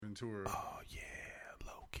Ventura. Oh yeah,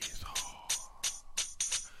 Locust Hall.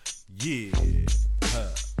 Yeah.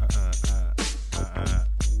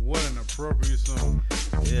 What an appropriate song.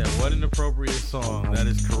 Yeah, what an appropriate song. That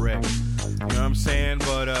is correct. You know what I'm saying?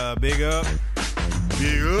 But big up.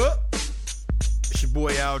 Big up. It's your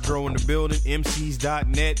boy Aldro in the building.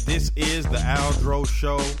 MCs.net. This is the Aldro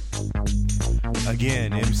Show.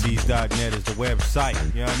 Again, MCs.net is the website.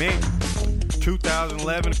 You know what I mean?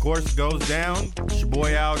 2011, of course, goes down. It's your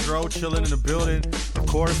boy Aldro chilling in the building. Of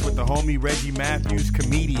course, with the homie Reggie Matthews,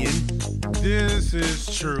 comedian. This is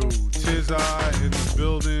true. Tis I in the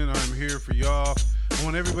building. I'm here for y'all. I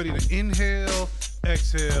want everybody to inhale,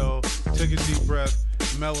 exhale, take a deep breath,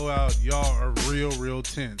 mellow out. Y'all are real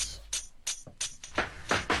tense.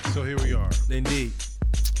 So here we are. Indeed.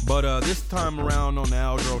 But this time around on the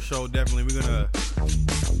Aldro Show, definitely we're going to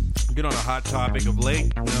get on a hot topic of late.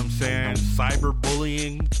 You know what I'm saying?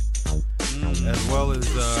 Cyberbullying, as well as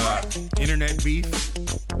internet beef.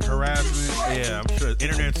 Harassment. Yeah, I'm sure.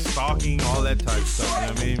 Internet stalking, all that type of stuff. You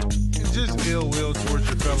know what I mean? And just ill will towards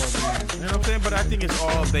your fellow man. You know what I'm saying? But I think it's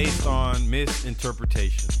all based on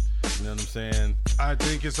misinterpretation. You know what I'm saying? I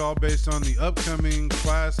think it's all based on the upcoming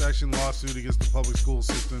class action lawsuit against the public school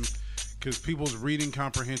system because people's reading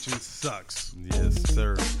comprehension sucks. Yes,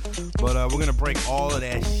 sir. But we're going to break all of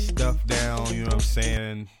that stuff down, you know what I'm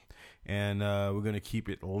saying? And we're going to keep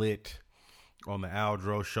it lit on the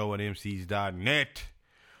Aldro Show at MCs.net.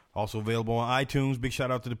 Also available on iTunes. Big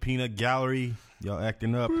shout out to the Peanut Gallery. Y'all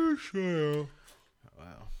acting up. Sure.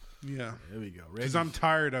 Wow. Yeah. There we go. Because I'm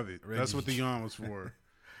tired of it. That's what the yawn was for.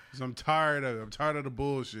 Because I'm tired of it. I'm tired of the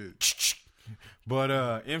bullshit. But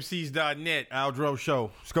MCs.net, Aldro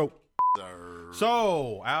Show. Scope.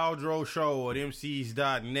 So, Aldro Show at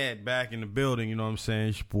MCs.net, back in the building, you know what I'm saying?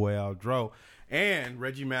 It's your boy Aldro. And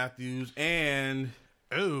Reggie Matthews and...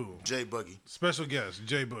 Ooh. Jay Boogie. Special guest,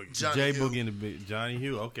 Jay Boogie. Jay Boogie in the bit. Johnny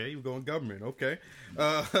Hugh. Okay, you're going government. Okay.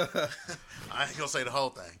 I ain't gonna say the whole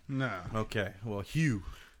thing. Nah. Okay. Well, Hugh.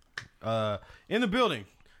 In the building.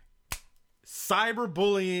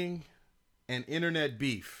 Cyberbullying and internet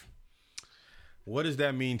beef. What does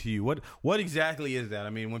that mean to you? What exactly is that? I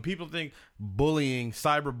mean, when people think bullying,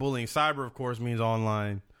 cyber of course means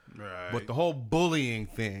online. Right. But the whole bullying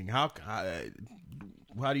thing, what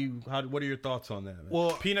are your thoughts on that, man?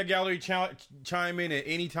 Well, Peanut Gallery chime in at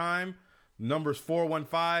any time. Number's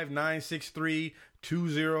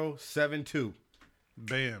 415-963-2072.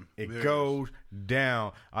 Bam. It goes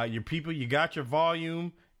down. Your people, you got your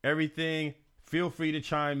volume, everything. Feel free to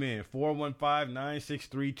chime in.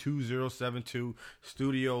 415-963-2072.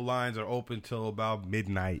 Studio lines are open till about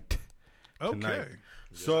midnight tonight. Okay.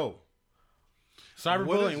 So,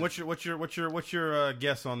 cyberbullying. What's your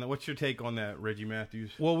guess on that? What's your take on that, Reggie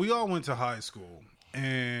Matthews? Well, we all went to high school.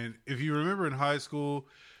 And if you remember in high school,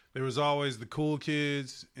 there was always the cool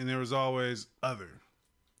kids and there was always other.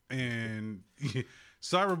 And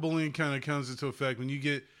cyberbullying kind of comes into effect when you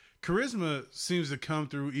get... Charisma seems to come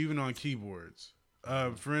through even on keyboards.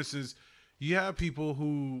 For instance, you have people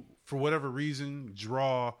who, for whatever reason,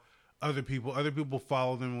 draw other people. Other people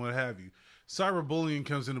follow them and what have you. Cyberbullying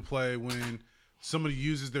comes into play when somebody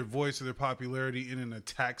uses their voice or their popularity in an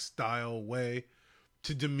attack-style way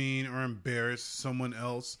to demean or embarrass someone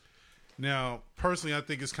else. Now, personally, I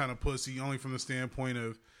think it's kind of pussy, only from the standpoint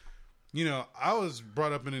of, you know, I was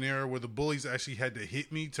brought up in an era where the bullies actually had to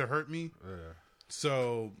hit me to hurt me. Yeah.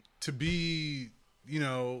 So to be, you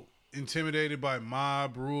know, intimidated by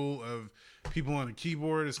mob rule of people on a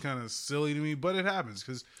keyboard is kind of silly to me, but it happens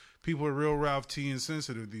because people are real Ralph T and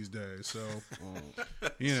sensitive these days. So,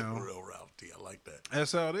 you know, Real Ralph T. I like that.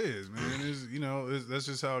 that's how it is, man. That's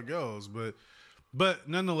just how it goes. But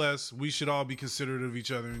nonetheless, we should all be considerate of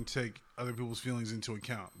each other and take other people's feelings into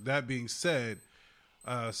account. That being said,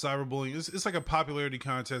 cyberbullying it's like a popularity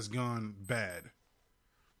contest gone bad.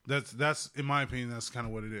 That's in my opinion, that's kind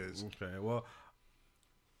of what it is. Okay, well,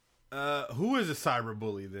 who is a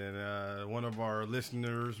cyberbully then? One of our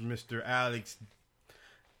listeners, Mr. Alex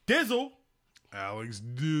Dizzle. Alex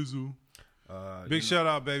Dizzle. Big shout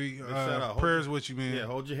out, baby. shout out. Prayers with you, man. Yeah,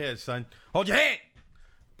 hold your head, son. Hold your head.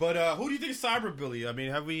 But who do you think is cyberbully? I mean,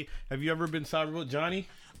 have you ever been cyberbullied, Johnny?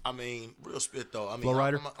 I mean, real spit though. I mean, Flow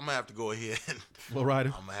Rider? I'm gonna have to go ahead. Flow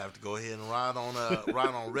Rider. I'm gonna have to go ahead and ride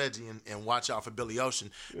on Reggie and watch out for Billy Ocean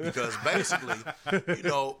because basically, you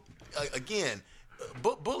know, again,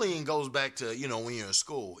 bullying goes back to, you know, when you're in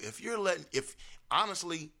school. If you're letting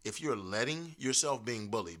yourself being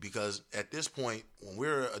bullied, because at this point when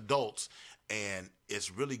we're adults and it's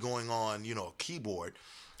really going on, you know, a keyboard.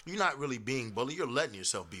 you're not really being bullied. You're letting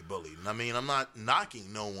yourself be bullied. And I mean, I'm not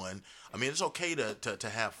knocking no one. I mean, it's okay to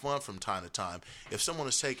have fun from time to time. If someone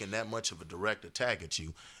is taking that much of a direct attack at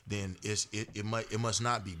you, then it must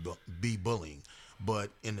not be bullying. But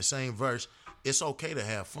in the same verse, it's okay to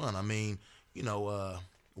have fun. I mean, you know,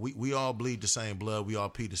 we all bleed the same blood. We all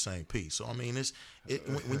pee the same pee. So I mean,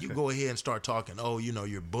 when you go ahead and start talking, oh, you know,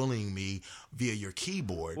 you're bullying me via your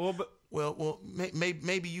keyboard. Well,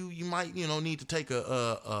 maybe you might, you know, need to take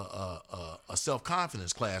a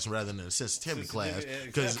self-confidence class rather than a sensitivity class,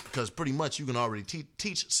 because pretty much you can already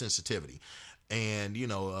teach sensitivity. And you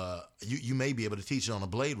know, you may be able to teach it on a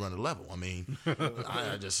Blade Runner level. I mean,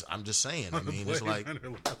 I'm just saying. I mean, it's like,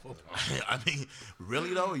 I mean,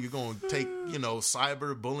 really though, you're gonna take, you know,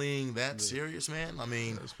 cyber bullying that serious, man? I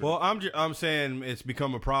mean, well, I'm saying it's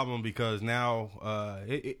become a problem because now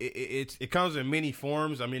it comes in many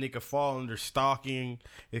forms. I mean, it could fall under stalking.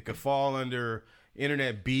 It could fall under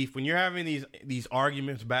internet beef. When you're having these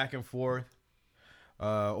arguments back and forth,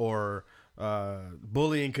 or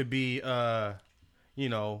bullying could be, you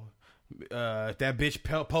know, if that bitch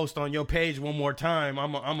post on your page one more time,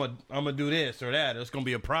 I'm gonna do this or that. It's gonna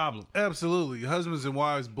be a problem. Absolutely, husbands and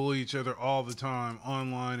wives bully each other all the time,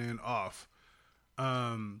 online and off.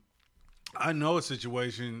 I know a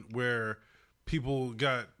situation where people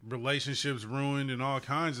got relationships ruined and all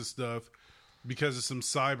kinds of stuff because of some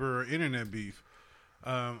cyber or internet beef.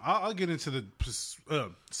 I'll get into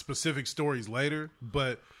the specific stories later,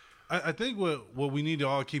 but I think what we need to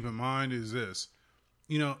all keep in mind is this.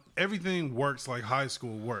 You know, everything works like high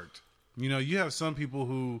school worked. You know, you have some people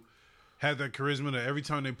who have that charisma that every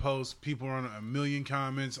time they post, people are on a million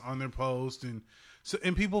comments on their post, and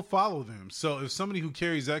people follow them. So if somebody who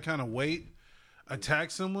carries that kind of weight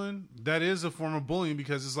attacks someone, that is a form of bullying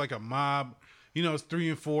because it's like a mob. You know, it's 3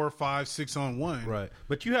 and 4, 5, 6 on 1. Right.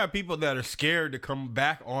 But you have people that are scared to come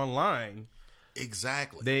back online.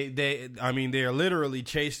 Exactly. I mean, they are literally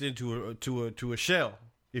chased into a shell,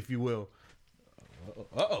 if you will.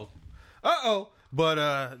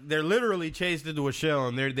 But they're literally chased into a shell,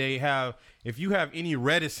 and they have. If you have any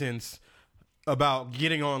reticence about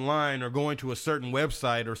getting online or going to a certain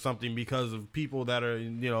website or something because of people that are,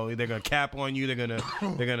 you know, they're gonna cap on you, they're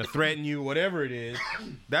gonna threaten you, whatever it is,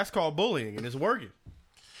 that's called bullying, and it's working.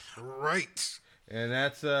 Right. And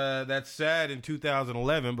that's sad in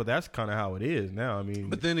 2011, but that's kind of how it is now. I mean,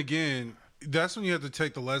 but then again, that's when you have to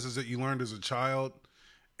take the lessons that you learned as a child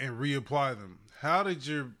and reapply them. How did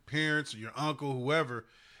your parents or your uncle, whoever,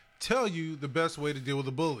 tell you the best way to deal with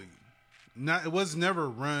a bully? It was never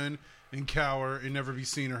run and cower and never be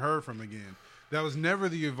seen or heard from again. That was never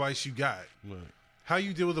the advice you got. Right. How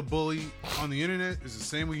you deal with a bully on the internet is the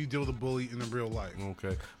same way you deal with a bully in the real life.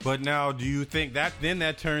 Okay. But now, do you think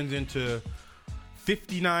that turns into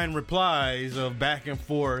 59 replies of back and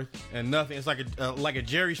forth and nothing? It's like a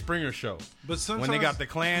Jerry Springer show. But sometimes, when they got the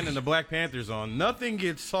Klan and the Black Panthers on, nothing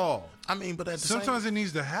gets solved. I mean, but sometimes it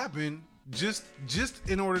needs to happen just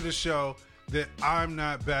in order to show that I'm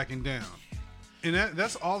not backing down, and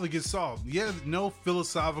that's all that gets solved. Yeah, no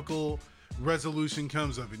philosophical resolution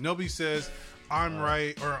comes of it. Nobody says I'm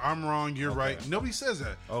right or I'm wrong, you're right. Nobody says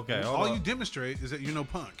that. Okay, all you demonstrate is that you're no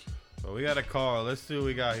punk. So we got a call. Let's see what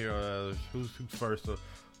we got here. Who's first?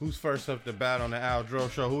 Who's first up the bat on the Al Dro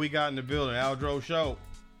Show? Who we got in the building? Al Dro Show.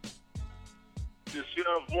 It's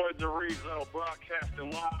your boy DeRizo,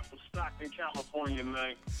 broadcasting live from Stockton, California,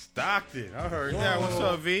 man. Stockton, I heard that. What's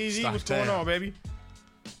up, VZ? What's going on, baby?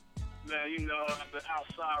 Man, you know, the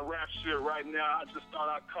outside rap shit right now, I just thought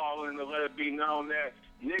I'd call in to let it be known that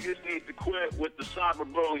niggas need to quit with the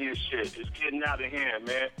cyberbullying shit. It's getting out of hand,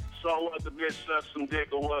 man. So what, the bitch sucks some dick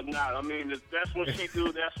or whatnot. I mean, if that's what she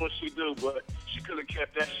do, that's what she do, but she could have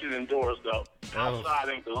kept that shit indoors, though. Outside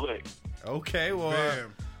ain't the lick. Okay,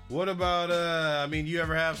 well, what about, I mean, do you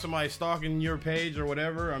ever have somebody stalking your page or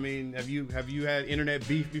whatever? I mean, have you had internet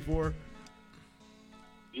beef before?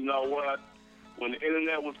 You know what? When the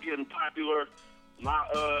internet was getting popular,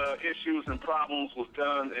 my issues and problems was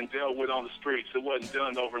done and dealt with on the streets. It wasn't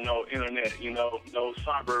done over no internet, you know, no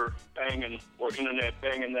cyber banging or internet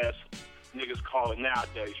banging that niggas call it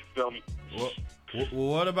nowadays. You feel me? Well,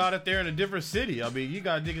 what about if they're in a different city? I mean, you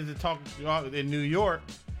got niggas that talk in New York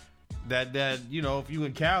that you know, if you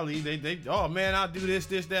in Cali, they oh man, I'll do this,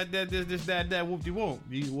 that, whoop-de-whoop.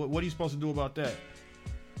 What are you supposed to do about that?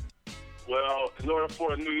 Well, in order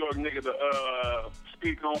for a New York nigga to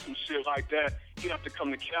speak on some shit like that, you have to come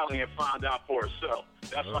to Cali and find out for himself.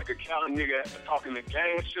 That's like a Cali nigga talking the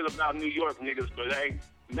gang shit about New York niggas, but ain't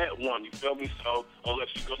met one, you feel me? So, unless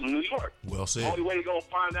you go to New York. Well said. The only way you're going to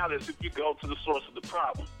find out is if you go to the source of the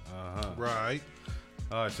problem. Right.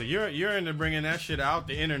 So you're into bringing that shit out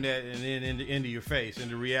the internet and then into your face,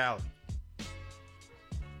 into reality.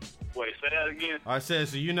 Wait, say that again. I said,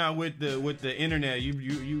 so you're not with the internet.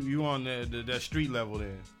 You on the street level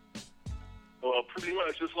then. Well, pretty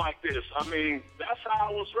much just like this. I mean, that's how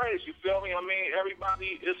I was raised. You feel me? I mean,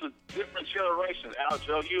 everybody is a different generation.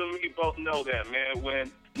 Aljo, you and me both know that, man.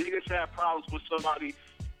 When niggas have problems with somebody,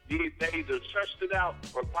 they either churched it out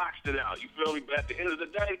or boxed it out. You feel me? But at the end of the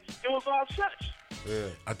day, it was all church. Yeah,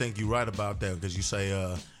 I think you're right about that because you say,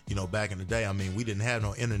 back in the day, I mean, we didn't have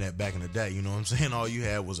no internet back in the day. You know what I'm saying? All you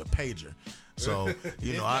had was a pager. So,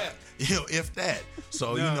 if that.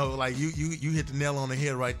 So, like you hit the nail on the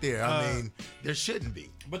head right there. I mean, there shouldn't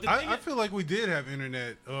be. But I feel like we did have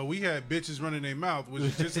internet. We had bitches running their mouth, which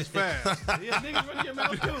is just as fast. Yeah, niggas running your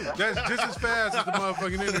mouth too. That's just as fast as the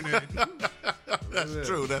motherfucking internet.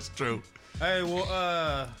 That's true. Hey,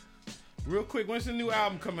 well, real quick, when's the new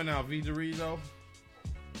album coming out, V DeRizzo?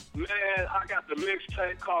 Man, I got the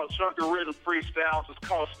mixtape called Drunken Rhythm Freestyles. It's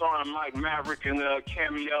called starring Mike Maverick and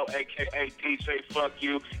Cameo, a.k.a. DJ Fuck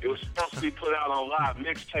You. It was supposed to be put out on live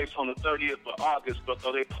mixtapes on the 30th of August, but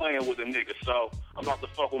they playing with a nigga. So I'm about to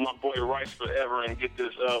fuck with my boy Rice Forever and get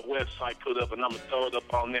this website put up, and I'm going to throw it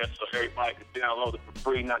up on there so everybody can download it for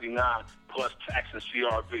free, $99 plus tax and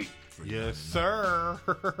CRV. Yes, sir.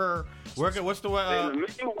 What's the way? In the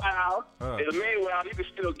meanwhile, you can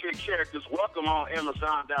still get Characters Welcome on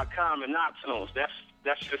Amazon.com and iTunes. That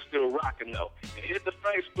shit's still rocking though. And hit the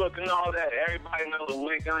Facebook and all that. Everybody knows the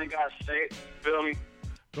link. I ain't gotta say it. Feel me?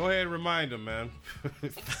 Go ahead and remind them, man.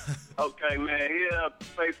 Okay, man. Hit up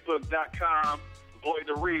Facebook.com. Boy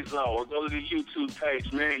DeRizzo, or go to the YouTube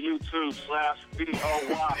page, man.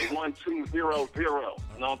 YouTube/BOY1200. You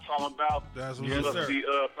know what I'm talking about? That's what Yes, sir.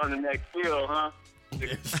 The Burning Neck Field, huh?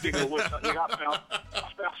 Speaking of which, I found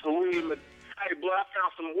some weed in the. Hey, boy, I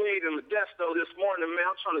found some weed in the Modesto this morning, man.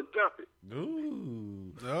 I'm trying to dump it. Ooh.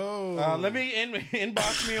 Oh. Let me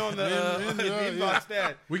inbox me on the inbox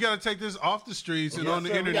that. We got to take this off the streets and on the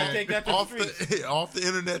sir, we gotta internet. take that to Off the streets. off the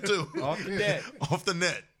internet too. Off the net. Off the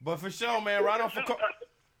net. But for sure, man. Right on for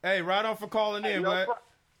calling in, man.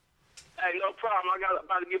 Hey, no problem. I got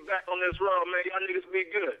about to get back on this road, man. Y'all niggas be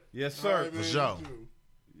good. Yes, sir. For sure.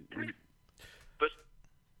 But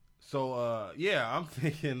So, I'm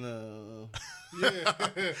thinking, Yeah.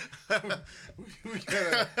 we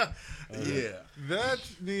gotta, Yeah. that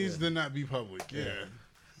needs to not be public. Yeah.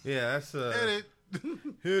 that's, Edit.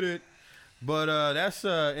 hit it. But that's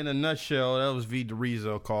in a nutshell. That was V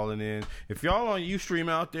DeRizzo calling in. If y'all on Ustream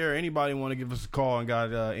out there, anybody want to give us a call and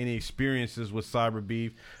got any experiences with cyber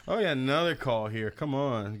beef? Oh yeah, another call here. Come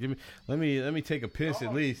on, let me take a piss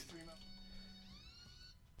at least.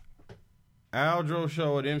 Aldro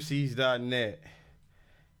Show at MCs.net.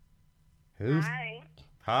 Who's? Hi.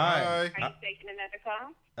 Hi. Hi. Are you taking another call?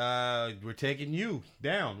 We're taking you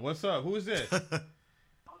down. What's up? Who is this? This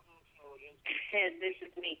is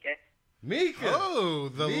Mika. Mika. Oh,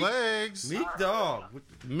 the legs. Meek dog.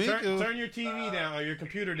 Mika. Turn your TV down or your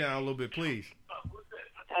computer down a little bit, please.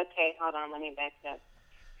 Okay, hold on. Let me back up.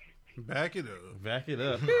 Back it up. Back it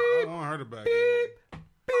up. I want her to back it up.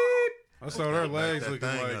 I saw her legs Back looking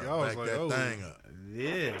that thing like, up. I was Back like, that oh. thing up.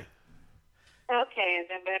 Yeah. Okay, is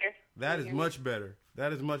that better? That is much better.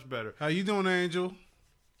 That is much better. How you doing, Angel?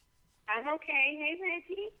 I'm okay. Hey,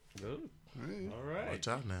 Reggie. Good. Hey. All right. Watch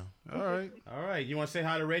out now. All right. All right. You want to say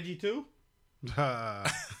hi to Reggie too? Oh,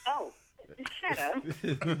 shut up.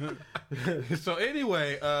 So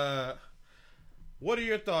anyway, what are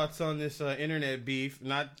your thoughts on this internet beef?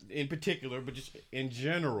 Not in particular, but just in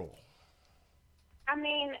general. I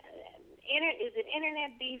mean, is it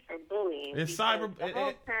internet beef or bullying? It's Because cyber- The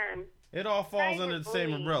whole term, It all falls under the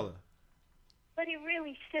same Cyberbullying. umbrella. but it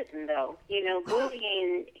really shouldn't, though. You know,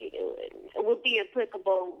 bullying would be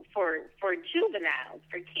applicable for juveniles,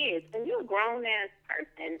 for kids. When you're a grown-ass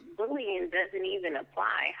person, bullying doesn't even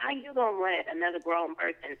apply. How you going to let another grown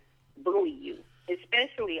person bully you,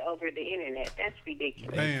 especially over the internet? That's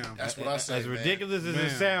ridiculous. Bam. That's what I say. As man. ridiculous as Man.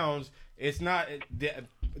 it sounds, it's not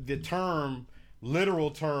the term, literal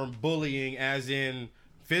term, bullying as in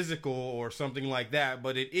physical or something like that,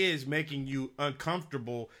 but it is making you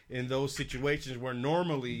uncomfortable in those situations where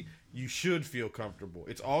normally you should feel comfortable.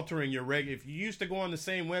 It's altering your if you used to go on the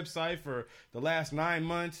same website for the last 9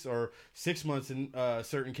 months or 6 months in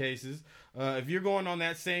certain cases, if you're going on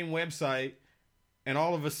that same website and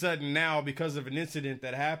all of a sudden now, because of an incident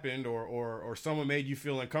that happened or someone made you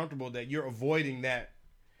feel uncomfortable, that you're avoiding that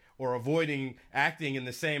or avoiding acting in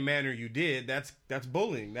the same manner you did, that's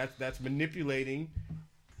bullying. That's manipulating.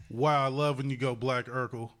 Wow, I love when you go Black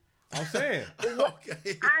Urkel. I'm saying.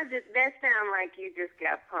 Okay. That sounds like you just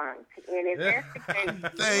got punked. And if that's the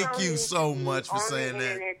case, Thank you don't so need to be much for on saying the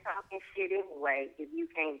that. internet talking shit anyway if you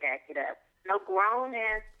can't back it up. No grown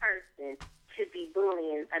ass person should be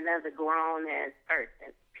bullying another grown ass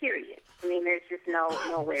person. Period. I mean, there's just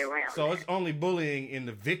no way around. So that. it's only bullying in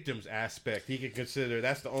the victim's aspect. He could consider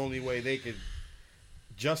that's the only way they could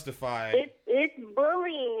justify. It's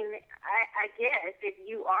bullying, I guess, if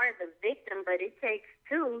you are the victim, but it takes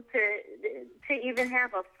two to even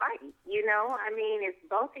have a fight. You know, I mean, if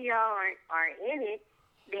both of y'all are in it,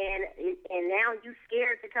 and now you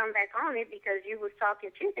scared to come back on it because you was talking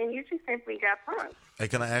shit, then you just simply got punked. Hey,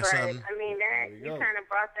 can I ask But something? I mean, that you kind of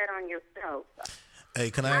brought that on yourself. So. Hey,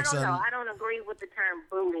 can I I ask don't know. something? I don't agree with the term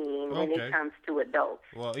bullying when Okay. it comes to adults.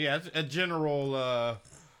 Well, yeah, it's a general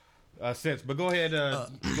sense. But go ahead.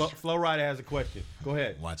 Flo Rida has a question. Go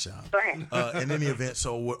ahead. Watch out. Go ahead. In any event,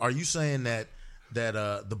 so are you saying that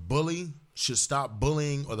the bully should stop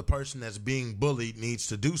bullying, or the person that's being bullied needs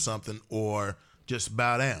to do something, or just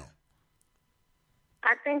bow down?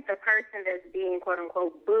 I think the person that's being quote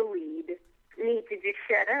unquote bullied needs to just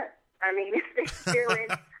shut up. I mean, if they're feeling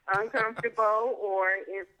uncomfortable, or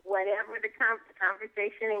if whatever the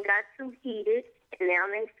conversation and got too heated, and now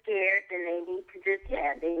they're scared, then they need to just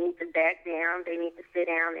they need to back down. They need to sit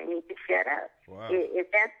down. They need to shut up. Wow. If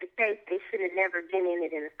that's the case, they should have never been in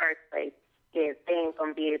it in the first place. If they ain't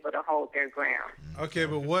gonna be able to hold their ground. Okay,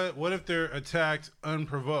 but what if they're attacked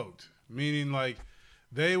unprovoked? Meaning, like,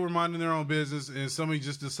 they were minding their own business and somebody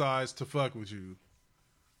just decides to fuck with you.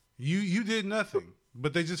 You did nothing,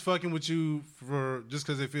 but they just fucking with you for just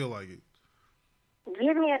because they feel like it.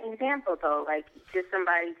 Give me an example though, like just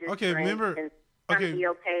somebody just Okay, for remember- instance, come okay. to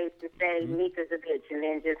your page to say Mika's a bitch, and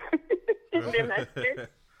then just then that's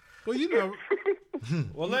it. Well, you know,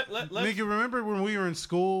 Well, let's. Nikki, remember when we were in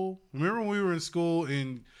school? Remember when we were in school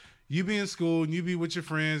and you be in school and you be with your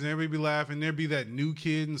friends and everybody be laughing. There'd be that new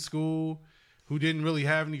kid in school who didn't really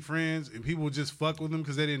have any friends and people would just fuck with him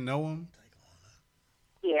because they didn't know him.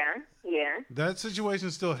 Yeah. That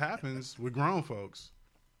situation still happens with grown folks.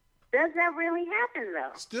 Does that really happen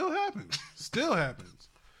though? Still happens. Still happens.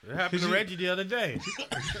 It happened to you- Reggie the other day.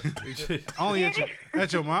 Only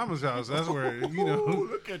at your mama's house. That's where, you know,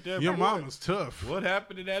 Look at that your boy. mama's tough. What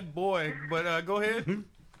happened to that boy? But go ahead.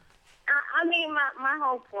 I mean, my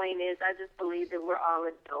whole point is I just believe that we're all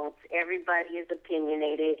adults. Everybody is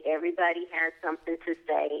opinionated. Everybody has something to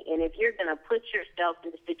say. And if you're going to put yourself in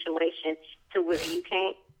a situation to where you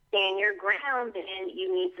can't stand your ground, then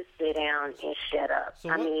you need to sit down and shut up. So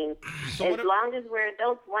I what- mean, so as what if- long as we're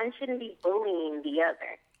adults, one shouldn't be bullying the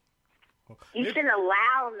other. You If- shouldn't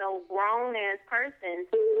allow no grown ass person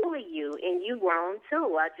to bully you, and you grown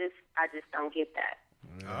too. I just don't get that.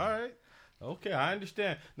 All right. Okay, I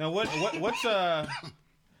understand. Now, what's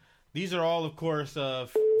these are all, of course,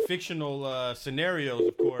 fictional scenarios,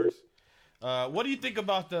 of course. What do you think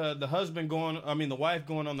about the husband the wife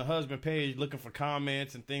going on the husband page looking for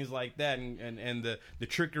comments and things like that, and the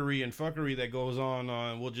trickery and fuckery that goes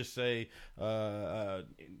on, we'll just say,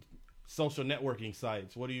 social networking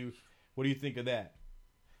sites? What do you think of that?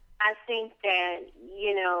 I think that,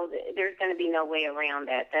 there's going to be no way around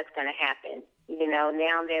that. That's going to happen. Now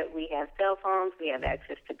that we have cell phones, we have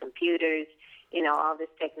access to computers, all this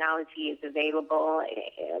technology is available.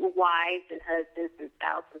 Wives and husbands and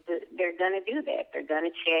spouses, they're going to do that. They're going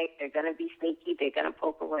to check. They're going to be sneaky. They're going to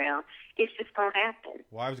poke around. It's just going to happen.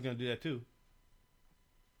 Wives are going to do that too.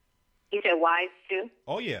 You said wives too?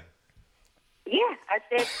 Oh, yeah. Yeah, I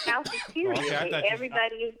said spouses too. Okay, I thought you-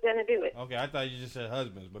 Everybody is going to do it. Okay, I thought you just said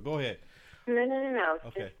husbands, but go ahead. No.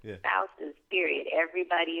 Okay, Just yeah. spouses, period.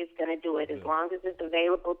 Everybody is going to do it as long as it's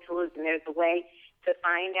available to us and there's a way to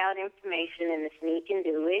find out information and to sneak and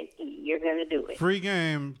do it. You're going to do it. Free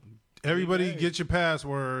game. Everybody get your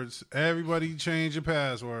passwords. Everybody change your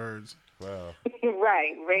passwords. Wow.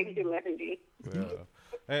 Right, regularly. Yeah.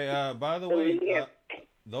 Hey, by the way, Yeah.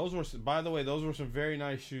 those were some very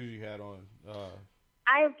nice shoes you had on.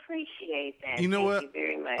 I appreciate that. You know what? Thank you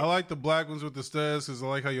very much. I like the black ones with the studs because I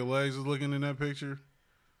like how your legs was looking in that picture.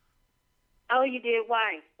 Oh, you did?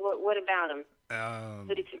 Why? What about them?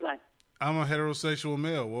 What did you like? I'm a heterosexual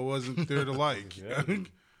male. What wasn't there to like? Yeah.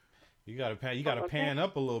 You gotta pan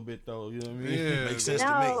up a little bit though. You know what I mean? Yeah. Makes sense to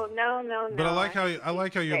me. No. But I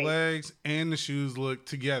like how your Great. legs and the shoes look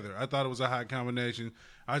together. I thought it was a hot combination.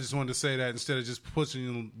 I just wanted to say that instead of just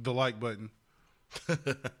pushing the like button.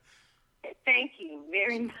 Thank you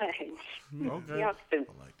very much. Okay. Y'all too.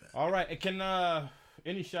 All right. Can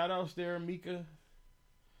any shout outs there, Mika?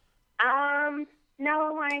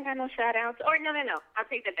 No, I ain't got no shout outs. Or no. I'll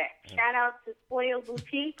take that back. Shout out to Spoil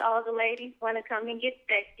Boutique. All the ladies want to come and get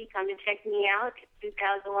sexy. Come and check me out.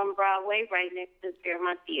 2001 Broadway, right next to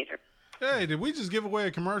Fairmont Theater. Hey, did we just give away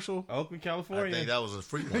a commercial? Oakland, I California. think that was a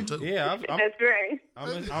free one too. Yeah, That's great. That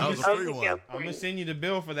was a free one. I'm gonna send you the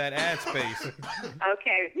bill for that ad space.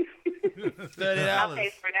 Okay. $30. I'll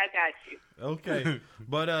pay for it. I got you. Okay,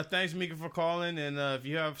 but thanks, Mika, for calling. And if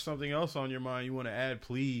you have something else on your mind you want to add,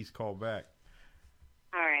 please call back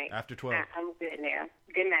All right. after 12. I'm good now.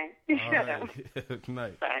 Good night. All Shut up. right. Good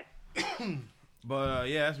night. Bye. But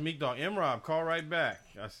yeah, that's Meek Dog. M-Rob, call right back.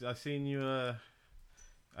 I seen you.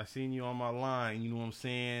 I seen you on my line. You know what I'm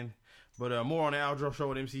saying. But more on the Aldro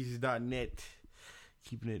Show at MCs.net.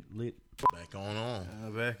 Keeping it lit. Back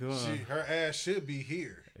on. Back on. Her ass should be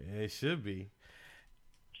here. Yeah, it should be.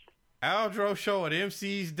 Aldro Show at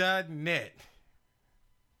MCs.net.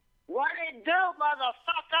 What it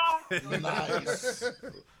do, motherfucker? Nice.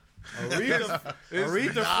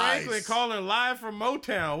 Aretha nice. Franklin calling live from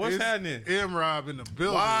Motown. What's happening? M-Rob in the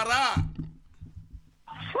building. What up?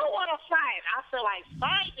 Who want to fight? I feel like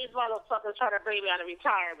fight these motherfuckers trying to bring me out of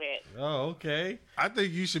retirement. Oh, okay. I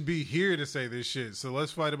think you should be here to say this shit. So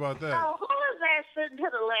let's fight about that. Oh, who is that sitting to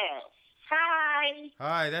the left? Hi.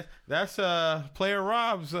 Hi, that's Player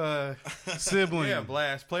Rob's Sibling. yeah,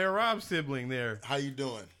 Blast. Player Rob's sibling there. How you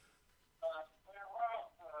doing?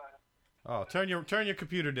 Oh, turn your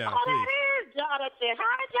computer down, Oh, please. that is Jonathan.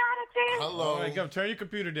 Hi, Jonathan. Hello. All right, go turn your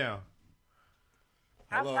computer down.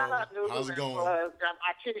 Hello. How's it going? Got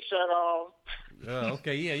my T-shirt on.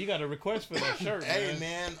 Okay, yeah, you got a request for that shirt, Hey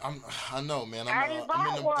man. man, I know, man. I ain't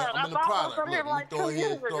bought one. I I'm in the bought one product. from him Look, like throw 2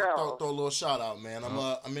 years ago. throw a little shout out, man.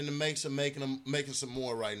 I'm in the mix of making some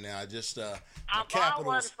more right now. I just I bought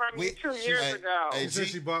one from you 2 years ago. Hey, She said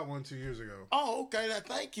G- she bought one 2 years ago. oh, okay.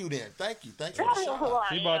 Thank you then. Thank you for the Tell you shout who out.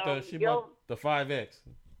 I She bought am. the 5X.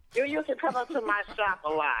 You used to come up to my shop a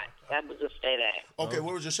lot. That would just say that. Okay,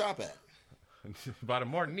 where was your shop at? Bought a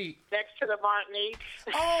Martinique. Next to the Martinique.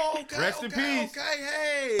 Oh, okay. Rest in peace.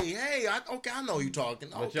 Okay, hey, I know you talking.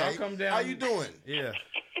 But Okay, y'all come down. How you doing? Yeah.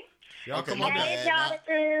 Y'all Okay, come my on bad. down.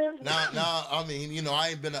 Hey, Jonathan. Now, I mean, I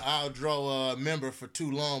ain't been an Aldro member for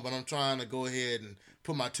too long, but I'm trying to go ahead and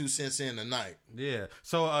put my 2 cents in tonight. Yeah.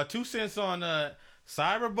 So 2 cents on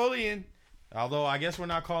cyberbullying. Although I guess we're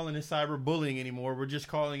not calling it cyberbullying anymore. We're just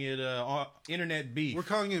calling it internet beef. We're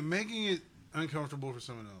calling it making it uncomfortable for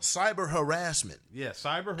someone else. Cyber harassment. Yeah,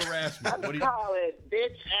 cyber harassment. What do you Call it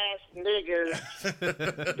bitch ass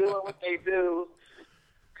niggas doing what they do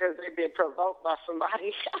because they've been provoked by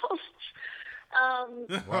somebody else.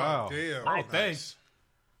 Wow. Damn. Oh, thanks.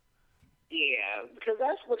 Yeah, because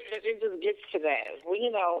that's what it just gets to that.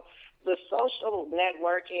 Well, the social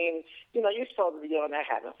networking, you're supposed to be on there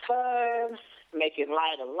having fun, making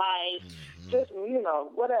light of life, just,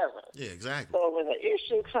 whatever. Yeah, exactly. So when the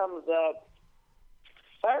issue comes up,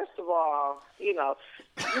 first of all, you have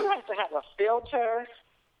to have a filter.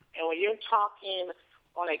 And when you're talking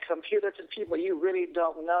on a computer to people you really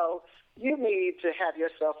don't know, you need to have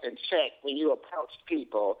yourself in check when you approach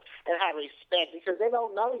people and have respect because they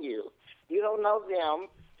don't know you. You don't know them.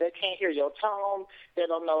 They can't hear your tone. They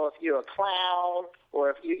don't know if you're a clown or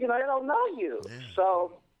if they don't know you. Yeah.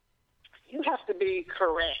 So you have to be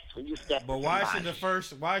correct when you step. But why should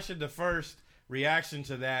the first reaction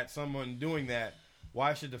to that, someone doing that,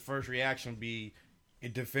 why should the first reaction be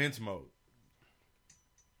in defense mode?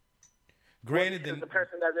 Granted, the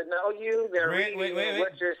person doesn't know you. They're reading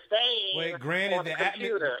what you're saying. Granted, on the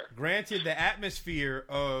computer. Granted, the atmosphere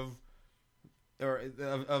of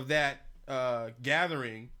that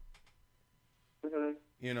gathering,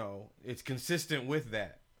 it's consistent with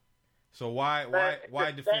that. So why At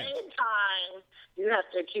defense? the same time, you have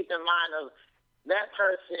to keep in mind of that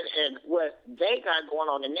person and what they got going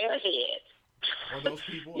on in their head. Or those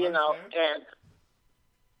people, and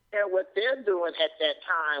what they're doing at that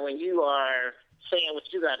time when you are saying what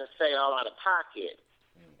you got to say all out of pocket.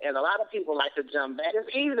 And a lot of people like to jump back. It's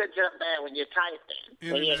easy to jump back when you're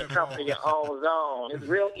typing, when you're in the comfort of your own zone. It's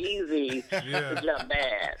real easy to jump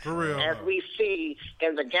back. For real. As we see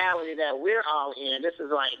in the gallery that we're all in, this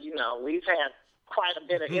is like, we've had quite a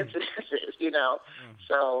bit of incidences,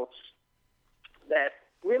 So that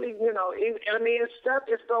really, stuff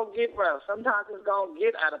is going to get rough. Sometimes it's going to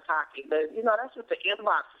get out of pocket. But, that's what the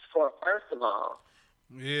inbox is for, first of all.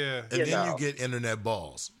 Yeah. And then you get internet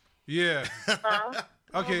balls. Yeah.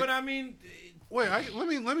 Okay. But I mean, wait.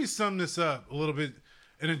 Let me sum this up a little bit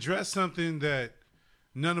and address something that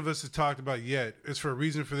none of us have talked about yet. It's for a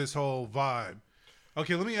reason for this whole vibe.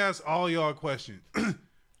 Okay. Let me ask all y'all a question.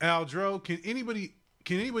 Aldro, can anybody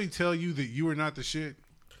tell you that you are not the shit?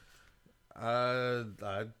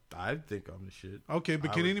 I think I'm the shit. Okay, but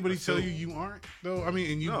I can would anybody tell assume. you aren't though? I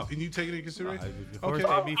mean, and you No. and you take it into consideration. Of course,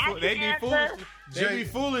 Okay. they'd be foolish. They'd Jay- be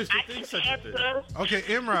foolish to I think can such a thing. answer. Okay,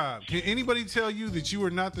 Imrob, can anybody tell you that you are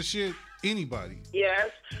not the shit? Anybody?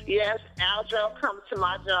 Yes. Aljo comes to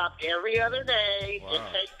my job every other day and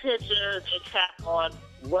take pictures and tap on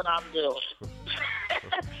what I'm doing.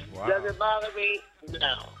 Wow. Does it bother me?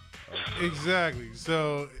 No. Exactly.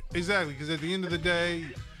 So exactly, because at the end of the day,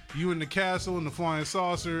 you in the castle and the flying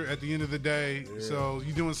saucer. At the end of the day, so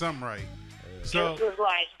you doing something right. So It's just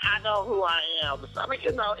like, I know who I am. So, I mean,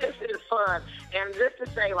 it's fun. And just to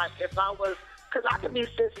say, like, if I was, because I can be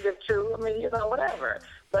sensitive too, I mean, whatever.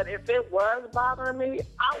 But if it was bothering me,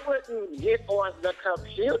 I wouldn't get on the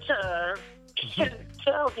computer and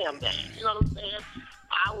tell him that. You know what I'm saying?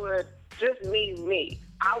 I would, just me.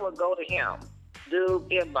 I would go to him. Dude,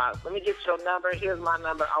 inbox. Let me get your number. Here's my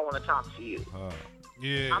number. I want to talk to you.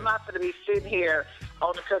 yeah, I'm not going to be sitting here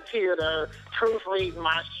on the computer proofreading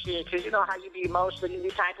my shit, because you know how you be emotional, you be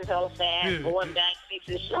typing hella fast, Yeah. going back,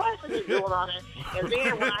 fixing shorts, and just doing all that. And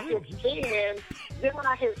then when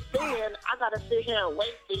I hit send, I got to sit here and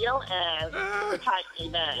wait for your ass to type me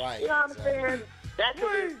back. Right, You know what I'm saying? That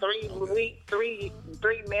could be 3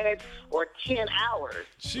 minutes, or 10 hours.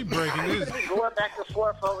 she breaking I'm this. gonna be going back and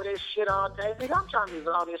forth over this shit all day. Nigga, I'm trying to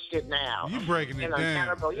resolve this shit now. You breaking it And down.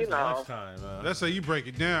 accountable, you know. Lunchtime. That's how you break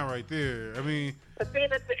it down right there. I mean, But then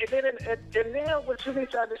what you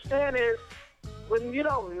need to understand is, when you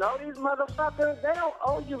don't know these motherfuckers, they don't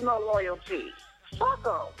owe you no loyalty. Fuck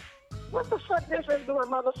them. What the fuck difference do a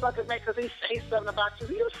motherfucker make because he say something about you?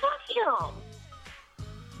 You fuck him.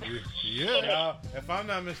 yeah. Now, if I'm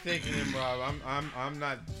not mistaken, Rob, I'm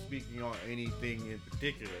not speaking on anything in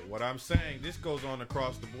particular. What I'm saying, this goes on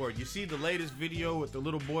across the board. You see the latest video with the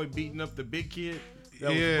little boy beating up the big kid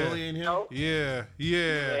that Yeah. was bullying him? Nope. Yeah.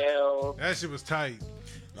 Well, That shit was tight.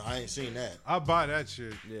 No, I ain't seen that. I'll buy that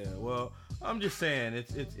shit. Yeah. Well, I'm just saying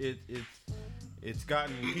it's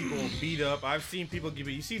gotten people beat up. I've seen people get.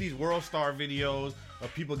 You see these World Star videos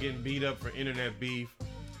of people getting beat up for internet beef.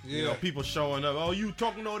 You know, people showing up. Oh, you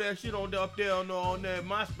talking all that shit on up there on that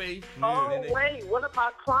MySpace? oh, wait. One of my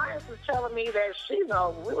clients was telling me that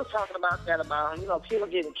we were talking about that, about, people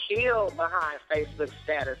getting killed behind Facebook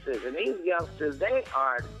statuses. And these youngsters, they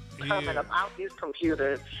are coming up out these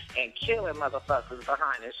computers and killing motherfuckers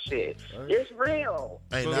behind this shit. It's real.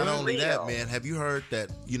 Hey, So not that's only that, real. man, have you heard that,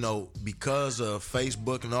 because of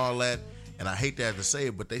Facebook and all that, and I hate to have to say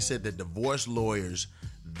it, but they said that divorce lawyers,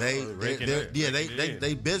 they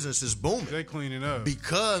business is booming They cleaning up.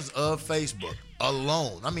 because of Facebook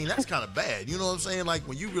alone. I mean, that's kind of bad. You know what I'm saying? Like,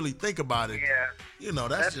 when you really think about it,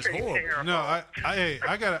 that's just pretty horrible. terrible. No,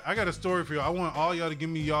 I got a story for you. I want all y'all to give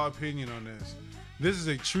me y'all opinion on this. This is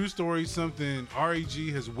a true story, something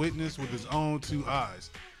REG has witnessed with his own two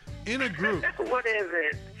eyes. In a group, What is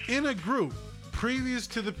it? previous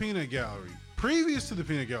to the peanut gallery. This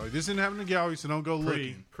didn't happen in the gallery, so don't go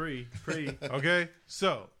looking. Pre. Okay?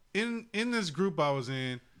 So, in this group I was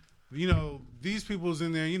in, these people's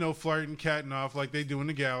in there, flirting, catting off like they do in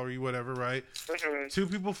the gallery, whatever, right? Two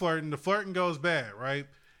people flirting. The flirting goes bad, right?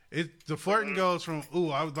 The flirting goes from, ooh,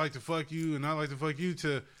 I would like to fuck you and I'd like to fuck you,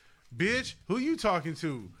 to, bitch, who you talking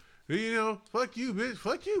to? Fuck you, bitch.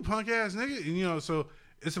 Fuck you, punk ass nigga. And, so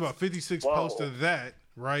it's about 56 posts of that,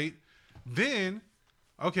 right? Then,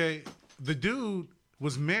 okay, the dude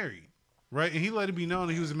was married, right? And he let it be known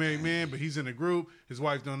that he was a married man, but he's in a group. His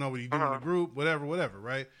wife don't know what he do in the group, whatever,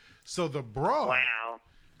 right? So the broad, Wow.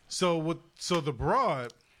 so the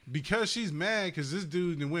broad, because she's mad because this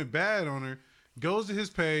dude then went bad on her, goes to his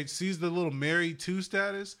page, sees the little married to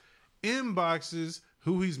status, inboxes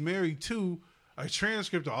who he's married to, a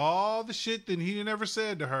transcript of all the shit that he never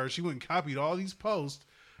said to her. She went and copied all these posts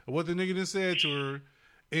of what the nigga done said to her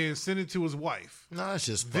and sent it to his wife. No, that's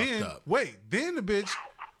just Then fucked up. then the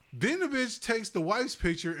bitch takes the wife's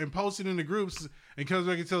picture and posts it in the groups and comes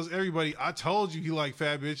back and tells everybody, I told you he liked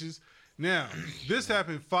fat bitches. Now, this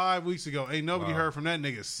happened 5 weeks ago. Ain't nobody heard from that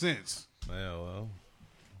nigga since. Yeah, well,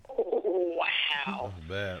 Wow. that's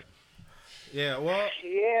bad. Yeah, well,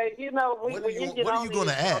 Yeah, What are when you- you get what are on you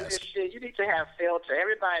gonna on ask? this shit, you need to have filter.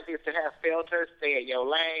 Everybody needs to have filters. Stay in your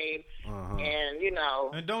lane, and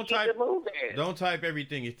and don't keep type it moving. Don't type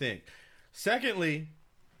everything you think. Secondly,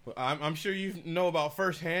 I'm sure you know about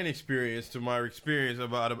firsthand experience to my experience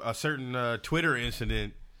about a certain Twitter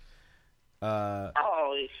incident. Oh,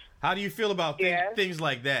 How do you feel about Yes. things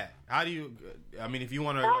like that? How do you? I mean, if you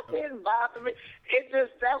want that to, didn't bother me. It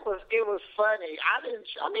was funny. I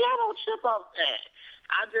don't trip off that.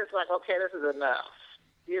 I just like, okay, this is enough.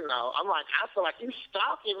 you know, I'm like, I feel like you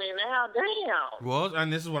stalking me now. Damn. Well,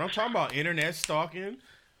 and this is what I'm talking about. Internet stalking.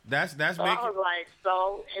 That's So making. I was like,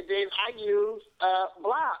 and then I used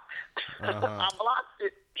block. I blocked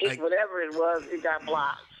it, whatever it was, it got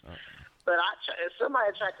blocked. But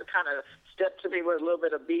somebody tried to kind of step to me with a little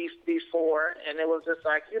bit of beef before, and it was just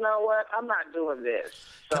like, you know what? I'm not doing this.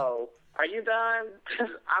 So, are you done?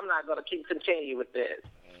 I'm not going to continue with this.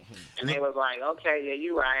 And they was like, okay, yeah,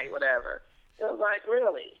 you right, whatever. It was like,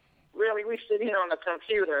 really? Really? We sitting here on the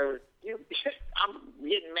computer. I'm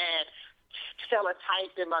getting mad.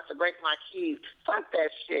 Teletyping, about to break my keys. Fuck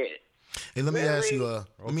that shit. Hey, let me Really? ask you.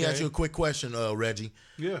 Let me ask you a quick question, Reggie.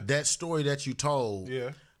 Yeah. That story that you told.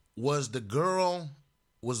 Yeah. Was the girl?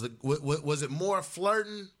 Was it more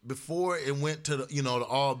flirting before it went to the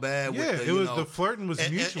all bad? Yeah, with the flirting was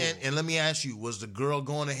mutual. And let me ask you, was the girl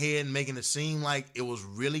going ahead and making it seem like it was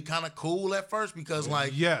really kind of cool at first? Because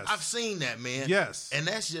yes, I've seen that, man. Yes, and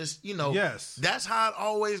that's just yes, that's how it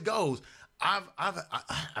always goes. I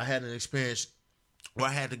had an experience where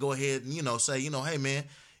I had to go ahead and say, hey man,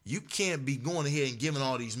 you can't be going ahead and giving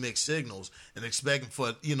all these mixed signals and expecting for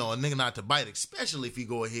a nigga not to bite, especially if you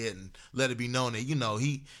go ahead and let it be known that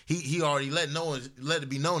he already let it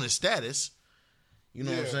be known his status. You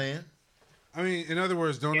know what I'm saying? I mean, in other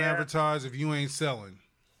words, don't advertise if you ain't selling.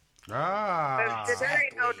 That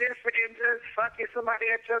ain't no different than just fucking somebody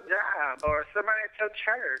at your job or somebody at your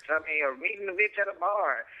church. I mean, or meeting a bitch at a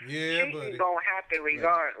bar. Yeah, cheating's gonna happen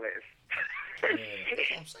regardless.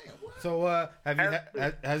 So,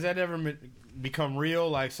 has that ever become real?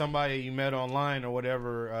 Like somebody you met online or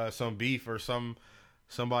whatever, some beef or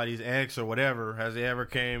somebody's ex or whatever. Has they ever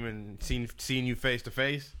came and seen you face to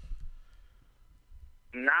face?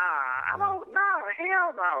 Nah, I don't. No,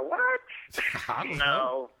 hell no. What? I don't no.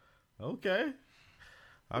 know. Okay.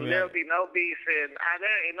 I mean, there'll be no beef, and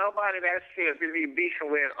there ain't nobody that serious to be beefing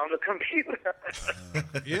with on the computer.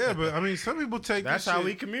 Yeah, but I mean, some people take that's this how shit,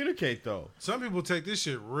 we communicate, though. Some people take this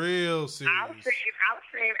shit real serious. I've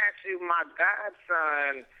seen actually my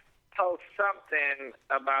godson post something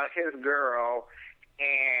about his girl,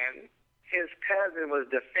 and his cousin was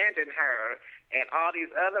defending her, and all these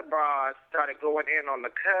other bras started going in on the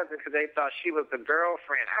cousin because they thought she was the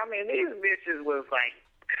girlfriend. I mean, these bitches was like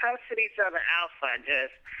cussing each other out for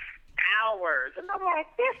just hours. And I'm like,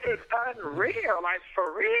 this is unreal, like for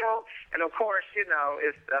real. And of course, it's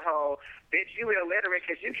the whole, bitch, you illiterate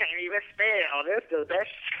because you can't even spell. That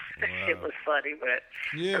shit was funny, but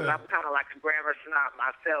cause I'm kind of like a grammar snob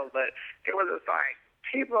myself, but it was just like,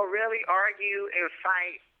 people really argue and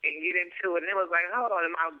fight and get into it. And it was like, hold on,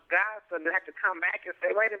 and my godson had to come back and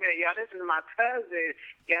say, wait a minute, y'all, this is my cousin.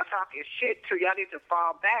 Y'all talking shit to. Y'all need to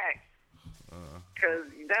fall back.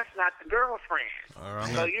 Because that's not the girlfriend.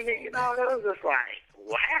 So it was just like,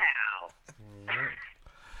 wow.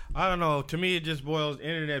 I don't know. To me,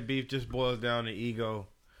 internet beef just boils down to ego.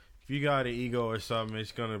 If you got an ego or something,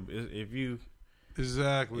 it's gonna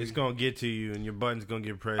get to you, and your button's gonna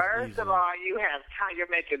get pressed. First of all, you have time.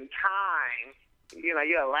 You're making time. You're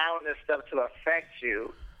allowing this stuff to affect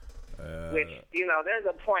you. Which there's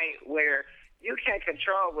a point where you can't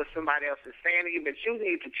control what somebody else is saying to you, but you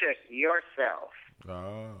need to check yourself.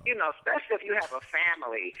 Especially if you have a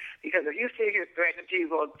family. Because if you sit here threatening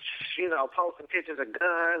people, posting pictures of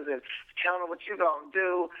guns and telling them what you're going to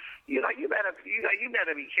do, you better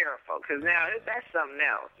be careful. Because now that's something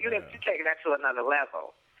else. You're taking that to another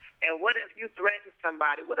level. And what if you threaten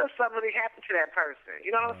somebody? What if something really happened to that person?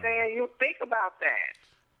 You know what I'm saying? You think about that.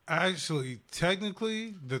 Actually,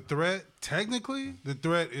 technically, the threat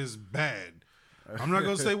is bad. I'm not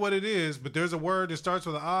going to say what it is, but there's a word that starts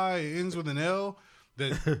with an I, it ends with an L.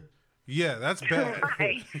 That's bad.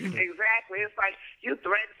 Right, exactly. It's like you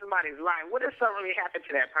threaten somebody's life. What if something really happened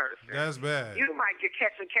to that person? That's bad. You might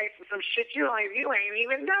catch a case of some shit you ain't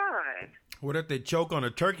even done. What if they choke on a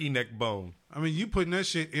turkey neck bone? I mean, you putting that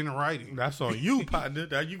shit in writing. That's on you, partner.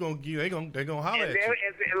 That they gonna holler at you.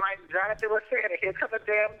 Like Jonathan was saying, here comes a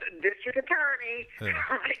damn district attorney.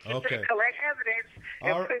 Okay. Collect evidence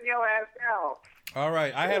and put your ass out. All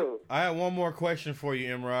right, I have one more question for you,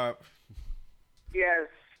 Imrob. Yes.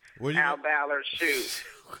 Al Ballard, shoot.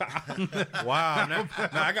 Wow. Now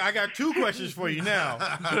I got two questions for you now.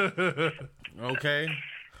 Okay.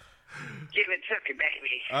 Give it to me,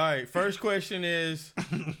 baby. All right. First question is,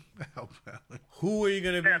 who are you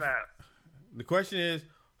going to be?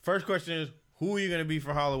 First question is, who are you going to be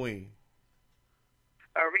for Halloween?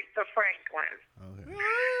 Aretha Franklin. Okay.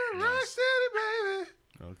 Rock City,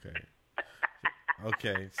 baby.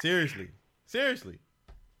 Okay. Seriously.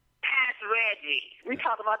 Ask Reggie. We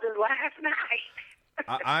talked about this last night.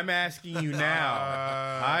 I'm asking you now.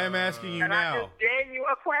 I am asking you now. I just gave you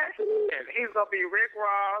a question. He's gonna be Rick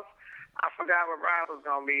Ross. I forgot what Rob was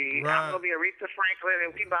gonna be. I'm gonna be Aretha Franklin,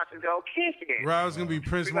 and we about to go kick it. Rob's gonna be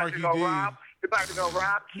Prince Marky D. We about to go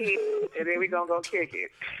Rob Key, and then we gonna go kick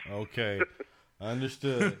it. Okay.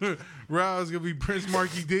 Understood. Rob's gonna be Prince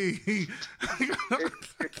Marky D.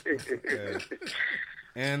 Okay.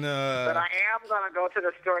 And but I am gonna go to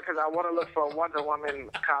the store because I want to look for a Wonder Woman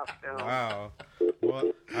costume. wow.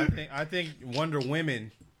 Well, I think Wonder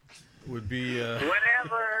Women would be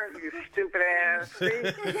Whatever, you stupid ass.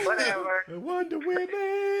 See? Whatever. Wonder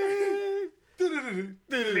Women. See?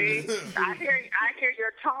 I hear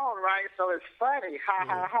your tone, right? So it's funny. Ha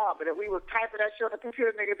ha ha. But if we was typing that shit on the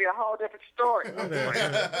computer, nigga, it'd be a whole different story.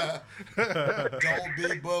 Don't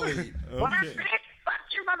be bullied. What I said? Fuck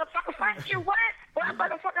you, motherfucker. Fuck you. What? What,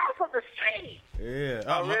 motherfucker? I'm from the street. Yeah,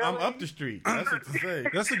 Oh, I'm really? up the street. That's what to say.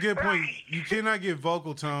 That's a good point. You cannot get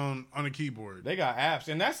vocal tone on a keyboard. They got apps,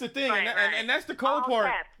 and that's the thing, Right, right. and that's the cold part.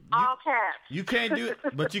 Caps. All caps. You can't do it,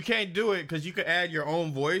 but you can't do it because you can add your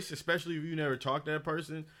own voice, especially if you never talked to that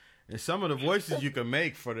person. And some of the voices you can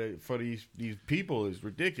make for these people is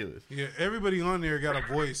ridiculous. Yeah, everybody on there got a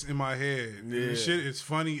voice in my head. And Yeah. the shit is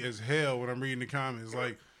funny as hell when I'm reading the comments.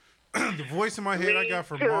 Like, the voice in my head I got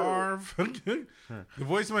for Me too. Marv. The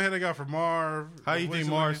voice in my head I got for Marv. How The you voice think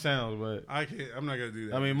in my Marv head- sounds? But I'm not gonna do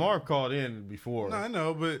that. I mean, Marv called in before. No, I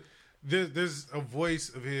know, but there's a voice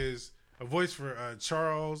of his, a voice for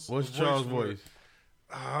Charles. What's a Charles' for- voice?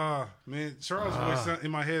 Man, Charles' voice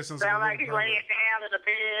in my head sounds Sound like like a he little laying down in the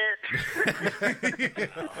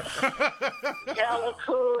bed. Hella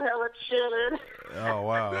cool, hella chilling. Oh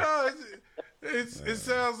wow. No, it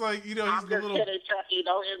sounds like, you know, he's I'm the just little, kidding, Chucky.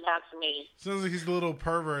 Don't inbox me. sounds like he's the little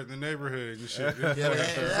pervert in the neighborhood and shit. Yeah,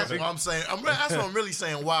 that's what I'm saying. That's what I'm really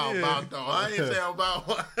saying. Wow, Yeah. about though. I ain't saying about.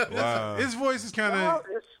 Wow. His voice is kind Oh, of,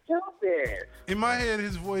 it's stupid. in my head,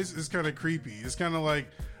 his voice is kind of creepy. It's kind of like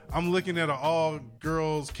I'm looking at an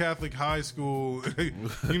all-girls Catholic high school,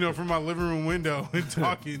 you know, from my living room window and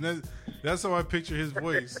talking. That's how I picture his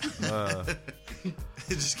voice. It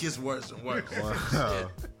just gets worse and worse. Wow.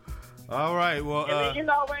 All right. Well, And then you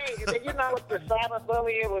know what the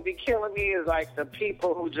cyberbullying would be killing me is like the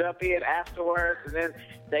people who jump in afterwards and then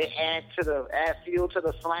they add fuel to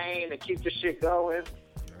the flame and keep the shit going.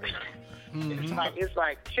 It's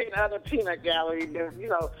like 10 other peanut galleries, you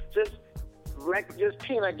know, just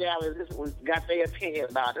peanut galleries. This was got their opinion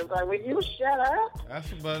about it. It's like, will you shut up?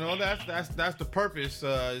 that's the purpose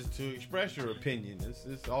is to express your opinion.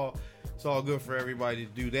 It's all good for everybody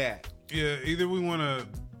to do that. Yeah, either we want to,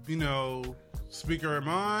 you know, speak our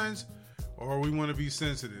minds, or we want to be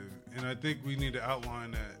sensitive. And I think we need to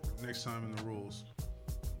outline that next time in the rules.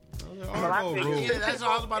 There Well, are I no think rules. Yeah, that's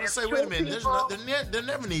what I was about to say. Wait a minute. People- There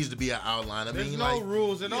never needs to be an outline. I There's mean, no like,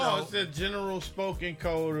 rules at you all. know, It's a general spoken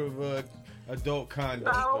code of adult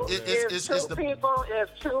conduct. No, It's if the-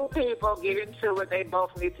 two people get into it, they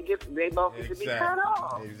both need to be cut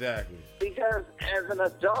off. Exactly. Because as an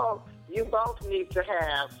adult, you both need to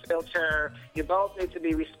have filter. You both need to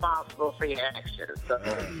be responsible for your actions. So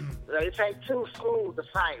it takes two fools to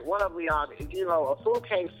fight. One of y'all, you know, a fool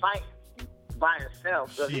can't fight by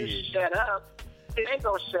himself. So if you Shit. shut up, they ain't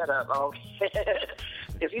gonna shut up. Okay.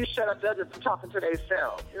 If you shut up, they're just talking to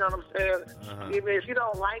themselves. You know what I'm saying? Even if you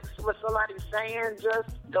don't like what somebody's saying,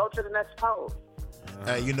 just go to the next post.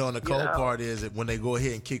 you know, and the cold Yeah. part is that when they go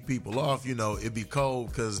ahead and kick people off, you know, it'd be cold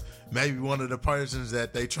because maybe one of the persons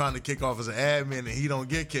that they trying to kick off is an admin and he don't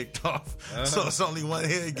get kicked off. So it's only one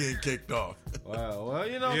head getting kicked off. Wow. Well,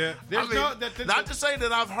 you know, Yeah. there's I mean, not to say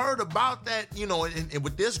that I've heard about that, you know, and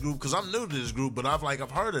with this group, because I'm new to this group, but I've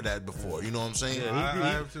heard of that before. You know what I'm saying? Yeah, I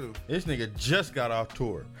have too. This nigga just got off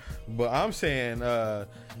tour, but I'm saying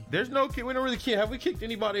there's no kick. We don't really kick. Have we kicked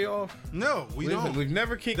anybody off? No, we don't. We've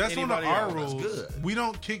never kicked That's one anybody of our out. rules. good. We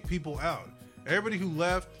don't kick people out. Everybody who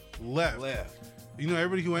left. You know,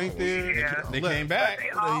 everybody who ain't there, Yeah. They left. came back. They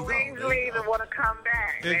you go. always There you leave and want to come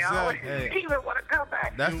back. They always Exactly. leave and want to come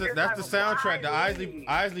back. That's the soundtrack. The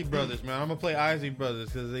Why Isley Brothers, man. I'm gonna play Isley Brothers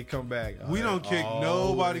because they come back. We don't kick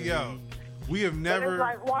nobody out. We have But never. it's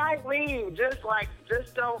like, why leave?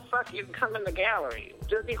 Just don't fucking come in the gallery.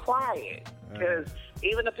 Just be quiet. Because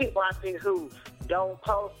even the people I think who don't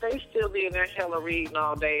post, they still be in their hella reading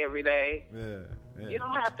all day, every day. Yeah. You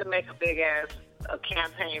don't have to make a big ass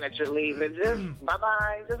campaign that you're leaving. Just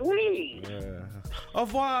bye-bye. Just leave. Yeah. Au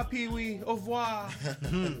revoir, Pee Wee. Au revoir.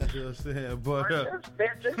 Just saying, but Or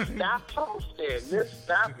just stop posting. Just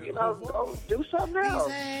stop, go do something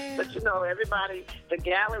else. But, everybody, the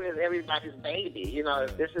gallery is everybody's baby.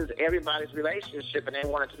 This is everybody's relationship, and they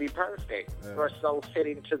want it to be perfect or so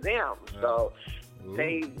fitting to them. So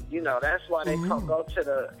they, that's why they go to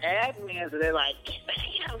the admins and they're like,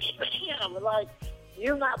 get him. And like,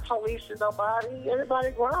 you're not policing nobody.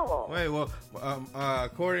 Everybody grown. Wait, well,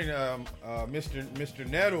 according to Mr.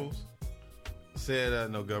 Nettles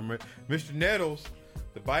said, no government. Mr. Nettles,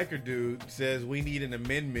 the biker dude, says we need an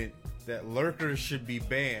amendment that lurkers should be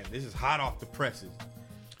banned. This is hot off the presses.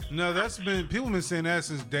 No, people have been saying that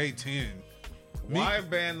since day 10. Why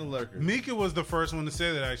ban the lurkers? Mika was the first one to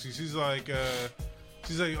say that. Actually, she's like,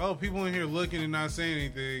 oh, people in here looking and not saying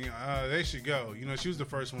anything. They should go. She was the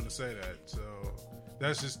first one to say that. So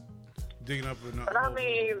that's just digging up. But I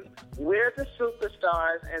mean, we're the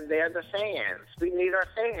superstars and they're the fans. We need our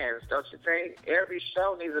fans, don't you think? Every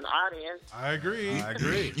show needs an audience. I agree.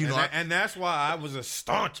 And that's why I was a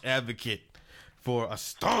staunch advocate for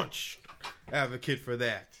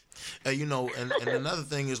that. And another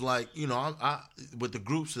thing is like, I with the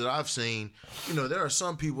groups that I've seen, there are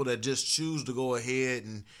some people that just choose to go ahead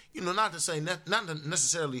and, not to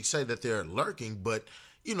necessarily say that they're lurking, but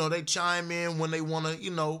they chime in when they want to,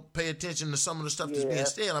 pay attention to some of the stuff that's being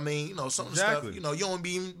said. I mean, some of the stuff, you don't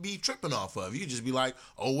be tripping off of. You just be like,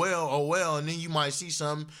 oh well, and then you might see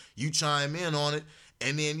something, you chime in on it,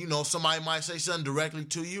 and then somebody might say something directly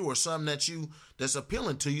to you or something that's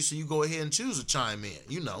appealing to you, so you go ahead and choose to chime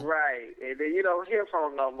in. Right, and then you don't hear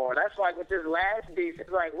from them no more. That's like with this last beef. It's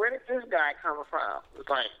like, where did this guy come from? It's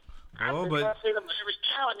like, I see them every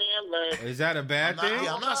now and then, but is that a bad thing?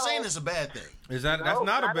 I'm not saying it's a bad thing. That's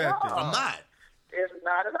not a bad thing. I'm not. It's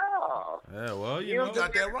not at all. Yeah, well, you got that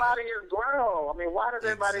right. Everybody is grown. I mean, why does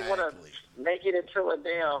everybody want to make it into a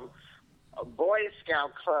damn Boy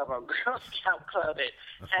Scout club or Girl Scout club and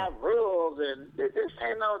have rules? And this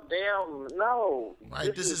ain't no.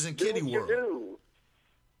 Right, this isn't kiddie world.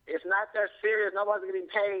 It's not that serious. Nobody's getting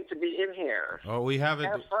paid to be in here. Oh, we haven't.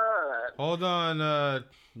 Have fun. Hold on,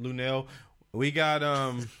 Lunel. We got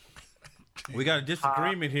a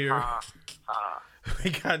disagreement here. We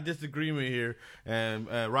got a disagreement here, and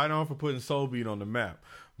right on for putting Soul Beat on the map.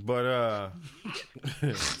 But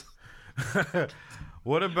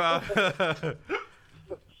what about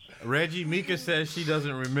Reggie? Mika says she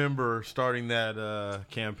doesn't remember starting that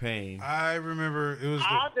campaign. I remember it was.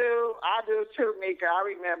 I do too, Mika. I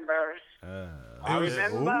remember. I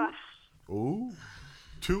remember. Ooh,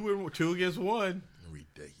 two against one.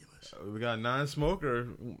 Ridiculous. We got non-smoker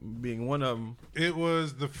being one of them. It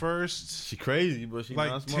was the first. She crazy, but she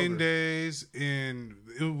like non-smoker. 10 days, and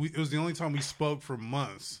it was the only time we spoke for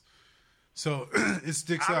months. So it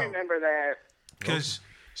sticks out. I remember that because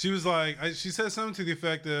she was like, she said something to the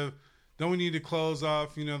effect of, "Don't we need to close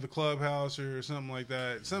off, the clubhouse or something like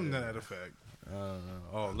that, something to that effect."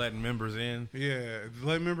 Letting members in. Yeah,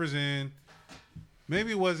 letting members in.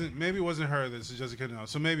 Maybe it wasn't her that suggested cutting out.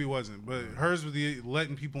 So maybe it wasn't, but hers was the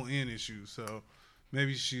letting people in issue. So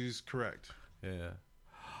maybe she's correct. Yeah.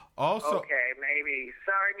 Also. Okay, maybe.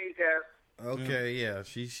 Sorry, Mika. Okay, yeah.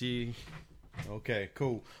 She. Okay,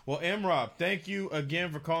 cool. Well, M-Rob, thank you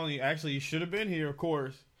again for calling. Actually, you should have been here, of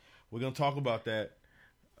course. We're gonna talk about that.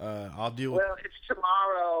 I'll deal with. Well, it's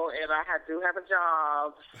tomorrow, and I do have a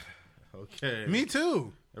job. Okay. Me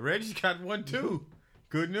too. Reggie's got one too.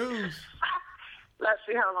 Good news. Let's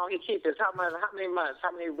see how long he keeps this. How many months?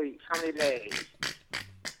 How many weeks? How many days?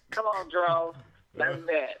 Come on, Dro. Let's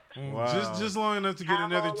bet. Wow. Just long enough to get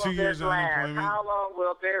another 2 years of unemployment. How long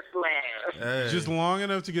will this last? Hey. Just long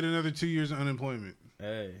enough to get another 2 years of unemployment.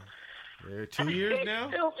 Hey. They're 2 years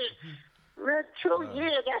now? Red, 2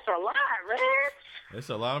 years, that's a lot, Red. There's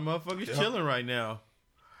a lot of motherfuckers chilling right now.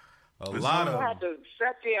 You have to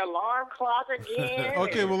set the alarm clock again.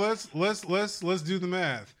 Okay, well let's do the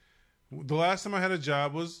math. The last time I had a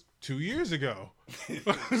job was 2 years ago.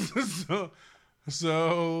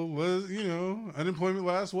 So let's, unemployment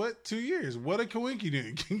lasts 2 years? What a coinky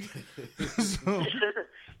dink.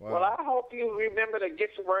 Well, I hope you remember to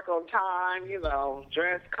get to work on time.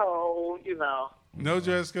 Dress code. No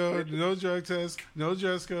dress code, no drug test, no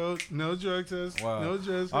dress code, no drug test, no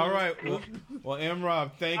dress code. All right. Well,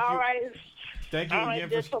 M-Rob, thank you. All right. Thank you again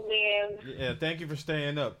for thank you for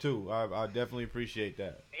staying up too. I definitely appreciate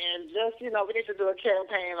that. And just we need to do a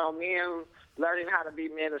campaign on men learning how to be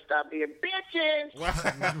men and stop being bitches.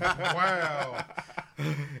 Wow.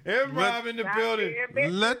 M-Rob in the building.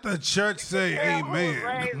 Let the church say amen. Who was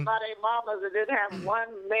raised by their mamas and didn't have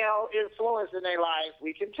one male influence in their life.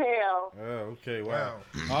 We can tell. Oh, okay. Wow.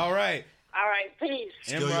 All right. All right. Peace.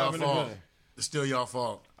 Still y'all fault. It's still y'all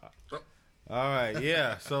fault. All right,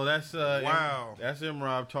 yeah. So that's wow. That's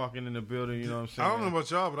M-Rob talking in the building. You know what I'm saying? I don't know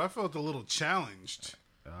about y'all, but I felt a little challenged.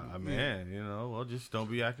 Man, well, just don't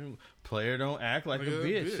be acting. Player don't act like a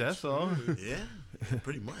bitch. That's all. Yeah,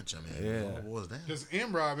 pretty much. I mean, Yeah. what was that? Because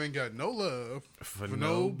M-Rob ain't got no love For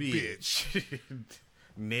no bitch.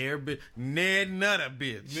 Ned Nutter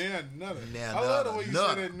bitch. Nan Nutter. Nan I love the Nutter. way you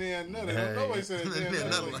Nutter. said that, Nan Nutter. Don't nobody say that, Nan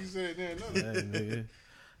Nutter, like you said Nan Nutter. Hey, nigga.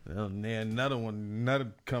 Well, another one,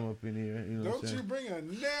 Nutter come up in here. You know what I'm Don't saying? you bring a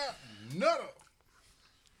Nan Nutter.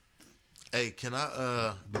 Hey, can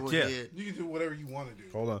I go yeah. ahead? You can do whatever you want to do.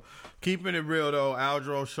 Hold on. Keeping it real, though,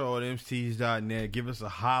 Aldro Show at mcs.net. Give us a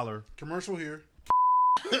holler. Commercial here.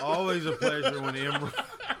 Always a pleasure when M-Rob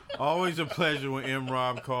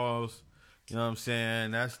calls. You know what I'm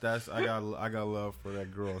saying? That's I got love for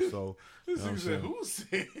that girl. So you This know what I'm nigga said, saying? who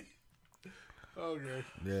said it? Okay.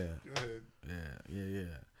 Yeah. Go ahead. Yeah.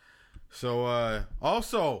 So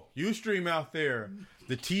also, Ustream out there,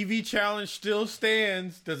 the TV challenge still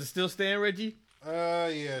stands. Does it still stand, Reggie?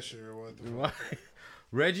 Yeah, sure. What the fuck?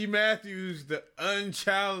 Reggie Matthews, the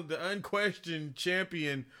unquestioned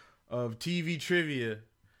champion of TV trivia,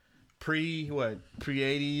 pre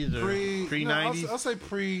 80s or pre 90s. I'll say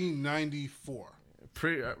pre 94.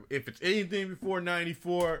 If it's anything before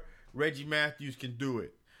 94, Reggie Matthews can do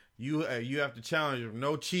it. You have to challenge him.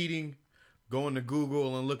 No cheating. Going to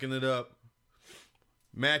Google and looking it up.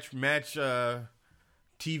 Match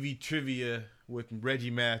TV trivia with Reggie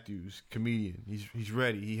Matthews, comedian. He's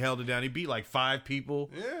ready. He held it down. He beat like 5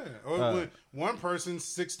 people. Yeah. Or with one person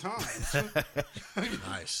 6 times.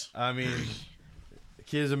 Nice. I mean, the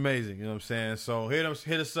kid's amazing. You know what I'm saying? So hit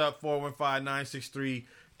us up,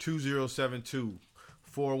 415-963-2072.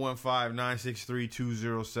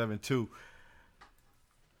 415-963-2072.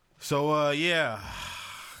 So, a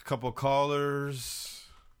couple callers.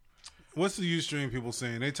 What's the Ustream people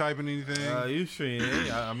saying? They typing anything?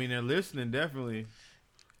 Ustream, I mean, they're listening, definitely.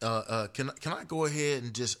 Can I go ahead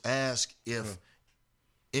and just ask if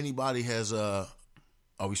anybody has are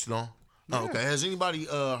we still on? Oh, okay. Has anybody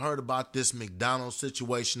heard about this McDonald's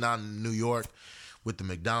situation out in New York with the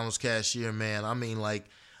McDonald's cashier, man? I mean, like,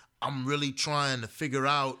 I'm really trying to figure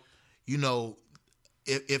out,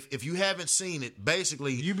 if you haven't seen it,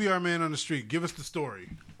 basically, You be our man on the street. Give us the story.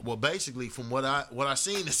 well, basically, from what I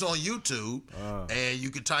seen, it's on YouTube, and you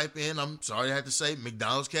can type in. I'm sorry I had to say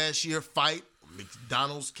McDonald's cashier fight,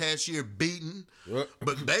 McDonald's cashier beaten,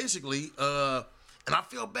 but basically, and I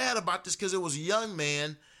feel bad about this because it was a young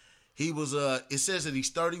man. He was it says that he's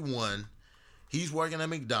 31. He's working at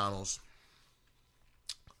McDonald's.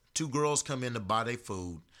 2 girls come in to buy their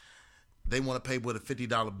food. They want to pay with a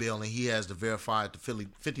 $50 bill, and he has to verify if the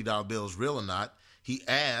 $50 bill is real or not. He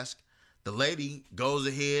asks. The lady goes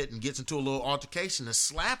ahead and gets into a little altercation and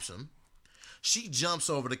slaps him. She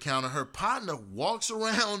jumps over the counter. Her partner walks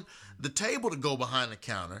around the table to go behind the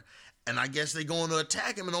counter, and I guess they going to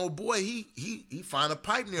attack him. And oh boy, he find a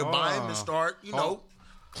pipe nearby him and start,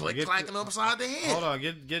 clacking upside the head. Hold on,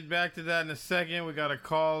 get back to that in a second. We got a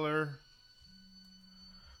caller.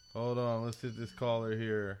 Hold on, let's hit this caller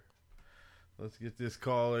here. Let's get this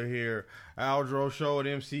caller here. Aldro Show at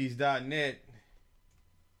mcs.net.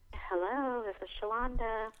 Hello, this is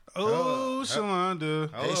Shalonda. Oh, Shalonda.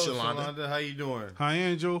 Hello, Hey, Shalonda. Shalonda. How you doing? Hi,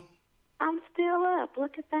 Angel. I'm still up.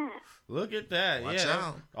 Look at that. Look at that. Watch yeah,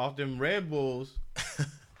 out. off them Red Bulls.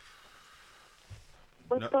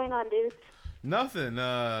 What's going on, dude? Nothing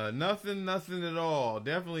at all.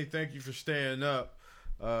 Definitely thank you for staying up.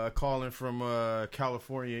 Calling from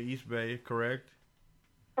California, East Bay, correct?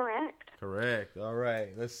 Correct. All right.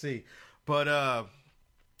 Let's see. But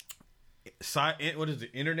what is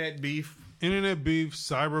it? Internet beef, Internet beef,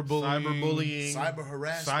 cyberbullying.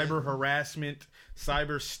 Cyber harassment.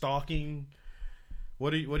 cyber stalking.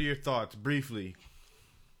 What are your thoughts, briefly?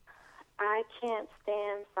 I can't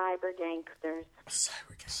stand cyber gangsters.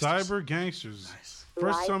 Cyber gangsters. Nice.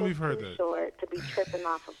 First Life time is we've heard too that. short to be tripping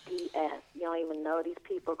off of BS. You don't even know these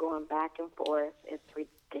people going back and forth. It's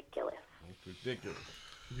ridiculous. It's ridiculous.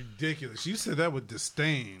 Ridiculous. You said that with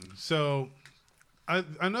disdain. So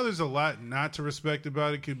I know there's a lot not to respect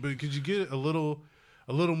about it, but could you get a little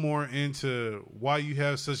more into why you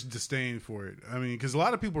have such disdain for it? I mean, because a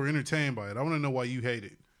lot of people are entertained by it. I want to know why you hate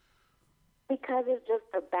it. Because it's just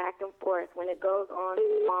a back and forth. When it goes on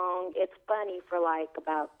too long, it's funny for like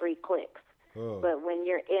about 3 clicks. Oh. But when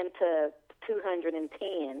you're into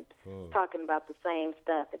 210 talking about the same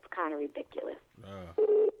stuff, it's kind of ridiculous.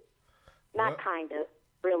 Not What? kind of,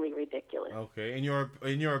 really ridiculous. Okay, in your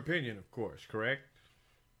opinion, of course, correct?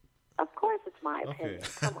 Of course, it's my Okay. opinion.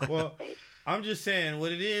 Come on, Well, Paige. I'm just saying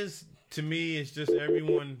what it is to me. It's just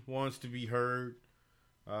everyone wants to be heard,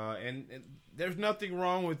 and there's nothing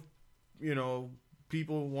wrong with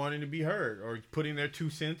people wanting to be heard or putting their 2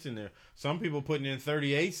 cents in there. Some people putting in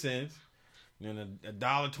 38 cents and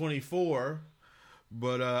 $1.24.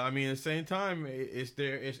 But I mean, at the same time,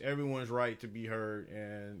 it's everyone's right to be heard.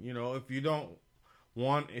 And you know, if you don't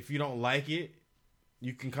like it,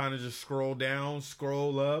 you can kind of just scroll down,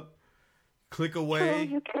 scroll up, click away.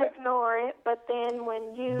 True, you can ignore it, but then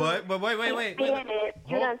when you But wait.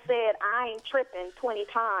 You done said I ain't tripping 20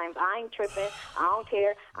 times. I ain't tripping. I don't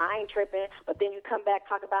care. I ain't tripping. But then you come back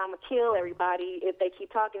talk about I'm gonna kill everybody if they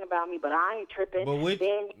keep talking about me. But I ain't tripping. But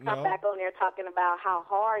then you come back on there talking about how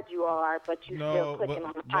hard you are, but you still clicking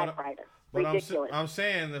on the typewriter. But Ridiculous. I'm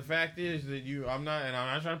saying the fact is that I'm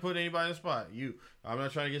not trying to put anybody in the spot. I'm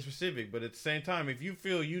not trying to get specific, but at the same time, if you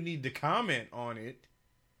feel you need to comment on it,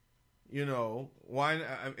 you know, why?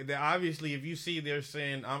 Obviously, if you see they're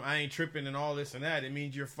saying I ain't tripping and all this and that, it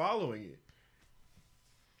means you're following it.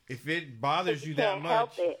 If it bothers you that much,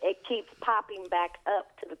 help it. It keeps popping back up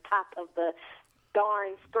to the top of the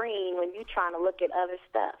darn screen when you're trying to look at other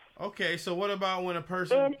stuff. Okay, so what about when a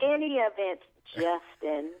person? In any event,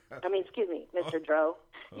 Mr. Dro,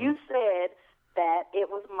 you said that it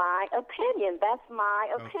was my opinion. That's my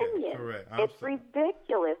opinion. Correct. It's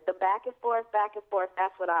ridiculous. The back and forth,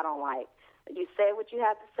 that's what I don't like. You say what you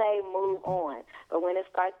have to say, move on. But when it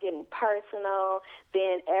starts getting personal,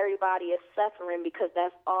 then everybody is suffering because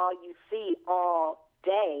that's all you see all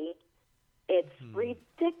day. It's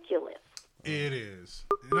ridiculous. It is.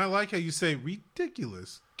 And I like how you say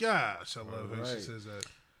ridiculous. Gosh, I love how she says that.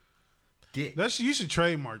 You should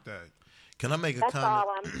trademark that. Can I make a That's comment?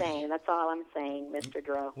 That's all I'm saying, Mr.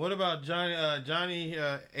 Dro. What about Johnny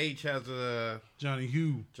H has a Johnny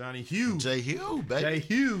Hugh. J. Hugh, baby. J.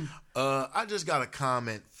 Hugh. I just got a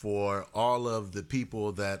comment for all of the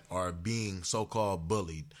people that are being so-called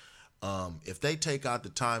bullied. If they take out the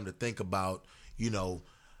time to think about, you know,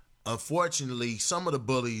 unfortunately, some of the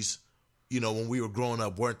bullies, you know, when we were growing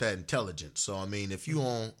up, weren't that intelligent. So I mean, if you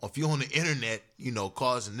on the internet, you know,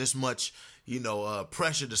 causing this much, you know,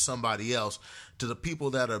 pressure to somebody else, to the people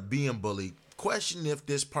that are being bullied, question if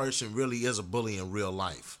this person really is a bully in real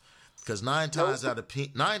life. Because 9 times out of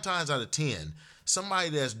 10, somebody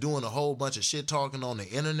that's doing a whole bunch of shit talking on the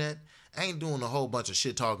internet ain't doing a whole bunch of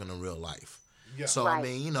shit talking in real life. Yeah. So I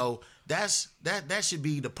mean, you know, that should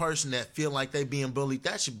be the person that feel like they being bullied.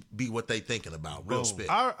 That should be what they thinking about. Real spit.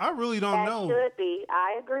 I really don't know. That should be.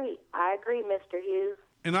 I agree, Mr. Hughes.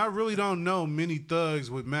 And I really don't know many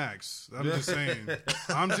thugs with Max. I'm just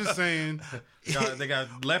saying. They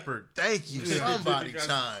got Leopard. Thank you. Somebody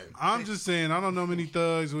time. I'm just saying, I don't know many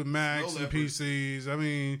thugs with Macs and PCs. I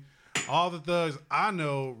mean, all the thugs I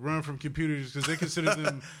know run from computers because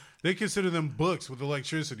they consider them books with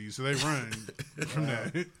electricity, so they run from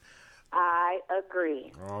that. I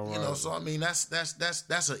agree. You know, so I mean, that's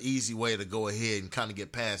an easy way to go ahead and kind of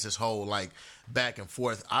get past this whole like back and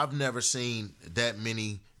forth. I've never seen that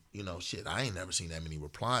many, you know, shit. I ain't never seen that many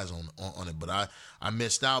replies on it, but I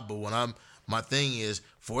missed out. But my thing is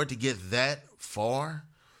for it to get that far,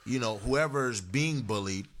 you know, whoever's being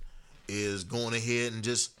bullied is going ahead and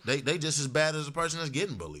just they just as bad as the person that's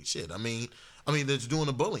getting bullied. Shit. I mean that's doing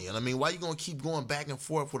the bullying. I mean, why you gonna keep going back and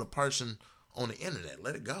forth with a person on the internet?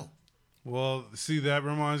 Let it go. Well, see, that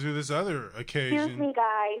reminds me of this other occasion. Excuse me,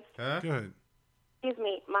 guys. Huh? Go ahead. Excuse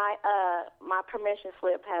me. My permission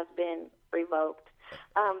slip has been revoked.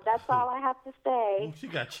 That's all I have to say. She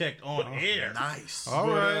got checked on air. Nice. All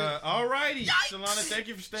right. All righty. Shalana, thank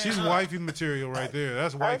you for staying She's up. wifey material right there.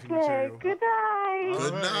 That's wifey material. Good night.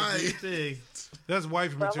 Good Right, night. That's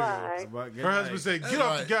wifey material. Bye-bye. Her husband said, "Get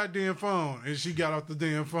off the goddamn phone," and she got off the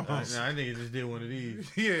damn phone. I think he just did one of these.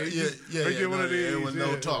 Yeah, get one of these. There was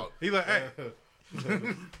no talk. He like, hey,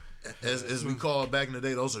 As we call it back in the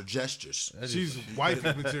day, those are gestures. she's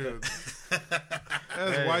wifey material.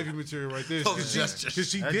 That's wifey material right there. Those gestures. Because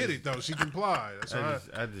she did it though. She complied. That's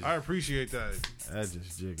I appreciate that. That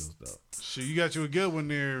just jiggles though. So you got you a good one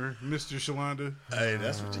there, Mr. Shalonda. Hey,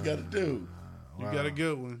 that's what you got to do. You got a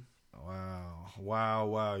good one.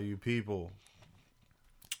 Wow, you people.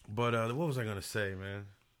 But what was I gonna say, man?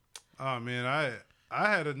 Oh man, I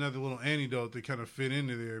had another little anecdote that kind of fit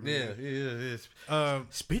into there, man. Yeah.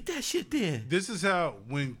 Spit that shit then. This is how,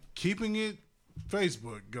 when keeping it,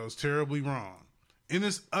 Facebook goes terribly wrong. In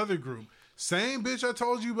this other group, same bitch I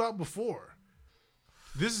told you about before.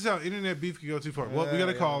 This is how internet beef can go too far. Well, we got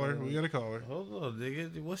to call her. Hold on,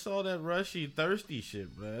 nigga. What's all that rushy, thirsty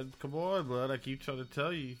shit, man? Come on, blood. I keep trying to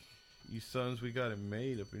tell you, you sons, we got it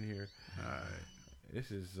made up in here. All right.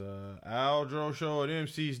 This is Aldro Show at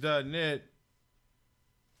MCs.net.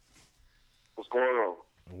 What's going on?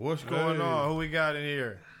 What's going on? Who we got in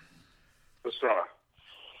here? What's up?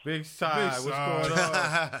 Big Side. What's Side. going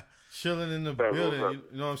on? Chilling in the building.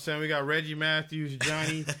 You know what I'm saying? We got Reggie Matthews,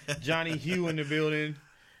 Johnny Hugh in the building.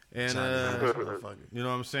 And, you know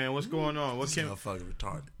what I'm saying? What's going on? What can Motherfucker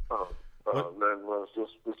retarded. Nothing much.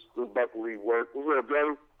 Just about to leave work. What's up,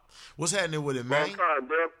 brother? What's happening with it, man? Long time,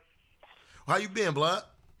 bro. How you been, Blood?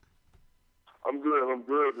 I'm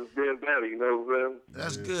good. Just being daddy, you know what I'm saying?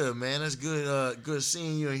 That's good, man. That's good. Good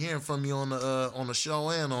seeing you and hearing from you on the show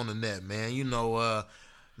and on the net, man. You know,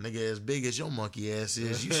 nigga, as big as your monkey ass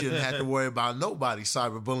is, you shouldn't have to worry about nobody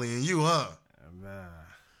cyberbullying you, huh?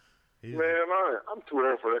 Man, I'm too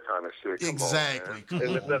old for that kind of shit. Come Exactly. On,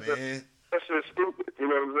 man. Come on, man. That shit's stupid. You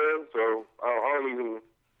know what I'm saying? So I don't even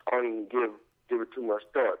give it too much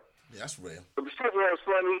thought. Yeah, that's real. But the shit was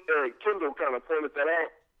funny. Kendall kind of pointed that out.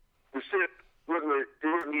 The shit wasn't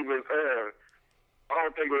even. I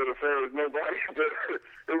don't think it was offensive to nobody, but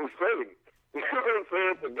it was funny. You know what I'm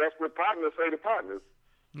saying? But that's what partners say to partners.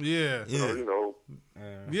 Yeah. So, you know.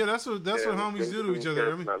 Yeah, that's what homies do to each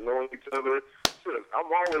other. I mean, not knowing each other. Shit, I'm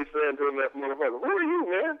always saying to that motherfucker, "Who are you,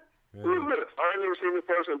 man? Who is this?" I ain't never seen this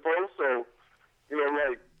person post, so you know,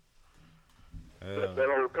 like that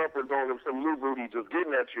old comfort zone of some new booty just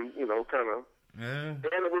getting at you, you know, kind of. Yeah.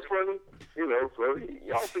 And it was funny, you know. So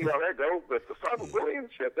y'all see how that goes, but the cyberbullying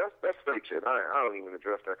shit, that's fake shit. I don't even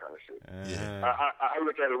address that kind of shit. I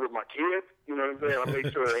look at it with my kids, you know what I'm saying. I make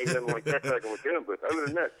sure there ain't nothing like that happening with them, but other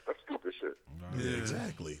than that, that's stupid shit. Yeah,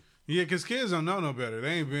 exactly. yeah, because kids don't know no better.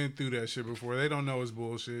 They ain't been through that shit before. They don't know it's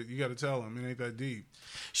bullshit. You got to tell them. It ain't that deep.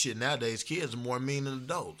 Shit, nowadays kids are more mean than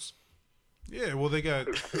adults. Yeah, well, they got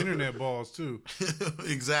internet balls, too.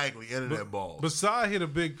 Exactly, internet balls. But Sai hit a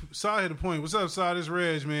point. What's up, Sai? This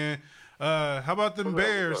Reg, man. How about them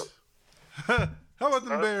Bears? How about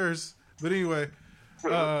them Bears? But anyway,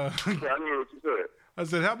 I knew what you said. I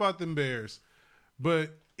said, how about them Bears?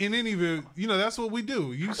 But in any event, you know, that's what we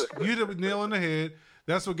do. You hit a nail on the head.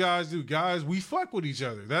 That's what guys do. Guys, we fuck with each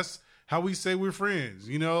other. That's how we say we're friends.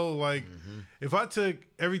 You know, like, if I took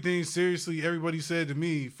everything seriously everybody said to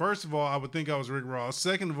me, first of all, I would think I was Rick Ross.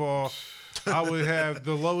 Second of all, I would have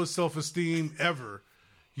the lowest self-esteem ever.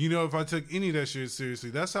 You know, if I took any of that shit seriously.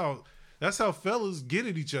 That's how fellas get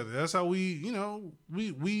at each other. That's how we, you know,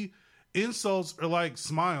 we insults are like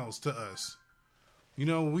smiles to us. You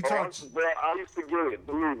know, when we talk. Well, I used to get it.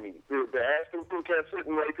 Believe me, the Ashton crew kept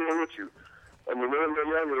sitting right there with you. I mean, they're a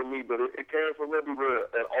little younger than me, but it came from everywhere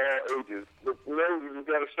at all ages. But you know, you just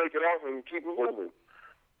got to shake it off and keep it moving.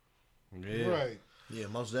 Yeah. Right. Yeah,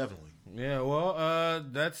 most definitely. Yeah, well,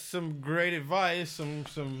 that's some great advice, some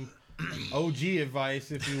OG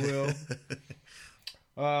advice, if you will. Look.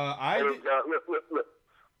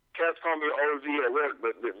 Cats call me OG at work,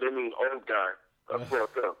 but they mean old guy. That's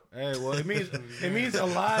fucked up. Hey, well, it means a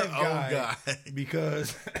live guy,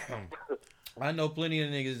 because I know plenty of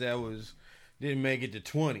niggas that didn't make it to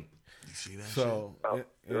 20. You see that So, shit?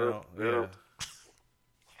 you know, yeah.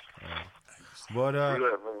 But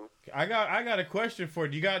I got a question for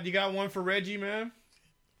you. You got one for Reggie, man?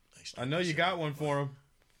 I know you got one for him.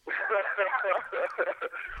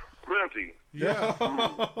 Reggie. Yeah.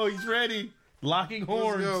 Oh, he's ready. Locking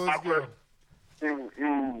horns. Let's go.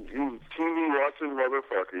 You TV watching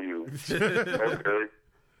motherfucker, you. Okay.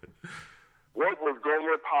 What was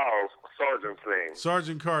Gomer Powell's sergeant's name?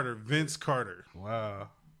 Sergeant Carter, Vince Carter. Wow.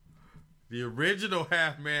 The original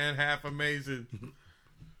half man, half amazing.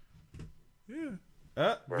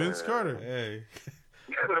 Yeah. Vince Carter. Hey.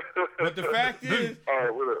 But the fact is, All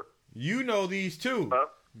right, what up? you know these two. Huh?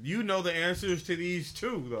 You know the answers to these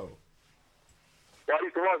two, though. I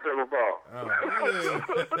used to watch Gomer Powell.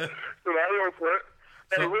 So I don't quit.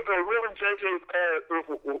 Hey, Willie JJ's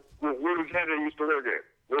Willie JJ used to work at.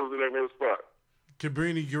 What was the name of the spot?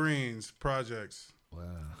 Cabrini Greens Projects.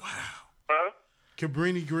 Huh?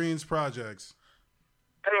 Cabrini Greens Projects.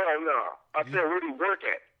 Hell no. I said, where did he work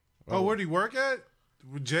at? Oh, where did he work at?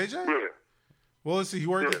 With JJ? Yeah. Well, let's see. He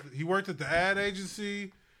worked at the ad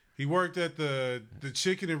agency. He worked at the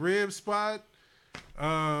chicken and rib spot.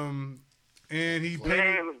 And he paid.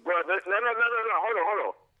 Man, brother, no. Hold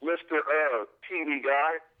on. Mr. TV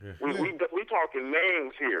guy. We talking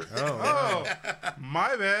names here. Oh,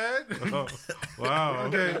 my bad. Wow.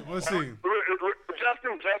 Okay, let's see. Justin,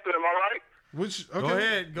 am I right? Which?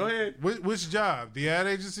 Okay. Go ahead. Which job? The ad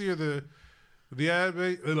agency or the ad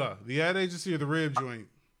agency or the rib joint?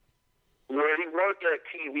 Where he worked at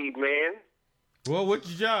TV, man. Well, which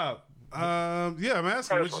job? Yeah, I'm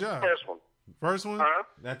asking which job. First one? Huh?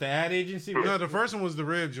 At the ad agency? No, the first one was the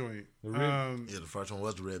rib joint. Yeah, the first one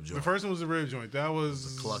was the rib joint. The first one was the rib joint. That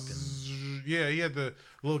was Clucking. Yeah, he had the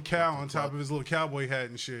little cow on top of his little cowboy hat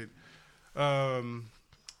and shit.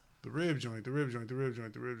 The rib joint. Yeah.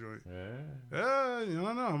 I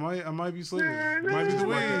don't know. I might be sleeping. It might be the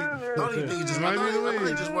weed. I don't even think Might be the he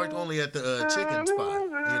weed. just worked only at the chicken spot. You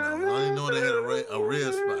know, I didn't know they had a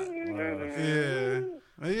rib spot.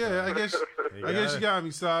 Yeah. I guess you got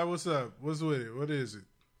me, Si. What's up? What's with it? What is it?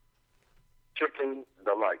 Chicken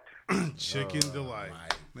Delight. Chicken Delight.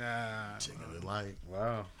 Nah. Chicken Delight.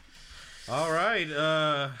 Wow. All right.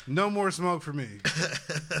 No more smoke for me.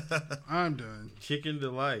 I'm done. Chicken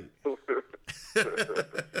Delight.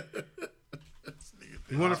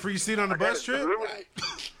 You want a free seat on the bus trip?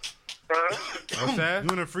 What's that? You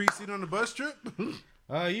want a free seat on the bus trip?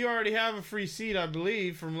 You already have a free seat, I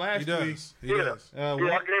believe, from last He does. week. He does. Yeah, I gave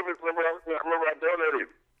it. Remember I donated.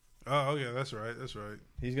 Oh, yeah, that's right. That's right.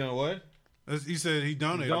 He's gonna what? He said he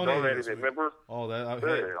donated. Donated this it, week. remember? Oh, that. Yeah,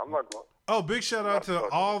 Okay. I'm not going. Oh, big shout out to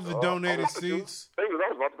all the donated seats. I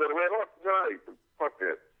was about to go to Red Hawk tonight. Fuck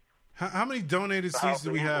that. How many donated seats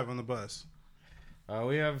do we have on the bus?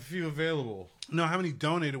 We have a few available. No, how many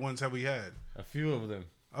donated ones have we had? A few of them.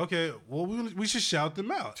 Okay, well we should shout them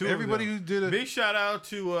out. Two of Everybody them. who did a Big shout out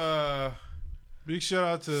to big shout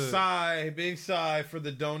out to Big Cy for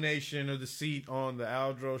the donation of the seat on the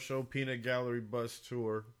Aldro Show Peanut Gallery bus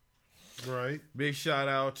tour. right Big shout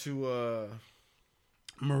out to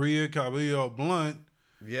Maria Cabello Blunt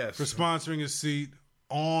yes, for sponsoring a seat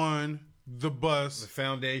on the the bus.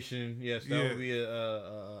 foundation. Yes, that Yeah. will be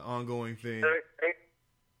a ongoing thing.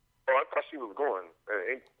 I thought she was going.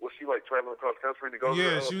 Was she like traveling across country to go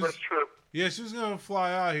Yeah, to she the was- first trip? Yeah, she was gonna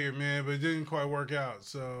fly out here, man, but it didn't quite work out.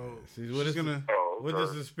 So She's with us. gonna. Oh, With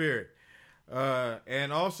us in spirit.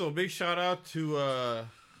 And also, big shout out to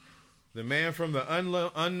the man from the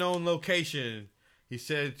unknown location. He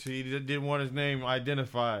said he didn't want his name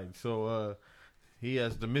identified. So he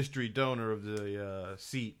has the mystery donor of the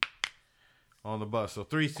seat on the bus. So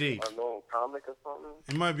 3 seats. Unknown comic or something?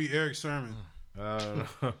 It might be Eric Sermon.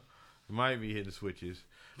 Might be hitting switches.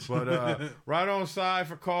 But right on side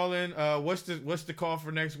for calling. What's the call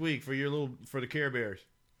for next week for the Care Bears?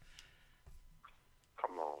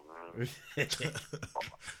 Come on, man.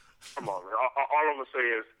 Come on, man. All I'm going to say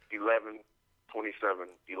is 11, 27,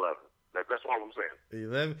 11. That's all I'm saying.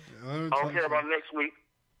 11. I don't care about next week.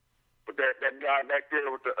 But that guy back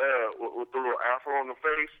there with the little afro on the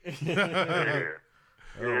face, yeah.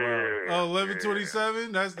 Oh,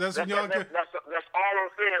 11:27. That's when y'all get. That's all I'm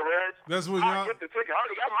saying, Reg. That's when I y'all. get the ticket. I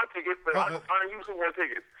already got my ticket, but I ain't using one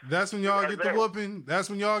ticket. That's when y'all get the whooping. That's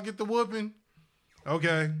when y'all get the whooping.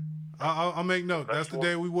 Okay, I'll make note. That's the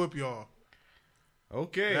day we whoop y'all.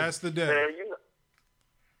 Okay. That's the day. Man,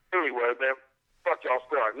 anyway, man, fuck y'all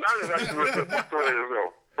squad. Niners actually look good.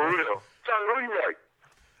 For real. Tell me who you like.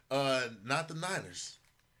 Not the Niners.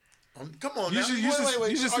 Come on, You now. should- you Wait, should-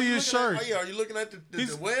 wait. you should Are see his looking shirt. At, are you looking at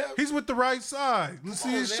the web? He's with the right side. Let's see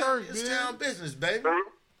Come on, his man. shirt, It's man. town business, baby.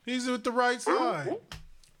 He's with the right side.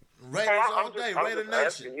 Raiders all day, I'm Raider just Nation.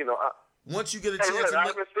 asking, you know, Once you get a hey, chance look, to I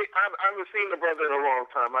look, haven't seen the brother in a long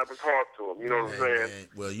time. I haven't talked to him. You know what I'm saying? man,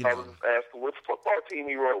 well, you I know, was just asking which football team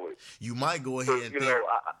he roll with. you might go ahead and You think. know,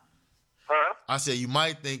 huh? I said you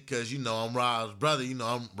might think because I'm Rob's brother.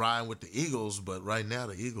 I'm riding with the Eagles, but right now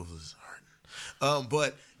the Eagles is hurting.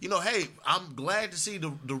 But hey, I'm glad to see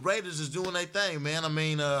the Raiders is doing their thing, man. I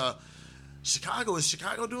mean, Chicago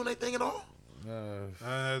doing their thing at all?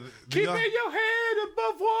 Keeping your head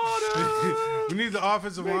above water. We need the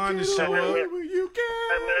offensive line to show up. You Hey,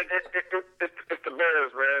 can. man, it's the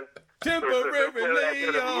Bears, man.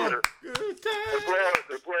 Temporarily on good times.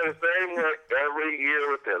 They play the same way every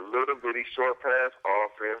year with that little bitty short pass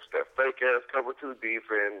offense, that fake ass cover 2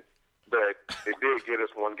 defense. But they did get us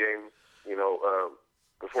one game,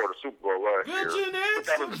 before the Super Bowl last year. Good But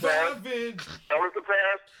that was the past. surviving. That was the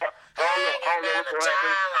past. I don't know what's going to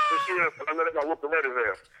happen this year, but I know they're going to whoop the Raiders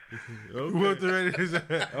ass. Whoop the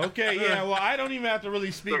Raiders. Okay, yeah. Well, I don't even have to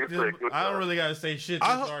really speak to them. I don't really got to say shit to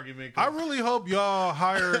I this ho- argument. I really hope y'all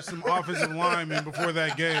hire some offensive linemen before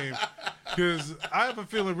that game, because I have a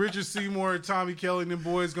feeling Richard Seymour and Tommy Kelly and them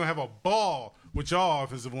boys gonna have a ball with y'all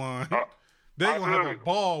offensive line. They gonna have a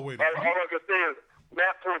ball with it. All I can say is,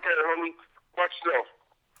 Matt Forte, homie, watch yourself.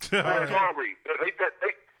 That's Aubrey. They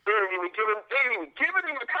didn't even give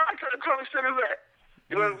him the contract until he said that.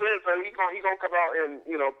 You know what I'm saying? So he gonna come out and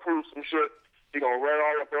prove some shit. He gonna run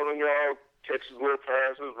all up on y'all, catch his little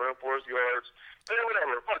passes, run for his yards,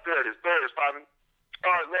 whatever. Fuck that is. Bears, Bobby. All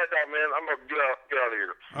right, man. I'm gonna get out of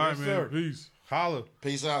here. All right, Yes, man. sir. Peace. Holla.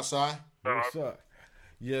 Peace out, Si. What's up?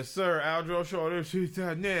 Yes, sir. Aldro Show,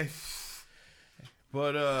 net.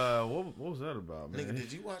 But what was that about, man? Nigga,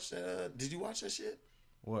 did you watch that? Did you watch that shit?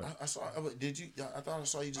 What? I saw. Did you? I thought I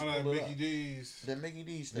saw you just I pull like it Mickey up. D's. That Mickey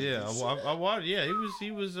D's thing. Yeah, I watched. Yeah,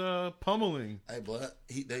 he was pummeling. Hey, blood.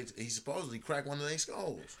 He supposedly cracked one of their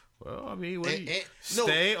skulls. Well, I mean, no.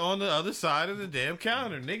 stay on the other side of the damn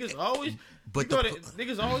counter. Niggas always,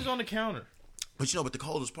 niggas always on the counter. But but the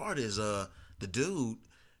coldest part is the dude.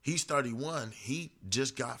 He's 31. He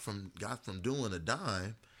just got from doing a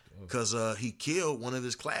dime because he killed one of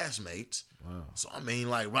his classmates. Wow. So I mean,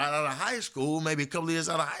 like right out of high school, maybe a couple of years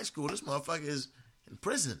out of high school, this motherfucker is in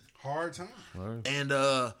prison. Hard time. Right. And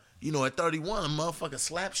at 31, a motherfucker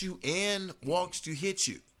slaps you and walks to hit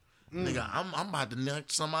you. Nigga, I'm about to knock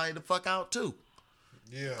somebody the fuck out too.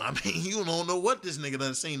 Yeah. I mean, you don't know what this nigga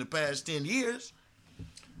done seen the past 10 years.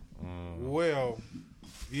 Well,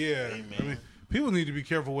 yeah. I mean, people need to be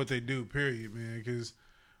careful what they do. Period, man. Because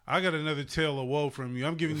I got another tale of woe from you.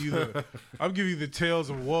 I'm giving you the tales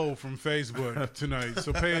of woe from Facebook tonight.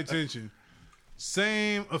 So pay attention.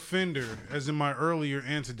 Same offender as in my earlier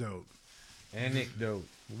anecdote.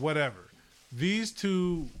 Whatever. These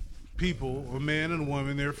two people, a man and a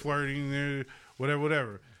woman, they're flirting, they're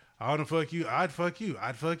whatever. I want to fuck you. I'd fuck you.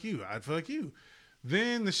 I'd fuck you. I'd fuck you.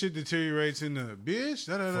 Then the shit deteriorates into bitch.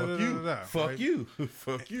 Fuck you.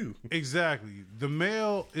 Fuck you. Exactly. The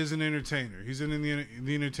male is an entertainer. He's in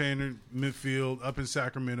the entertainer midfield up in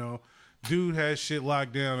Sacramento. Dude has shit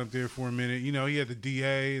locked down up there for a minute. He had the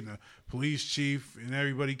DA and the police chief and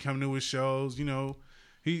everybody coming to his shows. He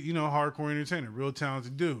hardcore entertainer, real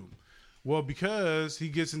talented dude. Well, because he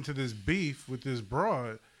gets into this beef with this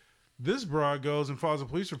broad goes and files a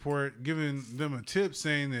police report giving them a tip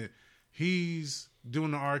saying that he's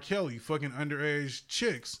doing the R. Kelly, fucking underage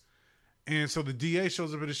chicks. And so the DA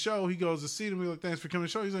shows up at the show. He goes to see them. He's like, thanks for coming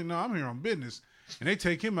to the show. He's like, no, I'm here on business. And they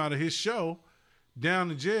take him out of his show down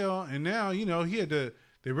to jail. And now,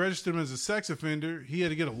 they registered him as a sex offender. He had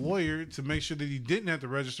to get a lawyer to make sure that he didn't have to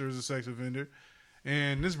register as a sex offender.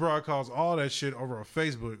 And this broad calls all that shit over a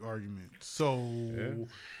Facebook argument. So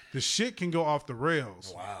the shit can go off the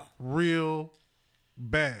rails. Wow. Real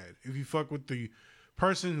bad. If you fuck with the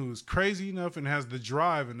person who's crazy enough and has the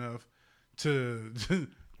drive enough to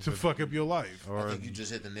fuck up your life. I think you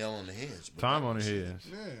just hit the nail on the head. Time on the head.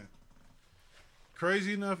 Yeah.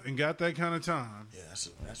 Crazy enough and got that kind of time. Yeah,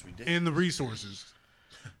 that's ridiculous. And the resources.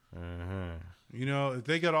 If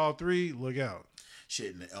they got all three, look out.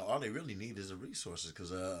 Shit, all they really need is the resources,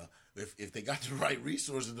 because if they got the right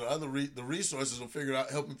resources, the resources will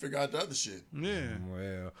help them figure out the other shit.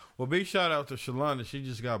 Yeah. Well, big shout out to Shalonda. She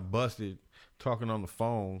just got busted talking on the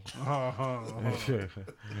phone.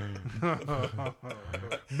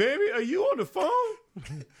 Baby, are you on the phone?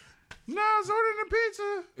 No, I was ordering a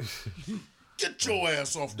pizza. Get your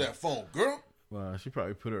ass off that phone, girl. Well, she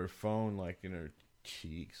probably put her phone like in her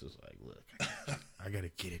cheeks. It was like, look, I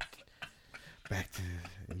gotta get it back to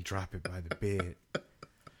and drop it by the bed.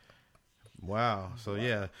 Wow. So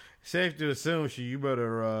yeah, safe to assume you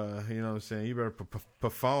better, you better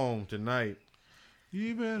perform tonight.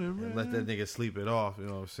 You better and let that nigga sleep it off. You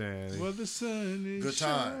know what I'm saying? Well, the sun is good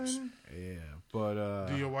times. shining. Yeah, but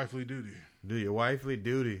do your wifely duty. Do your wifely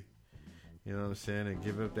duty. You know what I'm saying? And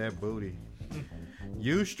give up that booty.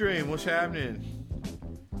 Ustream, what's happening?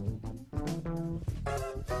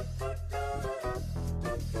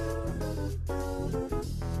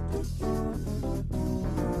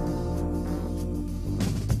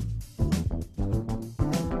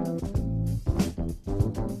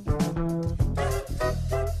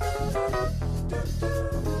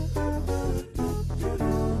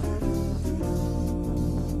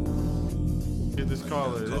 Get this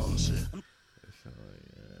caller.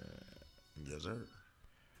 Yes, sir.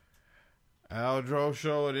 Aldro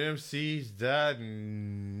Show at MCs.net,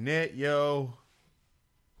 yo.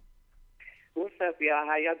 What's up, y'all?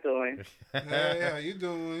 How y'all doing? Hey, how you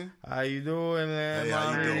doing? How you doing, man? Hey,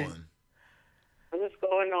 how you doing? What's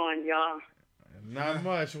going on, y'all? Not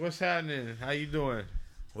much. What's happening? How you doing?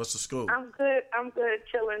 What's the scoop? I'm good.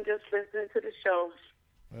 Chilling, just listening to the show.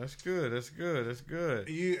 That's good.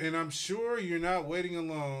 And I'm sure you're not waiting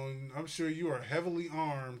alone. I'm sure you are heavily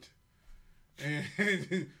armed. And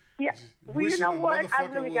yeah. Well, you know what? I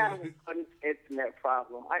really got to work on the internet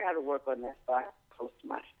problem. I got to work on that so I can post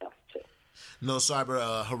my stuff, too. No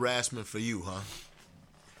cyber harassment for you, huh?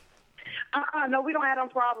 No, we don't have them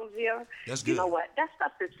problems here. That's good. You know what? That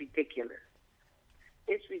stuff is ridiculous.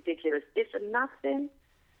 It's ridiculous. It's nothing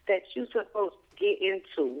that you're supposed to get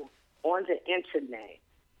into on the internet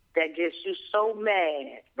that gets you so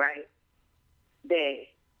mad, right, that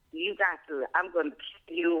you got to, I'm going to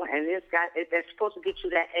kill you, and this guy, that's supposed to get you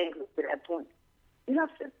that angry to that point.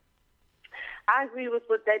 Nothing. I agree with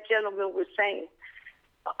what that gentleman was saying.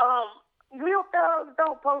 Real thugs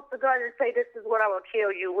don't post a gun and say, this is what I'm going to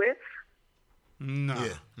kill you with. No.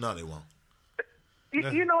 Yeah, no, they won't.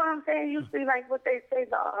 You know what I'm saying? Usually, like what they say,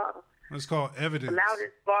 It's called evidence.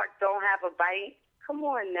 loudest bark don't have a bite. Come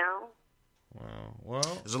on now. Wow.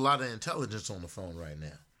 Well, There's a lot of intelligence on the phone right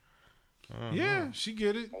now. Yeah, she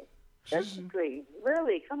get it. Basically,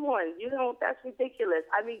 really, come on. You know, that's ridiculous.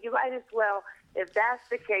 I mean, you might as well, if that's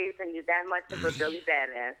the case and you're that much of a Billy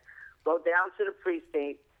badass, go down to the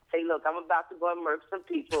precinct, say, look, I'm about to go and murder some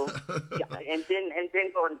people, and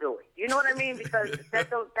then go and do it. You know what I mean? Because that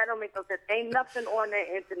don't make no sense. Ain't nothing on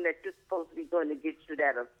the internet you're supposed to be going to get you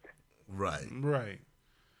that upset. Right. Right.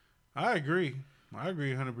 I agree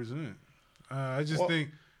 100%. I just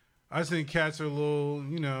think cats are a little,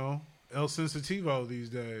 el sensitivo these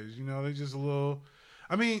days. They're just a little.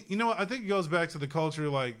 I mean, what? I think it goes back to the culture.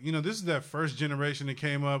 Like, this is that first generation that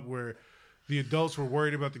came up where the adults were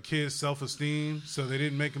worried about the kids' self-esteem, so they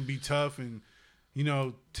didn't make them be tough and,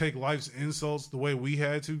 take life's insults the way we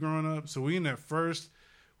had to growing up. So we're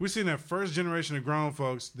seeing that first generation of grown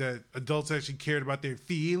folks that adults actually cared about their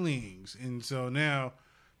feelings, and so now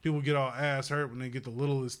people get all ass hurt when they get the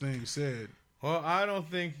littlest thing said. Well, I don't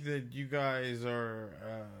think that you guys are.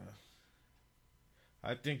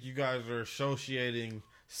 I think you guys are associating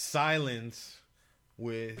silence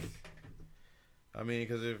with. I mean,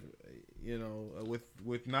 because if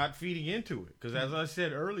with not feeding into it, because as I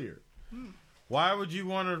said earlier, why would you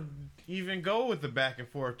want to even go with the back and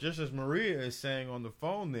forth? Just as Maria is saying on the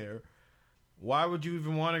phone there, why would you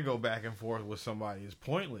even want to go back and forth with somebody? It's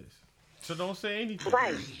pointless. So don't say anything.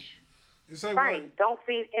 Right. It's like right. Don't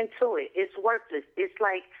feed into it. It's worthless. It's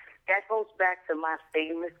like, that goes back to my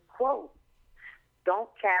famous quote. Don't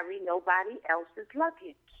carry nobody else's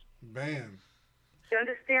luggage. Bam. You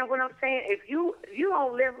understand what I'm saying? If you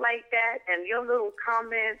don't live like that and your little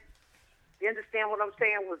comment, you understand what I'm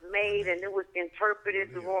saying, was made and it was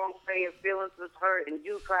interpreted the wrong way and feelings was hurt and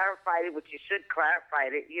you clarified it, which you should clarify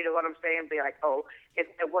it, you know what I'm saying? Be like, oh, if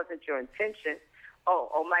it wasn't your intention,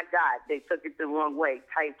 oh my God, they took it the wrong way.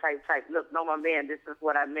 Type. Look, no, my man, this is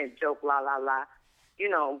what I meant. Joke, la, la, la.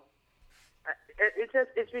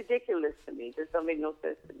 It's ridiculous to me. It just don't make no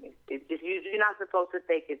sense to me. You're not supposed to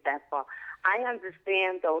take it that far. I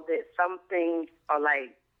understand, though, that some things are,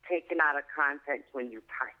 like, taken out of context when you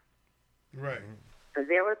type. Right. Because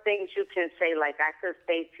there are things you can say, like I could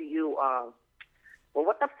say to you, well,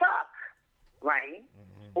 what the fuck? Right?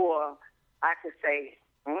 Mm-hmm. Or I could say,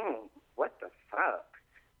 what the fuck?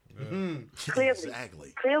 Mm-hmm.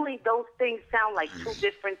 Clearly, those things sound like two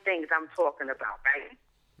different things I'm talking about,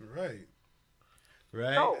 right?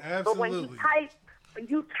 Right. So, Absolutely. But when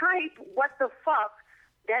you type what the fuck,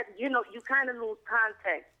 that you kind of lose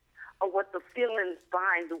context of what the feelings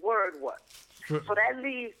behind the word was. So that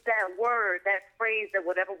leaves that word, that phrase, that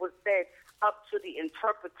whatever was said, up to the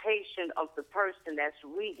interpretation of the person that's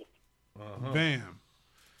reading. Uh-huh. Bam.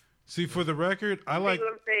 See, for the record, I like. You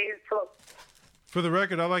know what I'm saying? So, for the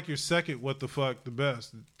record, I like your second "what the fuck" the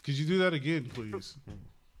best. Could you do that again, please?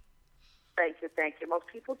 Thank you. Most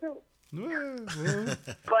people do. Well.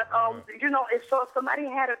 But if somebody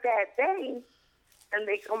had a bad day and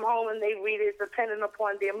they come home and they read it, depending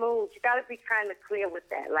upon their mood, you got to be kind of clear with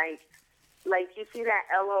that. Like you see that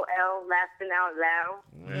LOL, laughing out loud.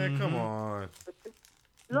 Yeah, come on.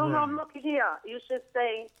 No, look here. You should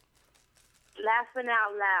say laughing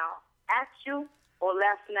out loud at you or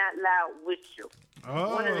laughing out loud with you.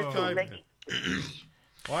 Oh. One of the two.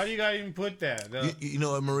 Why do you gotta even put that? You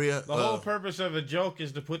know what, Maria? The whole purpose of a joke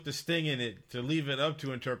is to put the sting in it, to leave it up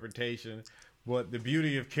to interpretation. But the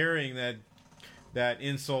beauty of carrying that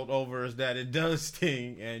insult over is that it does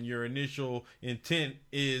sting, and your initial intent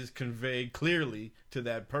is conveyed clearly to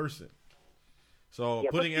that person. So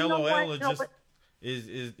putting LOL is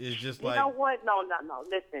just like. You know what? No.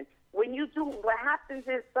 Listen, when you do, what happens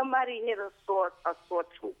is somebody hit a sore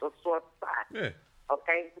tooth, a sore spot. Yeah.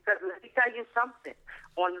 Okay, because let me tell you something.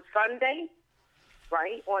 On Sunday,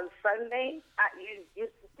 right? On Sunday, you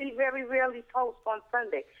see very rarely post on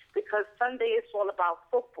Sunday because Sunday is all about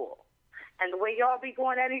football. And the way y'all be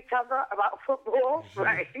going at each other about football,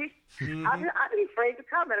 right? Mm-hmm. I'd be afraid to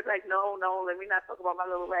comment. I'd be like, no, let me not talk about my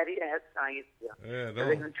little ratty ass science. Yeah,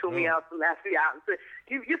 they're going to chew me out and laugh me out.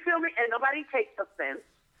 You feel me? And nobody takes offense.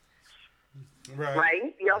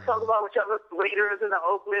 Right? Y'all talk about what y'all Raiders and the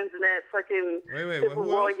Oaklands and that fucking Civil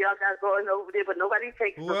War y'all got going over there, but nobody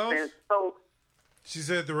takes offense. So she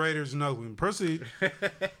said the Raiders in Oakland. Proceed.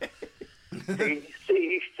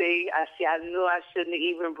 See, I knew I shouldn't have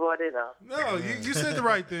even brought it up. No, you said the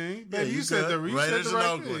right thing. Baby, you said the right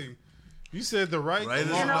thing. You said the right.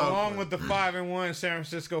 Along with the 5-1 San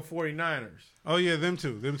Francisco 49ers. Oh yeah, them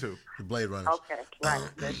two. The Blade Runners. Okay, right.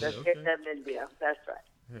 Let's get them in there. That's right.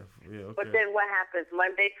 Yeah, okay. But then what happens?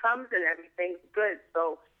 Monday comes and everything's good.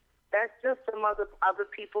 So that's just some other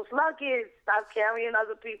people's luggage. Stop carrying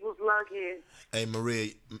other people's luggage. Hey,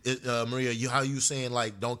 Maria, how you saying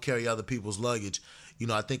like don't carry other people's luggage? You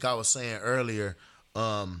know, I think I was saying earlier,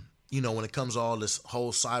 you know, when it comes to all this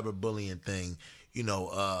whole cyberbullying thing, you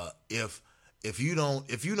know, if you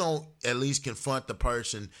don't at least confront the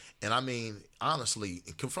person, and I mean honestly,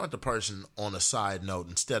 confront the person on a side note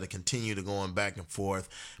instead of continue to going back and forth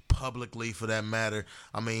publicly for that matter.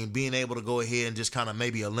 I mean, being able to go ahead and just kind of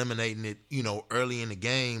maybe eliminating it, you know, early in the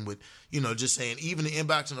game with, you know, just saying, even the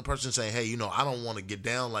inboxing the person saying, hey, you know, I don't want to get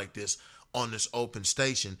down like this on this open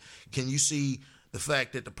station. Can you see the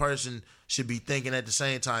fact that the person should be thinking at the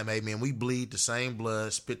same time, hey, man, we bleed the same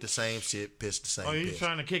blood, spit the same shit, piss the same you piss.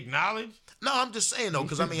 trying to kick knowledge? No, I'm just saying, though,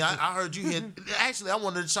 because, I mean, I heard you here. Actually, I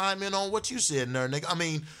wanted to chime in on what you said, nerd nigga. I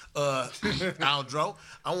mean, Aldro,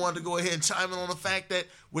 I wanted to go ahead and chime in on the fact that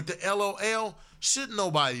with the LOL, should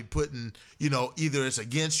nobody putting, you know, either it's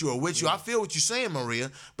against you or with you. I feel what you're saying, Maria,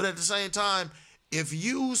 but at the same time, if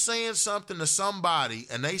you saying something to somebody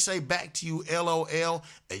and they say back to you LOL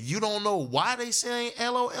and you don't know why they saying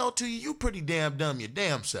LOL to you, you pretty damn dumb your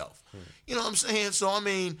damn self. You know what I'm saying? So, I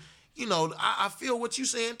mean, you know, I feel what you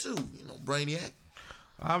saying too, you know, Brainiac.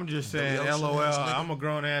 I'm just saying LOL. I'm a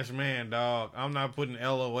grown-ass man, dog. I'm not putting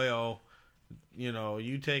LOL. You know,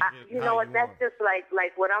 you take it. You know what? That's just like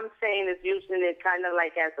what I'm saying is using it kind of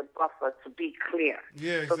like as a buffer to be clear.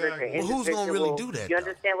 Yeah, so exactly. Well, who's going to really do that? You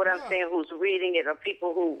understand what I'm saying? Who's reading it, or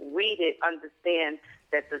people who read it understand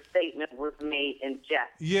that the statement was made in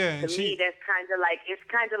jest. Yeah, to me, that's kind of like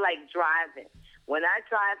driving. When I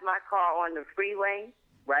drive my car on the freeway,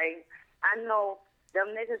 right? I know them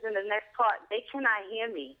niggas in the next car, they cannot hear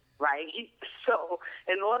me. Right? So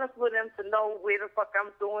in order for them to know where the fuck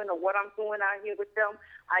I'm doing or what I'm doing out here with them,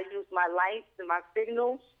 I use my lights and my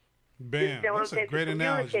signals. Bam. That's a great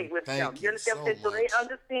analogy. With them. Thank You understand you what I'm saying? so So they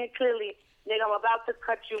understand clearly, nigga, I'm about to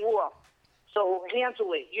cut you off. So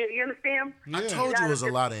handle it. You understand? Yeah. I told you there's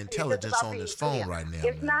a lot of intelligence on this phone right now.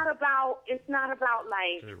 It's not about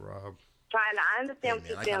like Hey, Rob. trying to. I understand what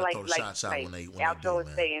you're saying. Like Alto was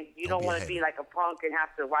saying, you don't want to be like a punk and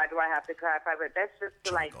have to. Why do I have to clarify? But that's just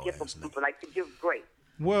to like give people, like to give grace.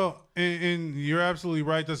 Well, and you're absolutely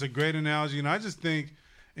right. That's a great analogy, and I just think,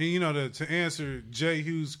 and you know, to answer Jay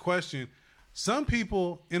Hughes' question, some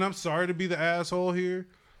people, and I'm sorry to be the asshole here,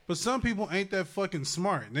 but some people ain't that fucking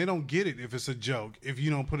smart, and they don't get it if it's a joke, if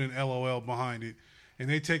you don't put an LOL behind it, and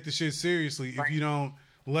they take the shit seriously if you don't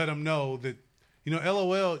let them know that, you know,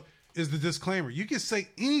 LOL is the disclaimer. You can say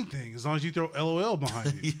anything as long as you throw LOL behind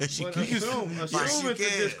it. Yes, you But can. assume it's a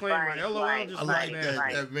disclaimer. Right, LOL right, just I like like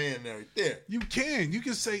that. that man right there. You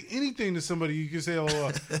can say anything to somebody. You can say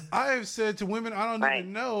LOL. I have said to women I don't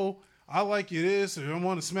even know, I like you this, or I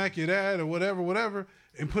want to smack you that, or whatever,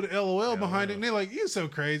 and put an LOL behind it. And they're like, you're so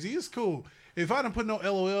crazy. It's cool. If I didn't put no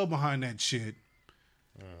LOL behind that shit,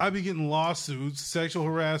 I'd be getting lawsuits, sexual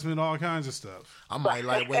harassment, all kinds of stuff. I might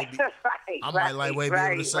lightweight be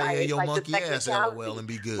able to say, hey, yo, like monkey ass technicality. LOL and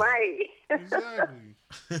be good. Right. Exactly.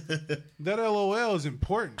 That LOL is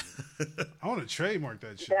important. I want to trademark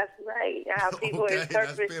that shit. That's right. How people Okay,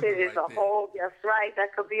 interpret that's it pimping as right a there. whole. That's right.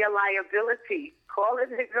 That could be a liability. Call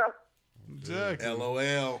it nigga. Exactly.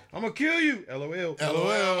 LOL. I'm gonna kill you. LOL.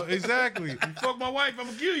 LOL. Exactly. You fuck my wife, I'm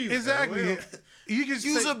gonna kill you. Exactly. LOL. You can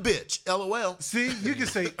Use say, a bitch. LOL. see, you can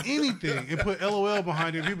say anything and put LOL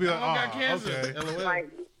behind it. People be like, I got oh, cancer. okay. LOL. Right.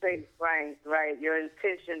 You say, right. Your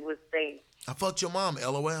intention was safe. I fucked your mom.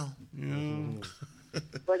 LOL. Yeah.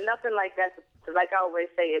 But nothing like that. Like I always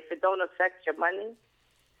say, if it don't affect your money,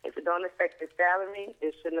 if it don't affect your salary,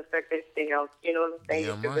 it shouldn't affect anything else. You know what I'm saying?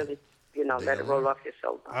 Damn You should right. really, let it roll off your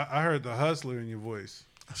shoulder. I heard the hustler in your voice.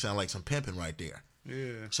 I sound like some pimping right there.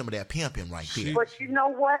 Yeah. Some of that pimping right there. But you know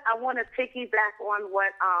what? I want to piggyback on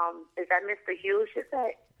what is that Mr. Hughes you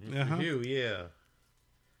said? Uh-huh. You, yeah.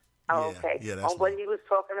 Oh, Yeah, okay. yeah, that's on what me. he was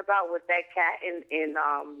talking about with that cat in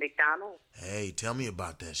McDonald's. Hey, tell me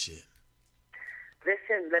about that shit.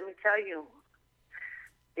 Listen, let me tell you.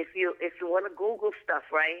 If you want to Google stuff,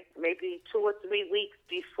 right? Maybe 2 or 3 weeks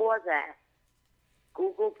before that,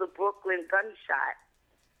 Google the Brooklyn gunshot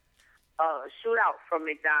shootout from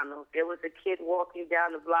McDonald's. There was a kid walking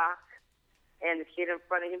down the block, and the kid in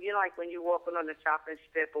front of him. You know, like when you're walking on the chopping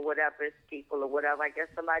strip or whatever, it's people or whatever. I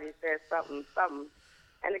guess somebody said something,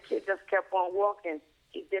 and the kid just kept on walking.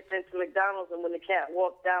 He dipped into McDonald's, and when the cat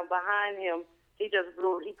walked down behind him, he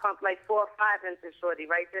pumped like 4 or 5 into shorty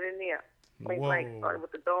right then and there. Point blank, started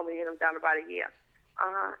with the dome and hit him down about a year.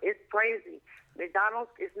 It's crazy. McDonald's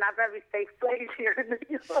is not very safe place here in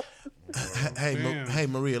New York. Hey,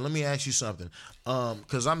 Maria, let me ask you something.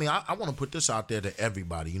 Because, I want to put this out there to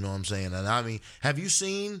everybody, you know what I'm saying? And, have you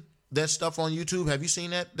seen that stuff on YouTube? Have you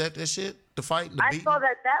seen that shit? The fight? The beating? Saw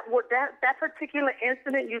that particular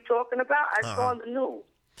incident you're talking about, I saw on the news.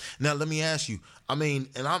 Now, let me ask you.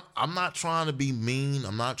 And I'm not trying to be mean.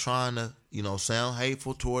 I'm not trying to, sound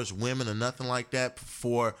hateful towards women or nothing like that.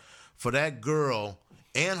 For that girl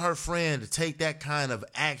and her friend to take that kind of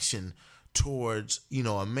action towards,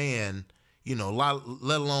 a man,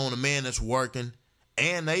 let alone a man that's working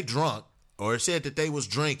and they drunk, or it said that they was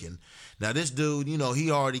drinking. Now, this dude,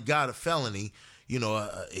 he already got a felony.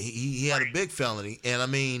 He had a big felony,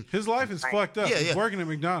 and his life is fucked up. Yeah, He's working at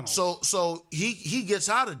McDonald's. So he gets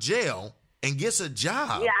out of jail and gets a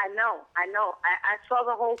job. Yeah, I know. I saw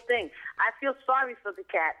the whole thing. I feel sorry for the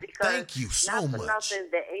cat because thank you so not for much. Nothing,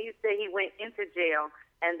 the age that he went into jail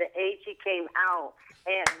and the age he came out,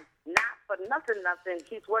 and not for nothing,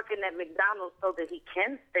 he's working at McDonald's so that he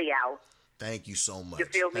can stay out. Thank you so much. You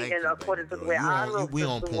feel me? And according to the way our little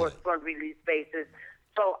system works on release basis.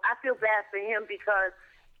 So I feel bad for him because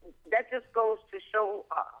that just goes to show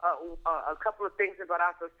a couple of things about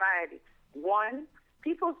our society. One,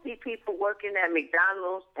 people see people working at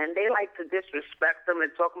McDonald's and they like to disrespect them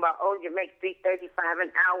and talk about, oh, you make $3.35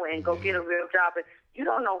 an hour and go get a real job. And you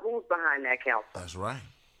don't know who's behind that counter. That's right.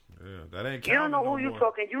 Yeah, that ain't. You don't know who you're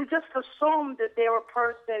talking. You just assume that they're a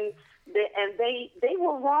person, and they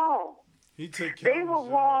were wrong. They were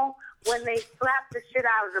wrong when they slapped the shit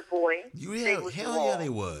out of the boy. Hell yeah, they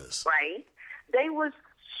was. Right? They was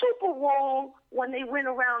super wrong when they went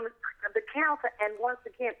around the counter. And once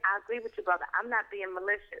again, I agree with you, brother. I'm not being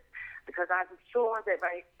malicious because I'm sure that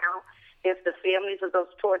right now, if the families of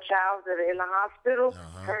those poor child that are in the hospital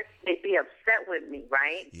hurt, they'd be upset with me,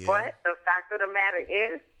 right? Yeah. But the fact of the matter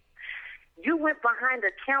is, you went behind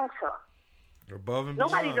the counter. Above and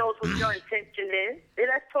Nobody beyond. knows what your intention is.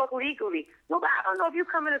 Let's talk legally. Nobody. I don't know if you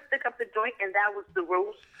come in and stick up the joint and that was the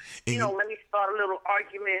rules. Let me start a little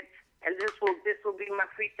argument, and this will be my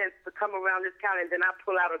pretense to come around this counter, and then I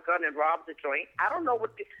pull out a gun and rob the joint. I don't know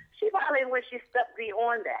what she violated when she stepped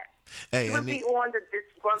beyond that. She went beyond the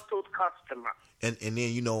disgruntled customer. And then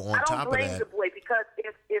on top of that, I don't blame the boy because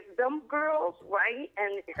if them girls, right,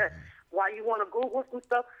 and while you want to Google some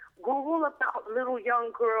stuff, Google about little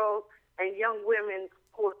young girls and young women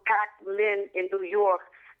who attack men in New York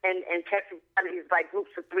and catch bodies by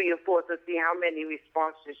groups of 3 or 4 to see how many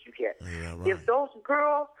responses you get. Yeah, right. If those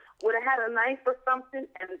girls would have had a knife or something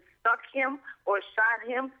and stuck him or shot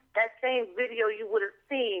him, that same video you would have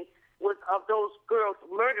seen was of those girls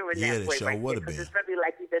murdering that way. Sure would have because been. it's very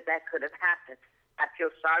likely that could have happened. I feel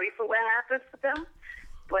sorry for what happened to them,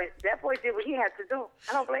 but that boy did what he had to do.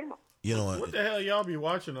 I don't blame him. What the hell y'all be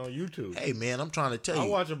watching on YouTube? Hey, man, I'm trying to tell you. I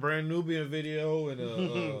watch a Brand Nubian video and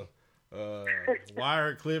a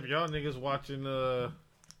Wired clip. Y'all niggas watching... I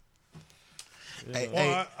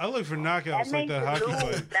look for knockouts like that hockey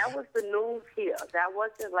fight. That was the news here. That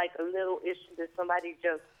wasn't like a little issue that somebody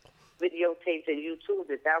just videotaped and YouTubed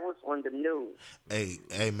it. That was on the news. Hey,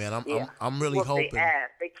 man, I'm really hoping.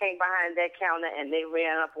 They came behind that counter and they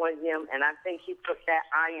ran up on him, and I think he took that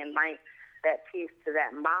iron knife, that piece to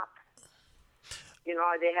that mop.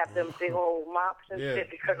 They have them big old mops and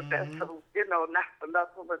shit because that's so, not for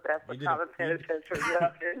nothing, but that's for common penitentiary.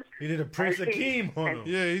 He did a Prince Akeem on him.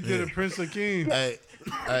 Yeah, he did a Prince Akeem. Hey,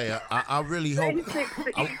 I really hope.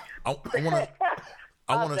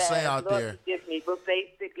 I want to say out there. Forgive me, but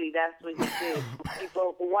basically that's what he did. He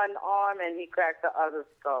broke one arm and he cracked the other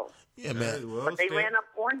skull. Yeah, man. But they ran up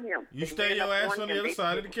on him. You stay your ass on the other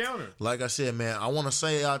side of the counter. Like I said, man, I want to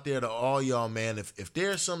say out there to all y'all, man, if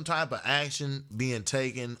there's some type of action being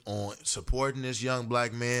taken on supporting this young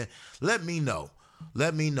black man, let me know.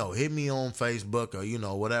 Let me know. Hit me on Facebook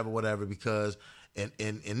or, whatever, because in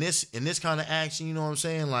this kind of action, you know what I'm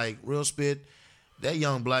saying? Like, real spit, that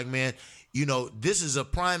young black man, this is a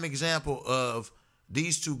prime example of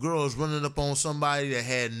these two girls running up on somebody that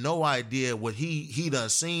had no idea what he done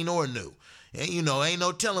seen or knew. And, ain't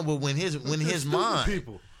no telling what when his mind.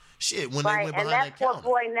 People. Shit, when they went behind that poor counter.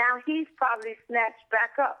 Boy, now he's probably snatched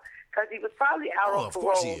back up because he was probably out on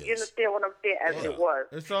parole. You understand what I'm saying? As it was.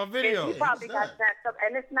 It's on video. He probably got snatched up,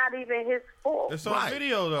 and it's not even his fault. It's on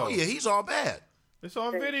video, though. Oh, yeah, he's all bad. It's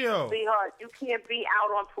on video. Sweetheart, you can't be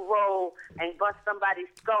out on parole and bust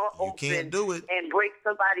somebody's skull open. You can't do it. And break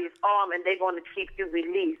somebody's arm, and they're going to keep you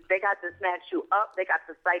released. They got to snatch you up. They got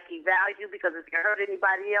to psyche value because if you hurt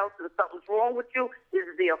anybody else and something's wrong with you, this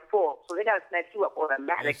is their fault. So they got to snatch you up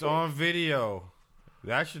automatically. It's on video.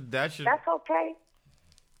 That should. That's okay.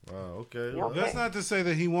 Okay. Okay. That's not to say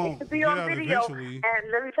that he won't It could be get on out video, eventually.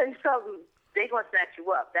 and let me tell you something. They gonna snatch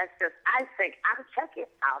you up. That's just. I think I'll check it.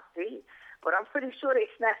 I'll see, but I'm pretty sure they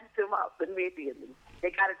snatched him up immediately. They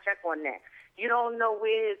gotta check on that. You don't know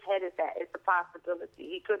where his head is at. It's a possibility.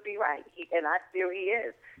 He could be right, and I feel he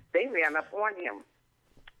is. They ran up on him,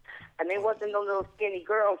 and they wasn't no little skinny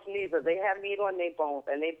girls neither. They had meat on their bones,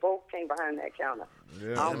 and they both came behind that counter.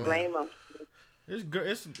 Yeah, I don't blame them.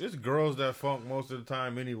 It's girls that funk most of the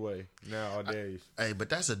time anyway nowadays. Hey, but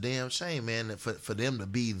that's a damn shame, man, for them to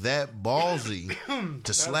be that ballsy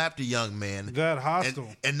to slap the young man. That hostile.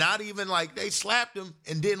 And not even like they slapped him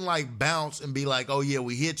and didn't like bounce and be like, oh, yeah,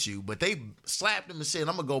 we hit you. But they slapped him and said,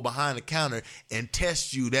 I'm going to go behind the counter and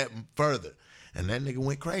test you that further. And that nigga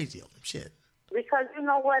went crazy on him. Shit. Because you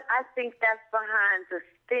know what? I think that's behind the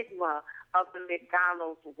stigma of the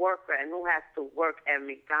McDonald's worker and who has to work at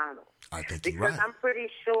McDonald's. I think you're Because right. I'm pretty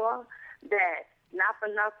sure that, not for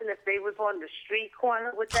nothing, if they was on the street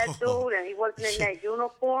corner with that dude and he wasn't in that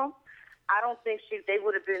uniform, I don't think they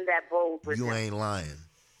would have been that bold with him. You ain't lying.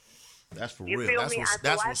 That's for You real. feel That's me?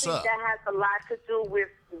 that's I what's think up. that has a lot to do with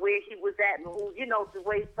where he was at and who, you know, the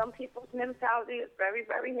way some people's mentality is very,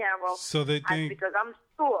 very narrow. So they think Because I'm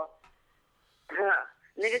sure,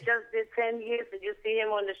 nigga just did 10 years and you see him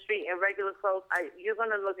on the street in regular clothes, you're going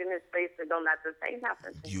to look in his face and don't have to say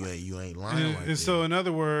nothing. You ain't lying. and so in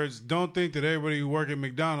other words, don't think that everybody who work at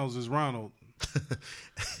McDonald's is Ronald.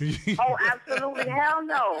 Oh, absolutely. Hell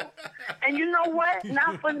no. And you know what?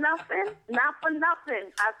 Not for nothing.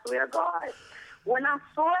 I swear to God. When I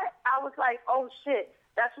saw it, I was like, oh, shit.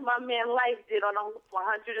 That's what my man Life did on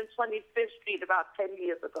 125th Street about 10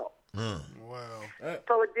 years ago. Wow.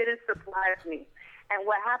 So it didn't surprise me. And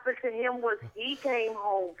what happened to him was he came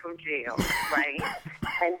home from jail, right?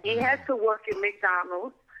 And he had to work at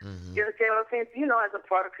McDonald's. Mm-hmm. You understand what I'm saying? You know, as a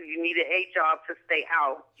product, you needed a job to stay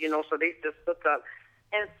out, you know, so they just took up.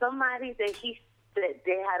 And somebody that he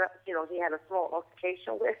had a small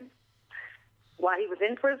altercation with while he was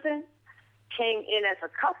in prison came in as a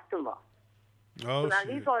customer. Oh, so now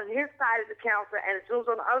shit. he's on his side of the counter, and as soon as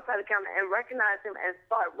on the other side of the counter, and recognized him and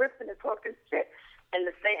start ripping and talking shit. And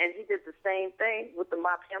he did the same thing with the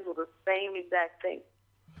mop handle, the same exact thing.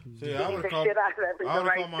 See, I would have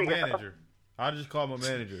called my manager. I just call my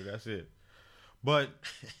manager. That's it. But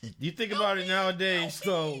you think about it nowadays,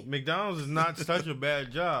 so McDonald's is not such a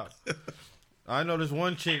bad job. I know this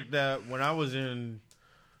one chick that when I was in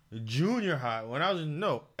junior high,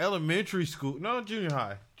 elementary school, junior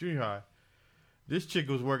high. This chick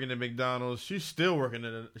was working at McDonald's. She's still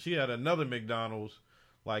working she had another McDonald's,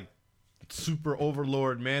 like super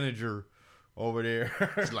overlord manager over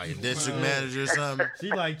there. She's like a district manager or something. She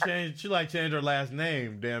changed her last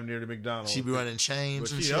name damn near to McDonald's. She be running chains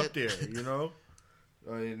but and she shit. up there, you know.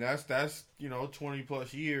 And that's 20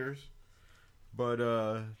 plus years. But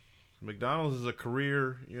McDonald's is a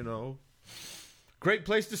career, you know. Great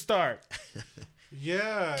place to start.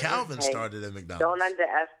 Yeah. Calvin started at McDonald's. Don't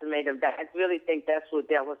underestimate him. I really think that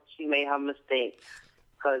was she made her mistake.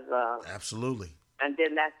 Cause, absolutely. And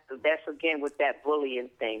then that's again with that bullying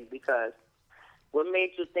thing, because what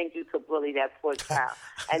made you think you could bully that poor child?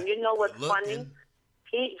 And you know what's funny?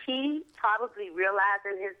 He probably realized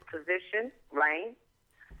in his position, right,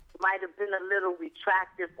 might have been a little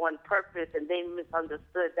retractive on purpose, and they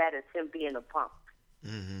misunderstood that as him being a punk.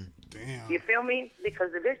 Mm-hmm. Damn. You feel me?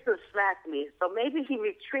 Because the bitch just smacked me. So maybe he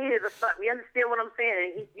retreated or something. You understand what I'm saying?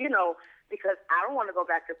 And he, because I don't want to go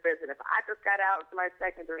back to prison. If I just got out of my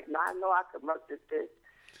secondary, I know I could murk this bitch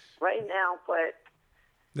right now, but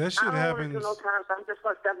that shit happens. I don't want to do no time, so I'm just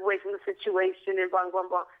going to step away from the situation and blah, blah,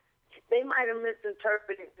 blah. They might have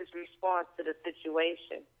misinterpreted his response to the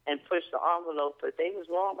situation and pushed the envelope, but they was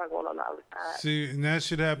wrong by going on the other side. See, and that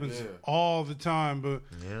shit happens all the time. But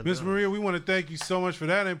Miss Maria, we want to thank you so much for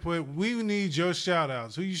that input. We need your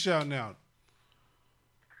shout-outs. Who you shouting out?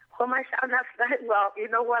 Well, my shout-outs, well, you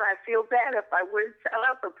know what? I feel bad if I wouldn't shout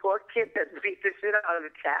out the poor kid that beat the shit out of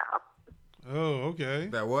the child. Oh, okay.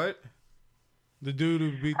 That what? The dude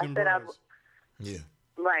who beat them bros. Yeah.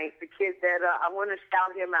 Right, the kid that I want to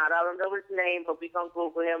shout him out. I don't know his name, but we're going to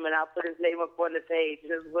Google him, and I'll put his name up on the page.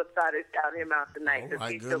 We'll try to shout him out tonight, because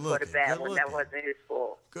he took for the bad one. That wasn't his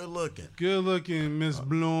fault. Good looking. Good looking, Miss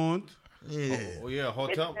Blonde. Yeah. Oh, yeah,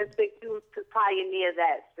 hotel. It's been used to pioneer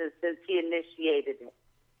that since he initiated it.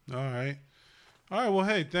 All right. Well,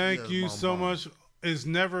 hey, thank you so much. It's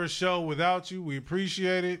never a show without you. We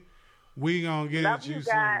appreciate it. We going to get at you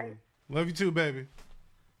soon. Love you too, baby.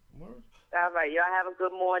 All right, y'all have a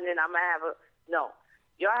good morning.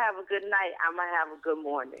 Y'all have a good night. I'm going to have a good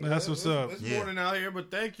morning. That's what's up. It's morning out here, but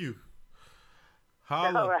thank you.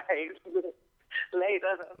 Holla. All right.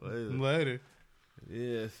 Later. Later.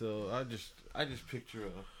 Yeah, so I just picture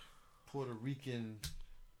a Puerto Rican.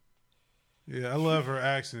 Yeah, I love her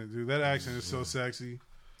accent, dude. That accent is so sexy.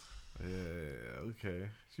 Yeah, okay.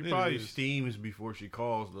 She It probably is. steams before she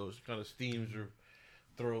calls, though. She kind of steams her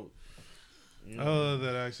throat. You I know? love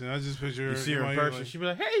that accent. I just picture her. You see her in my ear person, like, she be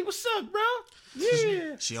like, "Hey, what's up, bro?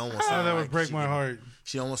 Yeah." She almost oh, sound that like would break she my could- heart.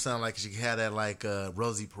 She almost sound like she had that like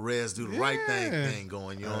Rosie Perez do the right Yeah. thing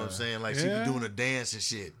going. You know what I'm saying? Like she yeah. be doing a dance and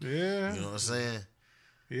shit. Yeah. You know what I'm saying?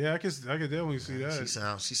 Yeah, I could definitely see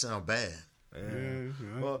that. She sound bad. Yeah.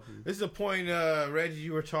 Well, this is a point, Reggie,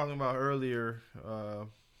 you were talking about earlier,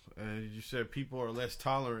 and you said people are less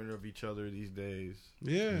tolerant of each other these days.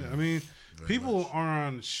 Yeah, I mean, people are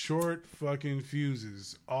on short fucking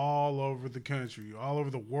fuses all over the country, all over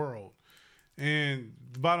the world. And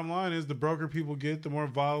the bottom line is the broker people get, the more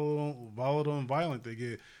volatile and violent they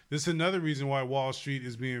get. This is another reason why Wall Street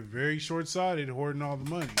is being very short-sighted, hoarding all the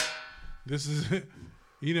money. This is,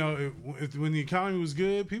 you know, when the economy was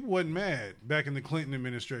good, people wasn't mad back in the Clinton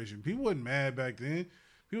administration. People wasn't mad back then.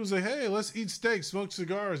 People say, hey, let's eat steak, smoke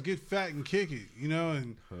cigars, get fat and kick it, you know,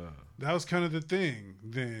 and that was kind of the thing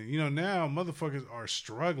then. You know, now motherfuckers are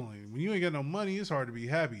struggling. When you ain't got no money, it's hard to be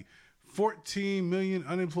happy. 14 million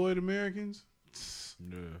unemployed Americans?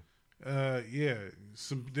 Yeah. Yeah.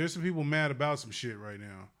 There's some people mad about some shit right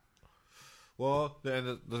now. Well,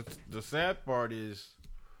 then the sad part is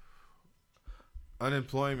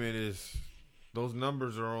unemployment is, those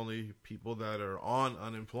numbers are only people that are on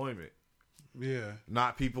unemployment. Yeah.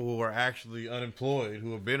 Not people who are actually unemployed,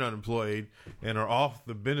 who have been unemployed and are off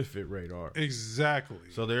the benefit radar. Exactly.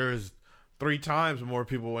 So there is 3 times more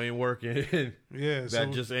people ain't working Yeah. that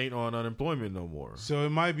just ain't on unemployment no more. So it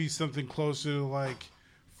might be something closer to like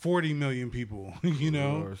 40 million people, you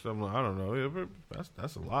know? Or something, I don't know. Yeah, but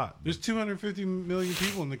that's a lot. There's 250 million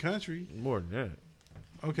people in the country. More than that.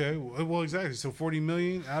 Okay, well, exactly. So 40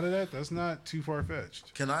 million out of that, that's not too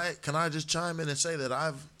far-fetched. Can I just chime in and say that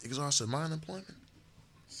I've exhausted my unemployment?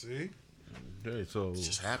 See? Okay, so It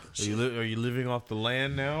just happens. are you living off the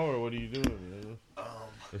land now, or what are you doing? Man?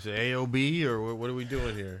 Is it AOB, or what are we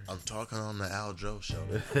doing here? I'm talking on the Al Joe show.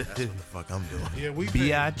 That's what the fuck I'm doing. Yeah, we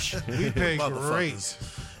Biatch. we pay great.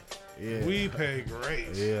 Motherfuckers. Yeah. We pay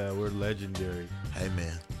great. Yeah, we're legendary. Hey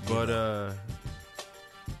man. But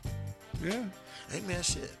Yeah. Hey man,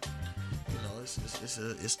 shit. You know,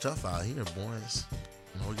 it's tough out here, boys.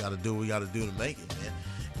 You know, we gotta do what we gotta do to make it, man.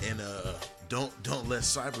 And don't let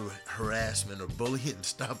cyber harassment or bullying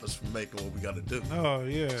stop us from making what we gotta do. Oh,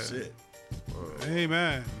 yeah. Shit.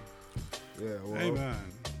 Amen. yeah, well, Amen.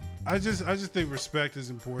 I just think respect is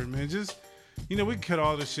important, man. Just, you know, we can cut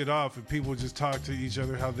all this shit off if people just talk to each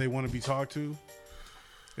other how they want to be talked to.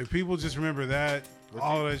 If people just remember that,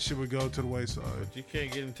 all that shit would go to the wayside. but you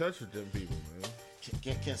can't get in touch with them people, man.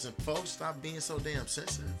 Can some folks stop being so damn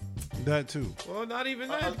sensitive? That too. Well, not even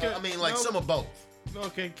that. I mean, like no, some of both. No,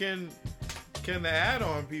 can the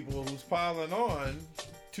add-on people who's piling on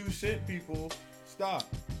 2-cent people stop?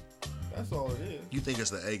 That's all it is. You think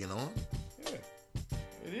it's the egging on? Yeah,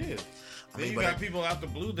 it is. I Then mean, you but got people out the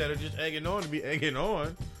blue that are just egging on to be egging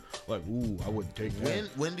on. Like, ooh, I wouldn't take that.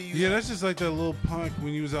 When do you? Yeah, that's just like that little punk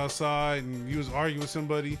when you was outside and you was arguing with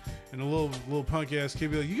somebody and a little punk ass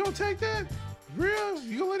kid be like, "You gonna take that? Real?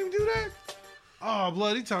 You gonna let him do that?" Oh,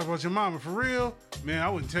 blood, he talking about your mama for real? Man, I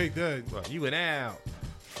wouldn't take that. Well, you went out.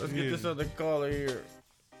 Let's Yeah. get this other caller here.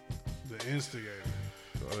 The instigator.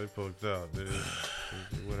 Oh, they poked out. They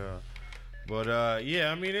went out. But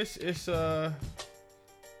yeah, I mean, it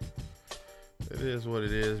is what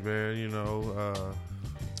it is, man. You know,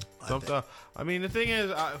 sometimes. I mean, the thing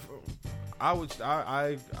is, I would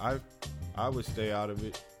stay out of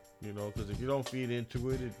it. You know, because if you don't feed into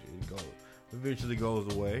it, it eventually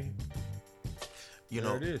goes away. You There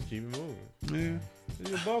know, it is. Keep it moving. Yeah.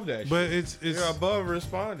 You're above that. But shit. it's You're above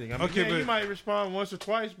responding. I mean, Okay, yeah, but- you might respond once or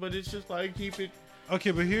twice, but it's just like keep it.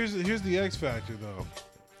 okay, but here's the X factor though.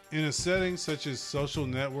 In a setting such as social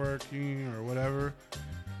networking or whatever,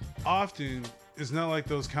 often it's not like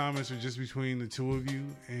those comments are just between the two of you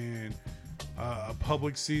and a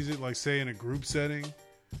public sees it, like say in a group setting.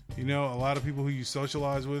 You know, a lot of people who you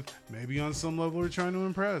socialize with, maybe on some level, are trying to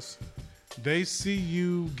impress. They see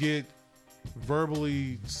you get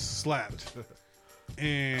verbally slapped.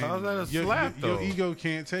 And How's that a slap, your though? ego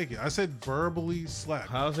can't take it. I said verbally slapped.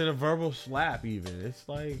 How's it a verbal slap? Even it's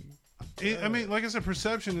like. I mean, like I said,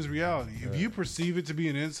 perception is reality. If you perceive it to be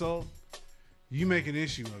an insult, you make an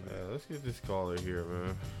issue of it. Let's get this caller here,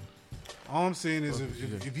 man. All I'm saying is,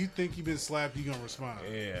 if you think you've been slapped, you're gonna respond.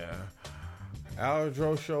 Yeah.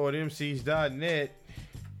 Aldro Show at MCs.net.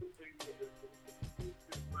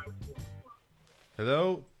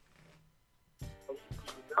 Hello?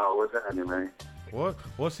 Oh, what's happening, man?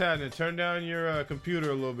 What's happening? Turn down your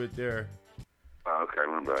computer a little bit there. Oh, okay,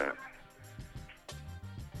 my bad.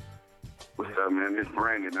 What's up, man? This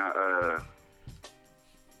Brandon.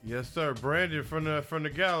 Yes, sir. Brandon from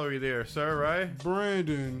the gallery there, sir, right?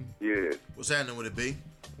 Brandon. Yeah. What's happening with it, B?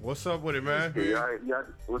 What's up with it, man? Yeah, y'all,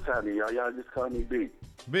 what's happening, y'all? Y'all just call me B.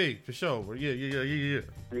 B, for sure. Yeah.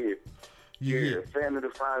 Yeah, fan of the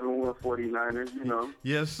 5-1 49ers, you know.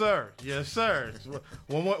 Yes, sir.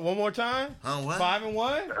 One more time. What?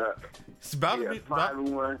 5-1. It's about to be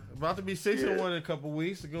 5-1. About to be 6-1 in a couple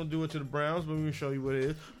weeks. They're gonna do it to the Browns, but we're gonna show you what it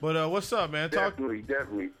is. But what's up, man? Definitely.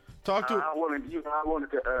 Talk to. I wanted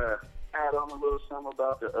to add on a little something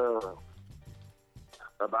about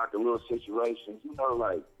the little situations. You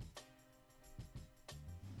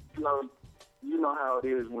know how it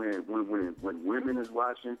is when women is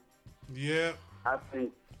watching. Yeah. I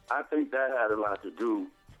think that had a lot to do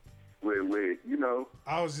with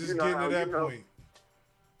I was just getting to that point.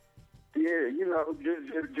 Yeah,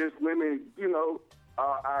 just women,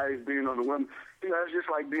 our eyes being on the women. It's just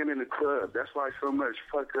like being in the club. That's why so much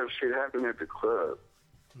fucked up shit happen at the club.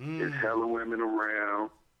 There's hella women around.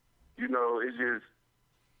 It's just.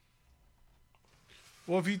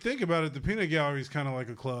 Well, if you think about it, the peanut gallery is kind of like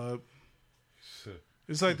a club.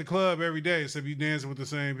 It's like the club every day, except you dancing with the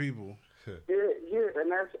same people. Yeah,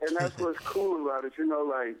 and that's what's cool about it. I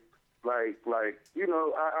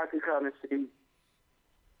can kind of see.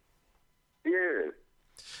 Yeah.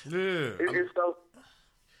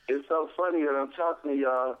 It's so funny that I'm talking to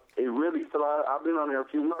y'all. It really feel like I've been on there a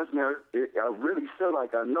few months now. I really feel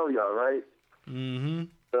like I know y'all, right? Mm-hmm.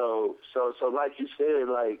 So like you said,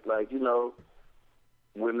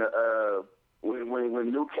 when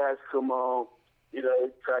new cats come on,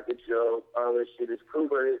 Track a joke, all that shit is cool,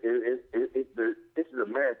 but this is a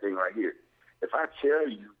man thing right here. If I tell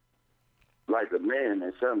you, like a man,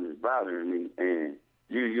 that something is bothering me, and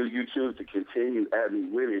you choose to continue at me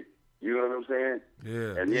with it, you know what I'm saying?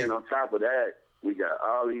 Yeah. And then on top of that, we got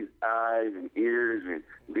all these eyes and ears, and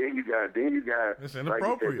then you got it's like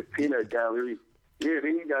you said, the peanut gallery. Yeah,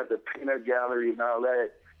 then you got the peanut gallery and all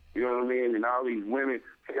that. You know what I mean? And all these women.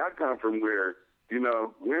 See, I come from where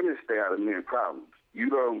women stay out of men's problems. You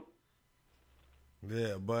don't.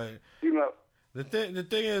 Yeah, but the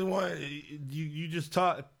thing is, one you just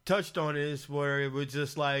touched on this where it was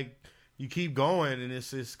just like you keep going and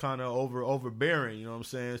it's just kind of overbearing. You know what I'm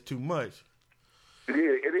saying? It's too much. Yeah,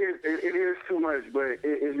 it is too much, but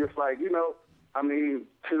it's just like we to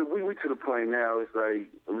the point now. It's like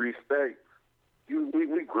respect.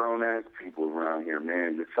 We grown ass people around here,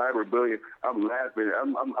 man. The cyberbullying, I'm laughing.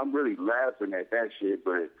 I'm really laughing at that shit.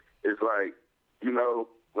 But it's like,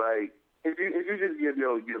 like if you just give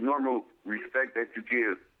your normal respect that you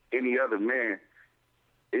give any other man,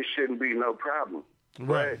 it shouldn't be no problem.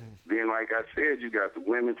 Right. But then, like I said, you got the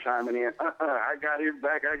women chiming in. I got his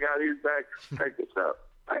back. Check this out.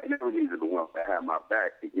 I never needed the one to have my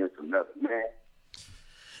back against another man.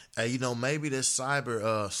 Hey, maybe this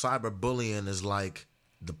cyber bullying is like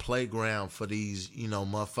the playground for these,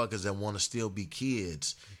 motherfuckers that want to still be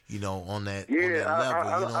kids, on that level. You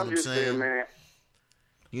know what I'm saying? Man.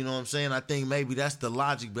 You know what I'm saying? I think maybe that's the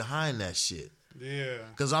logic behind that shit. Yeah.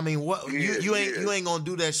 Because what you ain't gonna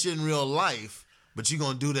do that shit in real life, but you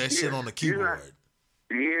gonna do that shit on the keyboard.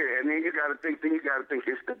 And then you gotta think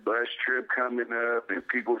it's the bus trip coming up, and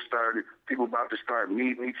people about to start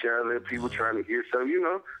meeting each other. People trying to get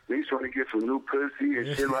they trying to get some new pussy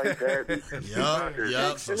and shit like that.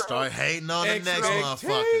 Yup. So start hating on the next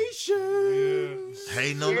motherfucker.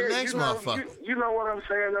 Hating on the next motherfucker. You know what I'm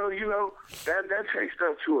saying though? That takes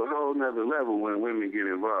stuff to a whole nother level when women get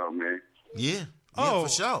involved, man. Yeah, for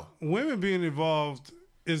sure. Women being involved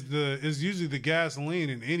is usually the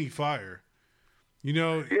gasoline in any fire.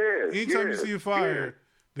 Anytime you see a fire,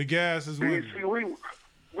 the gas is winning. See, we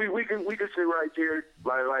can sit right there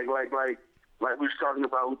like we was talking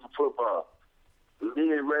about with the football.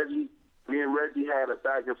 Me and Reggie had a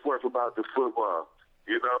back and forth about the football.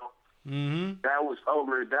 Mm-hmm. That was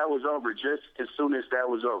over just as soon as that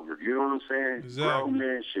was over. You know what I'm saying? Exactly. Grown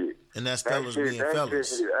man shit. And that's fellas being fellas.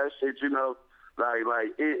 That shit,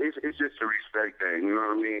 it's just a respect thing. You know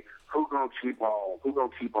what I mean? Who gonna keep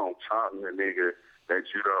on talking to nigga that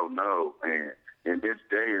you don't know, man? In this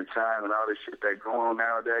day and time and all this shit that going on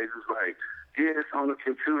nowadays, it's like, yeah, it's on the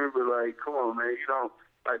computer, but like, come on, man, you don't,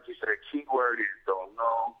 like you said, keyword is don't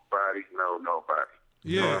nobody know nobody.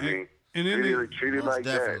 Yeah, you know what I mean? And then treat it like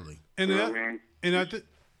definitely. that. And you know what I mean?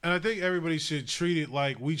 I think everybody should treat it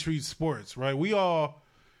like we treat sports, right? We all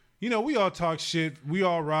talk shit. We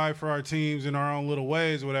all ride for our teams in our own little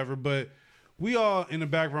ways, whatever. But we all in the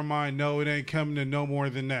back of our mind know it ain't coming to no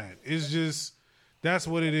more than that. It's just that's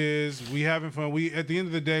what it is. We having fun. We at the end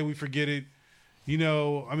of the day we forget it. You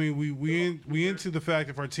know, I mean, we into the fact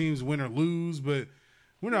if our teams win or lose, but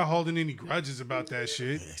we're not holding any grudges about that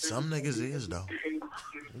shit. Yeah, some niggas is though.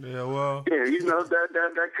 Yeah, well. Yeah, you know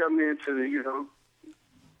that come into the, you know.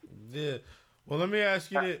 Yeah. Well, let me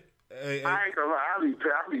ask you this. Hey, I ain't gonna lie, I'll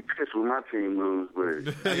be pissed when my team lose, but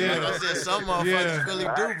Yeah, like I said, some motherfuckers really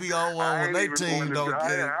do be on one when they team don't get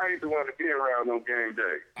it. I ain't the one to be around on game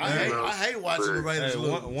day. I hate watching the Raiders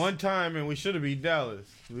lose. One time, and we should have beat Dallas.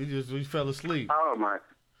 We fell asleep. Oh my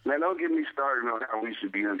man, don't get me started on how we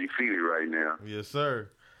should be undefeated right now. Yes, sir.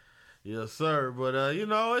 Yes, sir. But you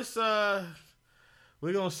know, it's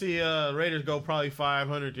we're gonna see Raiders go probably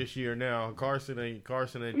 500 this year. Now Carson ain't. Yeah,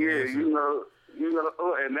 you know,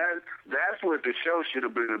 and that's what the show should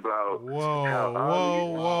have been about. Whoa.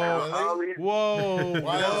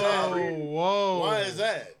 Why is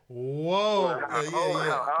that? Whoa.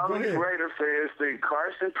 How all these Raider fans think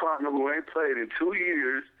Carson Palmer, who ain't played in 2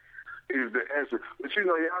 years, is the answer. But you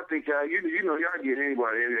know, y'all think y'all get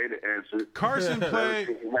anybody the answer. Carson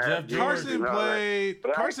played.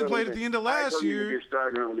 Carson played at the end of last year. Get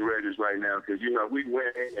started on the Raiders right now because you know we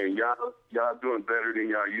win and y'all doing better than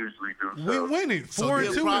y'all usually do. So. We winning.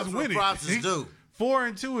 4-2 is winning. Props is due.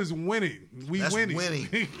 4-2 is winning. That's winning.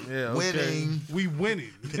 Yeah, okay. Winning. We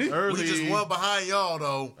winning. Early. We just one behind y'all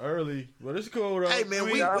though. Early, but it's cool though. Hey man, I'm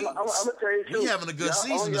gonna tell you we having a good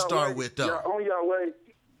season to start with though.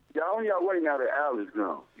 Y'all on y'all way now that Al is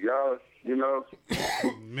gone. Y'all, you know.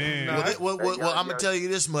 Man. Well, I'm going to tell you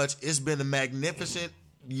this much. It's been a magnificent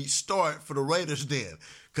start for the Raiders then.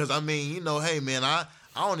 Because, I mean, you know, hey, man, I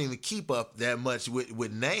don't even keep up that much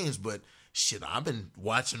with names, but shit, I've been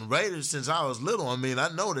watching Raiders since I was little. I mean, I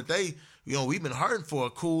know that they, you know, we've been hurting for a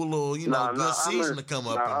cool little, you know, good season to come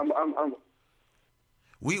up.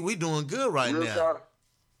 We doing good right now.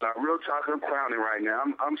 Real talk, I'm clowning right now.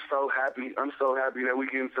 I'm so happy. I'm so happy that we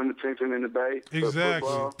getting some attention in the Bay.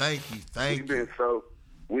 Exactly. Thank you.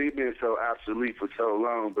 We've been so obsolete for so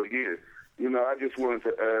long, but yeah, you know, I just wanted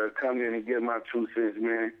to come in and get my 2 cents,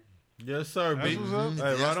 man. Yes, sir, B. Hey,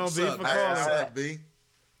 right on, B, for calling.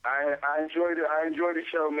 I enjoyed it. I enjoyed the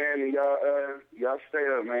show, man, and y'all stay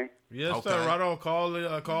up, man. Yes, sir. Right on. Call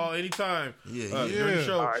anytime. Yeah. During the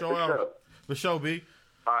show. Right, show out. For sure, B.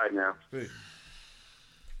 All right, now. B.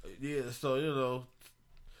 Yeah, so, you know,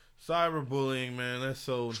 cyberbullying, man, that's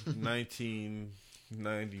so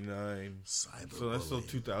 1999. So that's so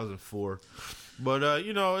 2004. But,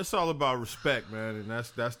 you know, it's all about respect, man, and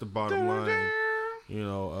that's the bottom line. You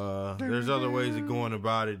know, there's other ways of going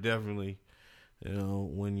about it, definitely, you know,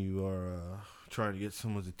 when you are trying to get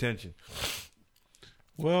someone's attention.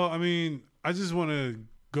 Well, I mean, I just want to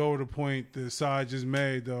go over the point that Sai just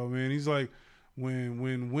made, though, man. He's like,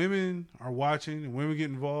 when women are watching and women get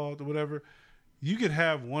involved or whatever, you could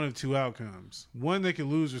have one of 2 outcomes. One, they could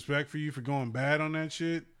lose respect for you for going bad on that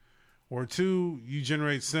shit. Or 2, you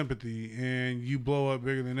generate sympathy and you blow up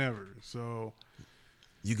bigger than ever. So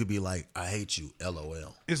you could be like, I hate you,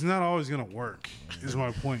 LOL. It's not always going to work, is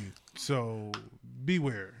my point. So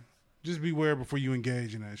beware. Just beware before you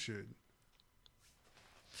engage in that shit.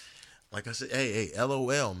 Like I said, hey,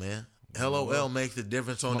 LOL, man. LOL makes the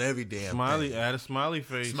difference on every damn thing. Add a smiley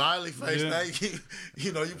face. Smiley face. Yeah. Thank you.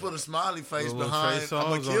 You know, you put a smiley face Little behind, I'm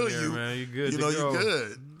going to kill there, you. Man. You good you to know, go. you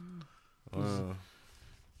good.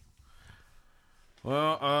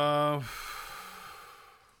 Well,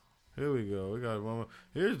 here we go. We got one more.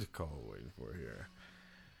 Here's the call waiting for here.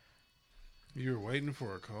 You were waiting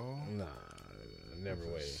for a call? Nah, never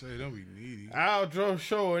waited. Say, don't be needy. Aldro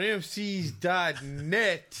Show at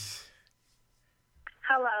MCs.net.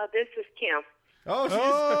 Hello, this is Kim.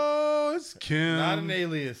 Oh, it's Kim. Not an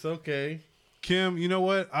alias. Okay. Kim, you know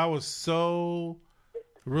what? I was so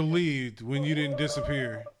relieved when you didn't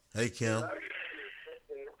disappear. Hey, Kim.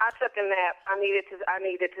 I took a nap. I needed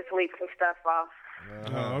to sleep some stuff off.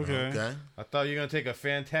 Oh, okay. I thought you were going to take a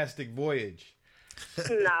fantastic voyage.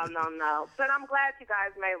 No. But I'm glad you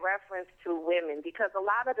guys made reference to women because a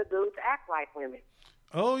lot of the dudes act like women.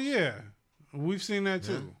 Oh, yeah. We've seen that,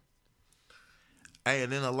 too. Yeah. Hey,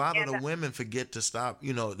 and then a lot of the women forget to stop,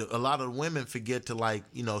 you know, a lot of the women forget to, like,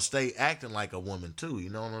 you know, stay acting like a woman, too.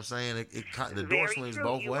 You know what I'm saying? The door swings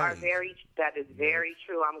both ways. That is very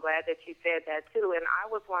true. I'm glad that you said that, too. And I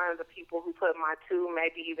was one of the people who put my 2,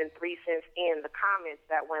 maybe even 3 cents in the comments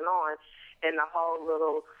that went on and the whole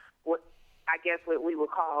little, what we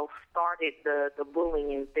would call started the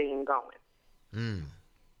bullying thing going.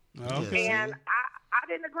 Okay. And I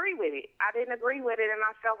didn't agree with it. And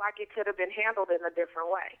I felt like it could have been handled in a different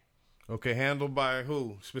way. Okay, handled by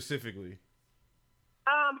who specifically?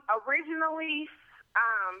 Originally,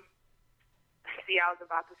 see, I was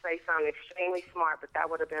about to say something extremely smart, but that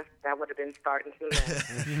would have been starting too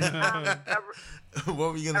late.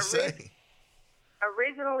 What were you gonna say?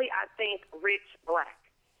 Originally, I think Rich Black.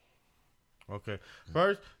 Okay.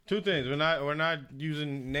 First, two things. We're not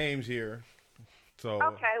using names here. So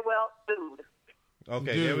Okay, well, dude.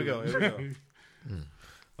 Okay, here we go.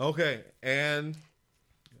 Okay, and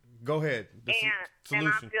go ahead. And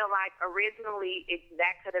I feel like originally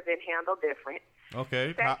that could have been handled different.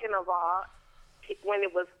 Okay. Second of all, when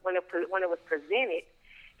it was presented,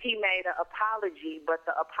 he made an apology, but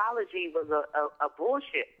the apology was a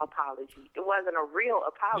bullshit apology. It wasn't a real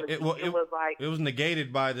apology. It was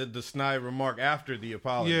negated by the snide remark after the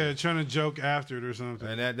apology. Yeah, trying to joke after it or something.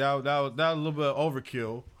 And that was a little bit of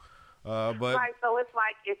overkill. But right, so it's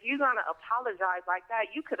like if you're gonna apologize like that,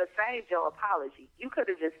 you could have saved your apology. You could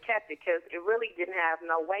have just kept it because it really didn't have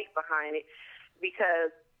no weight behind it. Because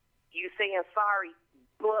you saying sorry,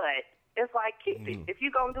 but it's like keep it. If you're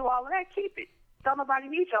gonna do all of that, keep it. Don't nobody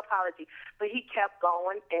need your apology. But he kept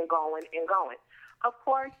going and going and going. Of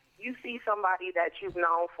course, you see somebody that you've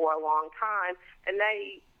known for a long time, and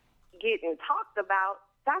they getting talked about.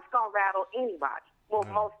 That's gonna rattle anybody. Well,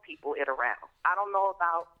 most people it'll rattle. I don't know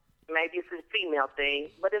about. Maybe it's a female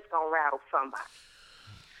thing, but it's going to rattle somebody.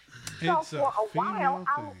 So for a while,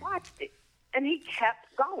 I watched it, and he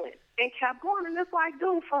kept going and kept going. And it's like,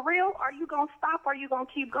 dude, for real, are you going to stop or are you going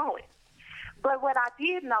to keep going? But what I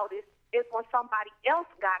did notice is when somebody else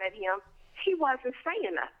got at him, he wasn't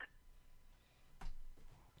saying nothing.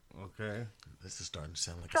 Okay. This is starting to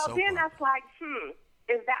sound like so a soap then opera. that's like,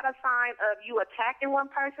 is that a sign of you attacking one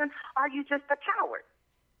person? Or are you just a coward?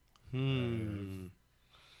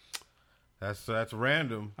 That's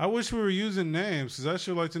random. I wish we were using names because I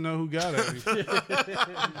sure like to know who got at me.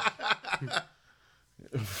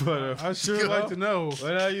 But I sure like to know.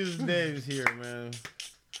 We're not using names here, man.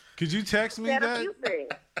 Could you text me that?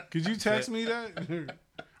 Could you text me that?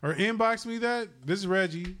 Or inbox me that? This is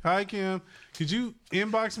Reggie. Hi, Kim. Could you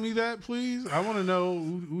inbox me that, please? I want to know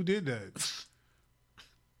who did that.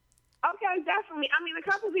 Okay, definitely. I mean, a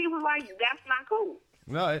couple people were like, that's not cool.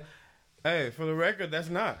 No, hey, for the record, that's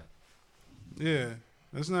not. Yeah,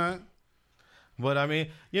 that's not. But I mean,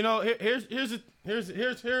 here's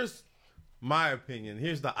my opinion.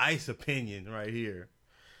 Here's the ice opinion right here.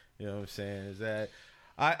 You know what I'm saying? Is that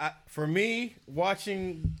I for me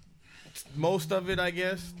watching most of it, I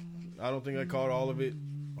guess. I don't think I caught all of it.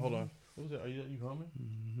 Hold on. What was it? Are you humming?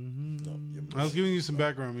 No, I was giving you some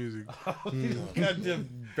background music.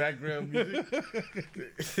 Goddamn background music. I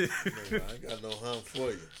ain't got no hum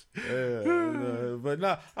for you. But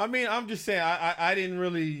no, I mean, I'm just saying, I didn't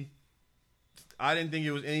think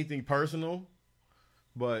it was anything personal,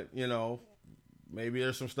 but maybe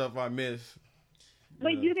there's some stuff I missed.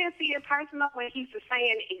 But you didn't see it personal when he's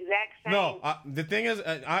saying the exact same. No, the thing is,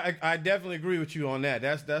 I definitely agree with you on that.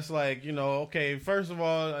 That's like, okay, first of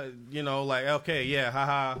all, like, okay, yeah,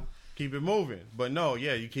 haha, keep it moving. But no,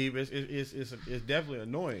 yeah, you keep it's definitely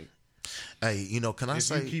annoying. Hey, can I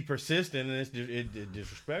say you keep persisting and it's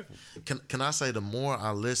disrespectful? Can I say the more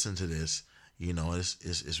I listen to this,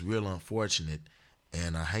 it's real unfortunate,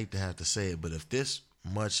 and I hate to have to say it, but if this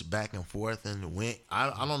much back and forth and went, I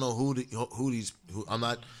don't know who I'm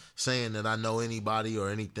not saying that I know anybody or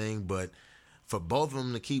anything, but for both of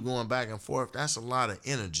them to keep going back and forth, that's a lot of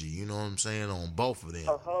energy, you know what I'm saying, on both of them.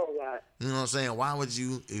 A whole lot. You know what I'm saying? Why would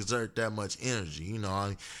you exert that much energy?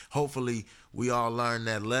 Hopefully we all learn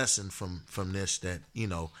that lesson from this, that,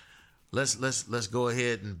 let's go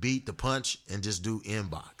ahead and beat the punch and just do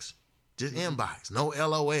inbox. Just inbox, no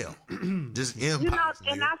LOL. Just inbox.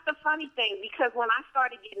 And that's the funny thing, because when I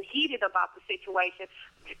started getting heated about the situation,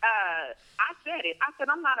 I said it. I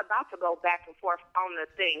said, I'm not about to go back and forth on the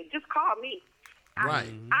thing. Just call me.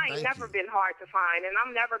 Right. I ain't never been hard to find, and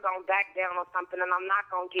I'm never going to back down on something, and I'm not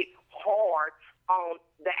going to get hard on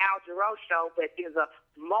the Al Jarreau show, but there's a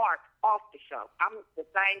mark off the show. I'm the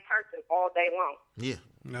same person all day long. Yeah.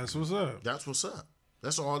 That's what's up. That's what's up.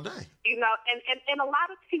 That's all day. And a lot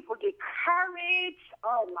of people get courage.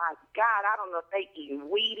 Oh, my God. I don't know if they eating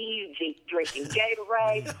Wheaties, drinking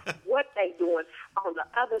Gatorade, what they doing on the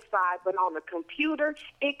other side. But on the computer,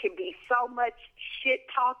 it can be so much shit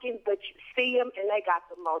talking, but you see them, and they got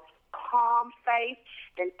the most calm face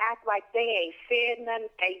and act like they ain't said nothing,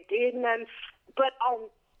 they did nothing. But on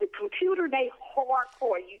the computer, they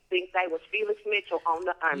hardcore. You think they was Felix Mitchell on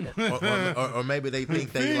the under. or maybe they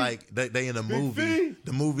think they in a movie.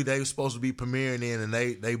 The movie they were supposed to be premiering in, and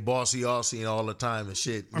they bossy all the time and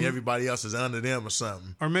shit. And everybody else is under them or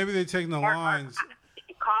something. Or maybe they taking the lines.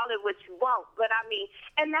 Call it what you want. won't. But I mean,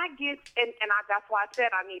 and that gets, that's why I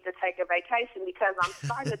said I need to take a vacation, because I'm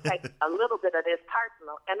starting to take a little bit of this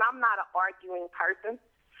personal. And I'm not an arguing person.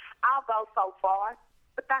 I'll go so far,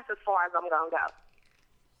 but that's as far as I'm going to go.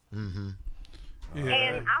 Mm-hmm. Yeah.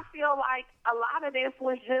 And I feel like a lot of this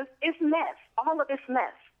was just, it's mess. All of this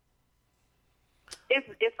mess.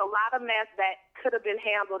 It's a lot of mess that could have been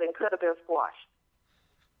handled and could have been squashed.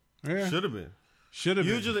 Yeah. Should have been.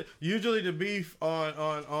 Usually the beef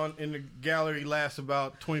on in the gallery lasts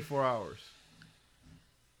about 24 hours.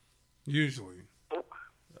 Usually.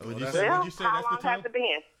 Would you Well, say how that's the long time? has it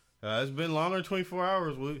been? It's been longer than 24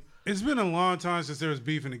 hours. It's been a long time since there was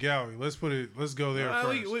beef in the gallery. Let's go there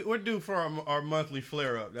first. We're due for our monthly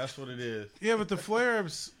flare up. That's what it is. Yeah, but the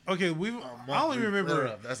flare-ups, okay, I only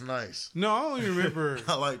remember. That's nice. No, I only remember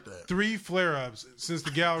I like that. 3 flare-ups since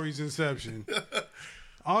the gallery's inception.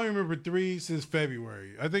 I only remember 3 since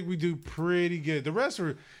February. I think we do pretty good. The rest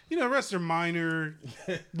are minor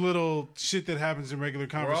little shit that happens in regular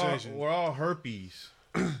conversation. We're all herpes.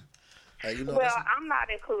 Hey, Well, I'm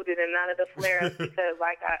not included in none of the flares because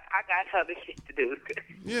I got other shit to do.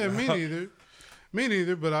 Yeah, me neither. Me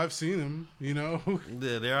neither, but I've seen them, Yeah,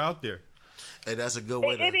 they're out there. Hey, that's a good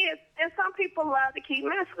way It is. And some people love to keep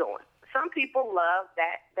mess going. Some people love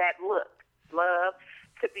that look, love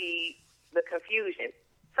to be the confusion.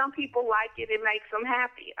 Some people like it. It makes them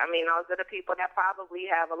happy. I mean, those are the people that probably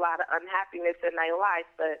have a lot of unhappiness in their life,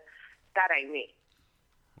 but that ain't me.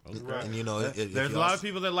 Right. And there's a lot of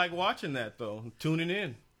people that like watching that though, tuning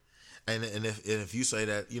in. And if you say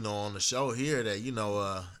that, on the show here that,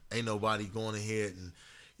 ain't nobody going ahead and,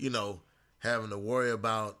 having to worry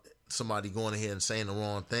about somebody going ahead and saying the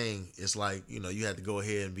wrong thing, it's like, you have to go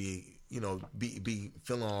ahead and be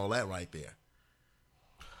feeling all that right there.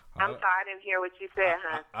 I'm sorry, I didn't hear what you said,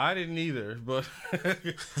 huh? I didn't either, but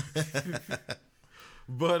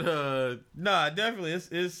definitely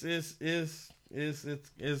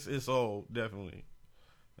it's old, definitely.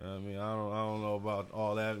 I mean, I don't know about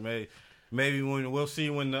all that. Maybe when we'll see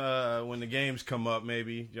when the games come up.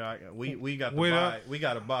 Maybe we got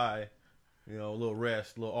to buy, a little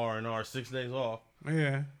rest, a little R&R, 6 days off.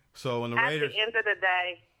 Yeah. So when the At Raiders, the end of the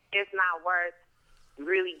day, it's not worth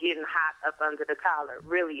really getting hot up under the collar.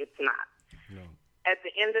 Really, it's not. No. At the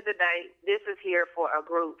end of the day, this is here for a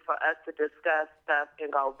group for us to discuss stuff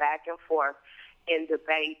and go back and forth and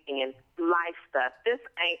debate and life stuff. This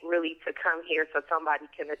ain't really to come here so somebody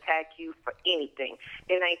can attack you for anything.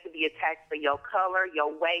 It ain't to be attacked for your color, your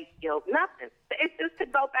weight, your nothing. It's just to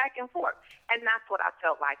go back and forth. And that's what I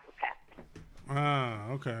felt like was happening.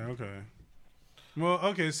 Okay. Well,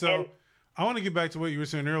 okay, so I want to get back to what you were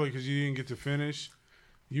saying earlier because you didn't get to finish.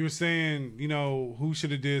 You were saying, who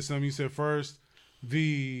should have did something. You said first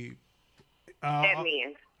the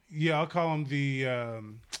admin. Yeah, I'll call him the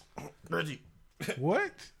Reggie.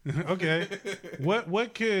 What? Okay.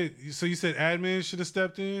 What could, so you said admin should have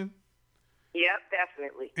stepped in? Yep,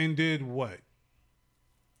 definitely. And did what?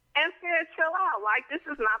 And said, chill out. Like, this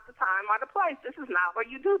is not the time or the place. This is not where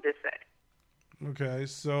you do this at. Okay,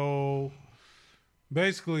 so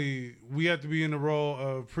basically we have to be in the role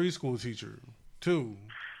of preschool teacher too.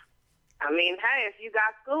 I mean, hey, if you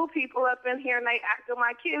got school people up in here and they acting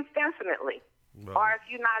like kids, definitely. Right. Or if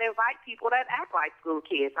you not invite people that act like school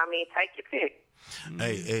kids. I mean, take your pick.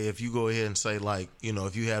 Hey, if you go ahead and say, like,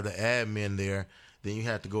 if you have the admin there, then you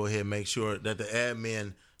have to go ahead and make sure that the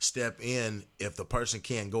admin step in. If the person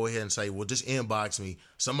can't go ahead and say, well, just inbox me,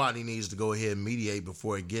 somebody needs to go ahead and mediate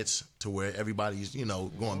before it gets to where everybody's,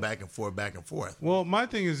 going back and forth. Well, my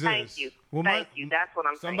thing is this. Thank you. Well, Thank you. That's what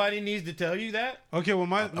I'm somebody saying. needs to tell you that? Okay, well,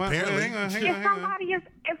 apparently. Hang on.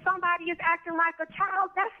 If somebody is acting like a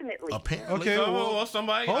child, definitely. Apparently. Okay, well,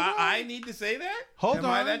 somebody, I need to say that? Hold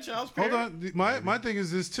on. That child's parent? Hold on. My thing is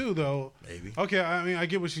this too, though. Maybe. Okay, I mean, I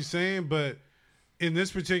get what she's saying, but in this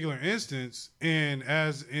particular instance, and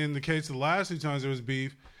as in the case of the last 2 times there was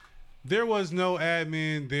beef, there was no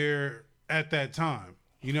admin there at that time.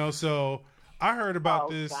 So I heard about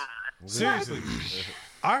this. God. Seriously.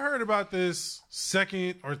 I heard about this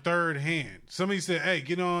second or third hand. Somebody said, hey,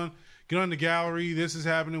 get on the gallery. This is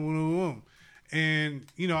happening. Boom. And,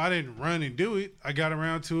 I didn't run and do it. I got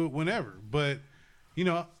around to it whenever. But,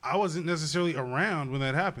 I wasn't necessarily around when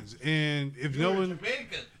that happens. And if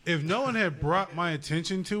no one had brought my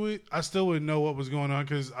attention to it, I still wouldn't know what was going on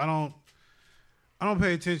because I don't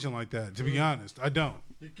pay attention like that, to be honest. I don't.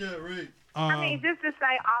 You can't read. I mean, just to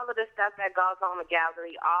say all of the stuff that goes on in the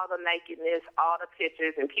gallery, all the nakedness, all the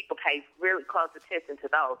pictures, and people pay really close attention to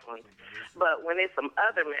those ones. But when it's some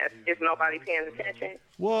other mess, is nobody paying attention?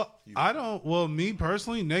 Well, I don't. Well, me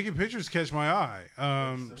personally, naked pictures catch my eye.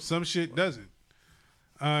 Some shit doesn't.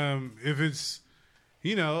 If it's,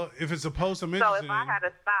 if it's a post I'm So interested if I in. had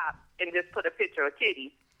to stop and just put a picture of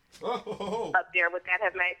titties up there, would that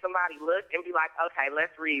have made somebody look and be like, okay,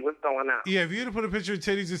 let's read what's going on? Yeah, if you had to put a picture of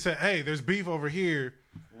titties and say, hey, there's beef over here,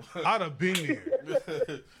 I'd have been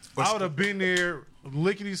there. I would have been there,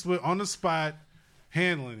 lickety split on the spot,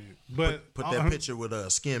 handling it. But put that picture with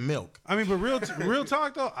skim milk. I mean, but real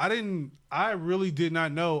talk though, I really did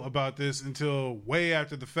not know about this until way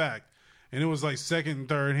after the fact, and it was like second and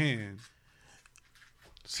third hand.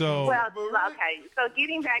 So Well, okay. So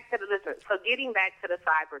getting back to the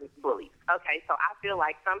cyber bullies. Okay, so I feel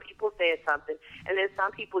like some people said something, and then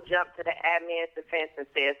some people jumped to the admin's defense and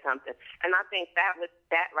said something, and I think that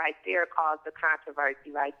right there caused the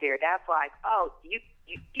controversy right there. That's like, oh, you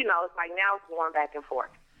know, it's like now it's going back and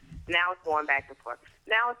forth. Now it's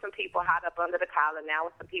some people hot up under the collar. Now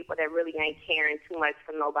it's some people that really ain't caring too much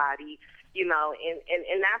for nobody. You know,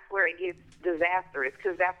 and that's where it gets disastrous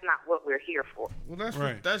because that's not what we're here for. Well,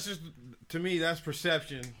 that's just, to me, that's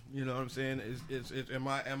perception. You know what I'm saying? Am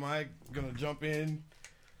I gonna jump in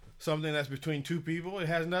something that's between two people? It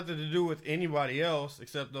has nothing to do with anybody else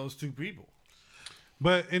except those two people.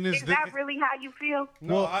 But is that really how you feel?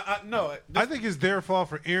 No, well, I think it's their fault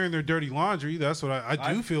for airing their dirty laundry. That's what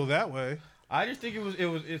I do feel that way. I just think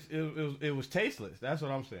it was tasteless. That's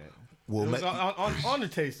what I'm saying. Well, on the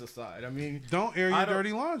tasteless side, I mean, don't air your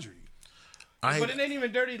dirty laundry. But it ain't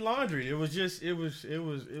even dirty laundry. It was just it was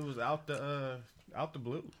out the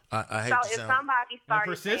blue. I hate so to if sound somebody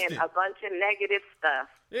started saying a bunch of negative stuff,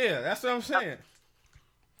 yeah, that's what I'm saying.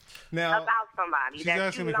 Now about somebody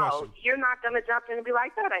that you know, you're not gonna jump in and be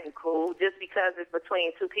like, that ain't cool. Just because it's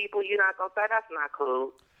between two people, you're not gonna say that's not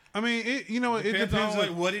cool. I mean, it depends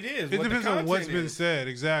on what it is. It depends on what's been said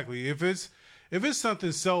exactly. If it's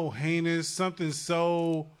something so heinous, something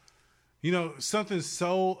so, something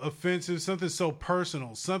so offensive, something so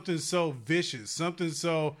personal, something so vicious, something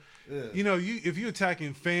so, if you're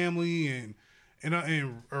attacking family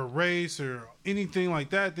or race or anything like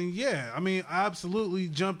that, then yeah, I mean, absolutely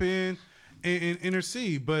jump in and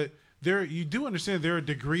intercede. But you do understand there are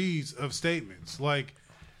degrees of statements. Like,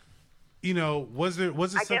 was it something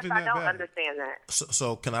that bad? I guess I don't understand that.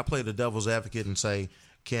 So can I play the devil's advocate and say,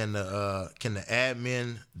 can the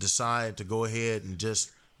admin decide to go ahead and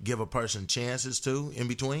just give a person chances to in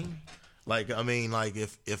between? Like, I mean, like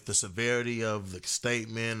if the severity of the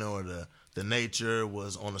statement or the nature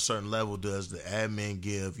was on a certain level, does the admin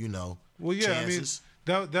give, well, yeah, chances?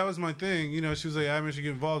 I mean, that was my thing. She was like, admin should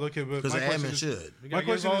get involved. Okay, but because the admin should. My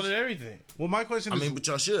question is everything. Well, my question is, but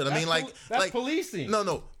y'all should. I mean, that's policing.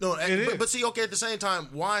 No. But see, okay, at the same time,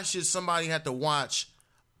 why should somebody have to watch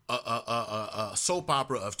a soap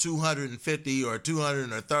opera of 250 or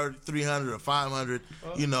 200 or 30, 300 or 500,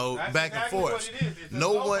 back and forth?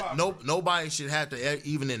 Nobody should have to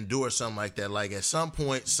even endure something like that. Like at some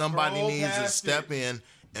point, somebody needs to step in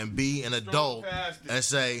and be an adult and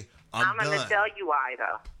say, I'm going to tell you why,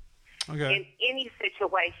 though. Okay. In any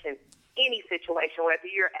situation, whether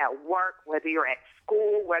you're at work, whether you're at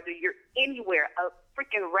school, whether you're anywhere, a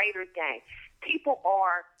freaking Raiders game, people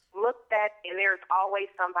are looked at, and there's always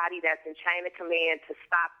somebody that's in chain of command to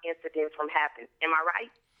stop incidents from happening. Am I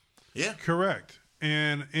right? Yeah. Correct.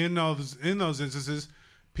 And in those instances,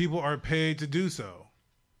 people are paid to do so.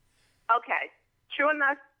 Okay. True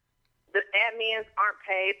enough, the admins aren't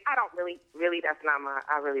paid. I don't really, that's not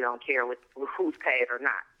I really don't care with who's paid or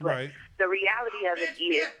not. But right. The reality of it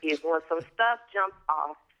is when some stuff jumps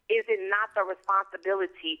off, is it not the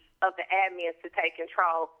responsibility of the admins to take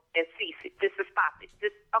control and cease it? Just to stop it.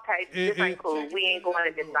 This ain't cool. We ain't going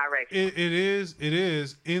in this direction. It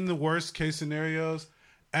is in the worst case scenarios.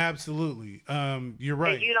 Absolutely. You're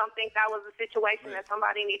right. And you don't think that was a situation that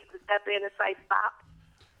somebody needs to step in and say stop?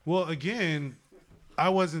 Well, again, I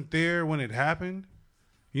wasn't there when it happened,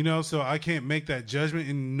 so I can't make that judgment,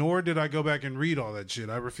 and nor did I go back and read all that shit.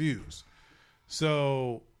 I refuse.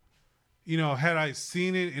 So, had I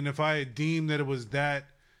seen it, and if I had deemed that it was that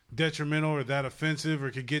detrimental or that offensive or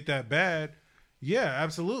could get that bad, yeah,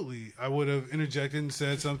 absolutely. I would have interjected and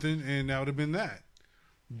said something, and that would have been that.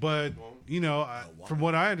 But, from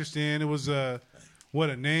what I understand, it was a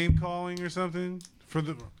name calling or something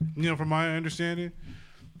from my understanding.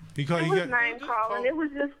 It was name calling. It was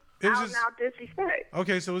just out and out disrespect.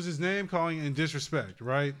 Okay, so it was his name calling and disrespect,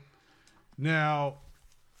 right? Now,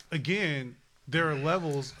 again, there are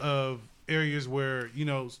levels of areas where,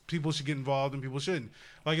 people should get involved and people shouldn't.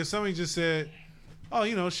 Like if somebody just said,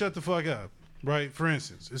 oh, shut the fuck up, right? For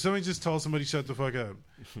instance, if somebody just told somebody shut the fuck up,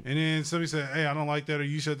 and then somebody said, hey, I don't like that, or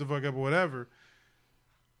you shut the fuck up or whatever,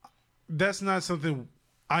 that's not something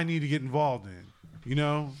I need to get involved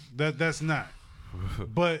in. That's not.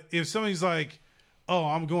 But if somebody's like, oh,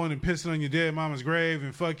 I'm going and pissing on your dead mama's grave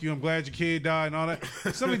and fuck you, I'm glad your kid died and all that.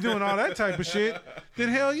 Somebody doing all that type of shit, then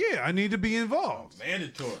hell yeah, I need to be involved.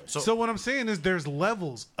 Mandatory. So what I'm saying is there's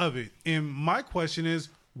levels of it. And my question is,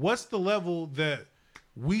 what's the level that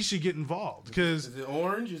we should get involved? Because is it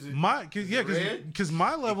orange? Is it because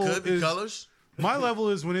my level It could be is colors. My level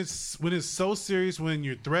is when it's so serious, when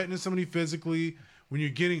you're threatening somebody physically, when you're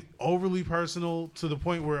getting overly personal to the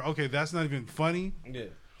point where, okay, that's not even funny. Yeah.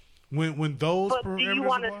 When those But do you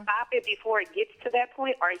want to stop it before it gets to that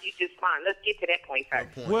point, or are you just fine? Let's get to that point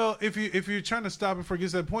first. Well, if you're trying to stop it before it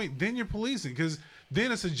gets to that point, then you're policing, because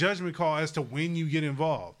then it's a judgment call as to when you get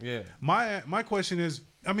involved. Yeah. My question is,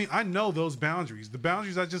 I mean, I know those boundaries. The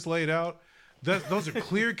boundaries I just laid out, those are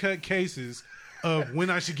clear cut cases of when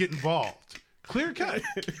I should get involved. Clear cut.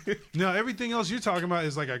 Now everything else you're talking about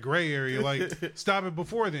is like a gray area. Like stop it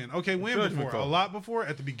before then. Okay, when before? A lot before?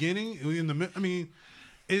 At the beginning? In the I mean,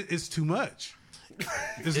 it's too much.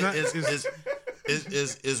 It's not.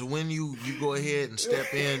 Is when you go ahead and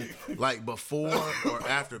step in like before or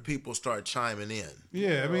after people start chiming in.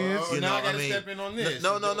 Yeah, I mean, it's, now I gotta step in on this.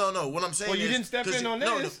 No. What I'm saying Well, you is, didn't step in on this.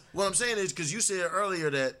 No, what I'm saying is because you said earlier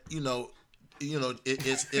that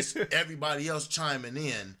it's everybody else chiming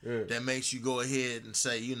in that makes you go ahead and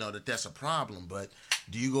say that's a problem. But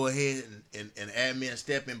do you go ahead and admin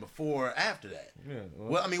step in before or after that? Yeah,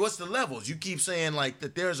 well, I mean, what's the levels? You keep saying like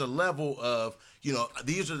that there's a level of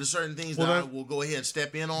these are the certain things that I will go ahead and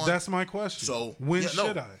step in on. That's my question. So when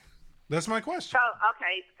should I? That's my question. So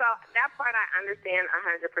that part I understand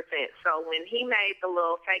 100%. So when he made the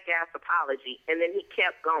little fake ass apology and then he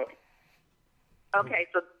kept going. Okay,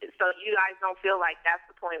 so you guys don't feel like that's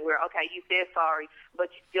the point where, okay, you said sorry,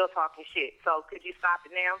 but you're still talking shit. So could you stop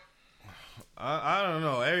it now? I don't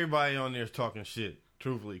know. Everybody on there is talking shit,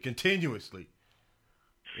 truthfully, continuously.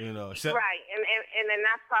 Right, and then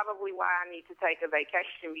that's probably why I need to take a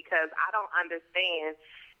vacation, because I don't understand.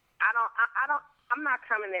 I'm not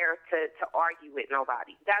coming there to argue with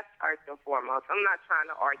nobody. That's first and foremost. I'm not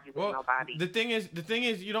trying to argue with nobody. The thing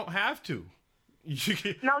is, you don't have to.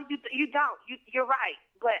 No, you don't. You're right.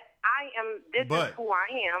 But this is who I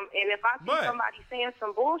am. And if I see somebody saying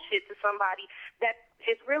some bullshit to somebody that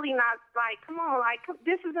is really not like, come on, like,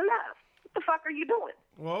 this is enough. What the fuck are you doing?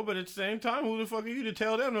 Well, but at the same time, who the fuck are you to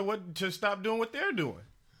tell them to stop doing what they're doing?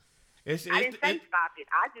 I didn't say stop it.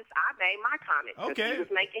 I made my comment. Okay. He was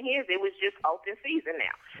making his. It was just open season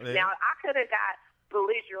now. Yeah. Now, I could have got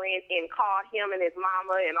belligerent and called him and his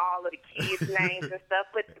mama and all of the kids' names and stuff,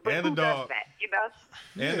 but and who does that,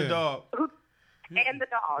 And the dog. And the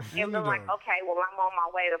dog. And I'm like, okay, well, I'm on my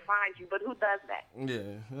way to find you, but who does that?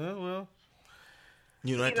 Yeah, well.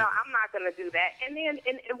 I'm not going to do that. And then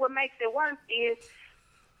and what makes it worse is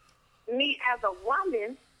me as a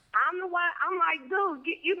woman, I'm the one, I'm like, dude,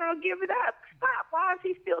 give it up. Stop. Why is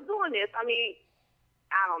he still doing this? I mean,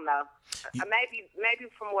 I don't know. Maybe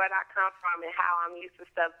from where I come from and how I'm used to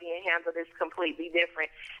stuff being handled is completely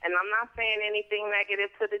different. And I'm not saying anything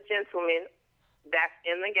negative to the gentleman that's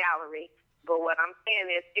in the gallery, but what I'm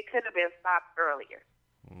saying is it could have been stopped earlier.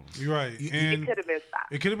 You're right. And it could have been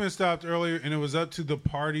stopped. It could have been stopped earlier, and it was up to the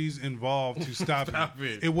parties involved to stop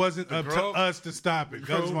it. It wasn't up to us to stop it.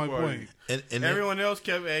 That's my point. And everyone else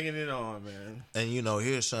kept egging it on, man. And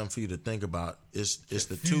here's something for you to think about. It's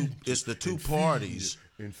the two parties.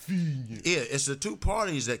 It's the two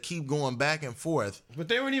parties that keep going back and forth. But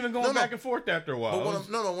they weren't even going back and forth after a while. But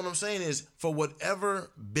what I'm saying is, for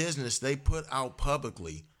whatever business they put out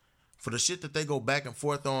publicly, for the shit that they go back and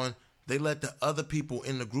forth on, they let the other people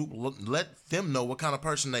in the group let them know what kind of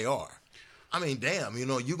person they are. I mean, damn,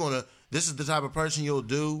 this is the type of person you'll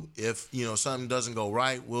do if, something doesn't go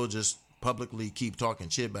right. We'll just publicly keep talking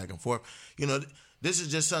shit back and forth. This is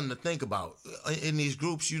just something to think about. In these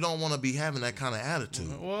groups, you don't want to be having that kind of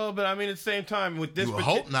attitude. Well, but I mean, at the same time, with this,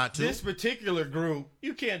 hope not to. This particular group,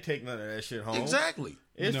 you can't take none of that shit home. Exactly.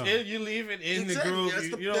 You leave it in the group.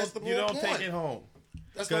 You don't take it home.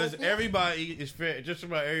 Because everybody is fair. Just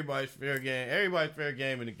about everybody's fair game. Everybody's fair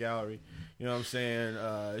game in the gallery. You know what I'm saying?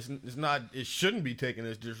 It's not. It shouldn't be taken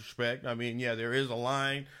as disrespect. I mean, yeah, there is a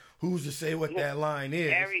line. Who's to say what that line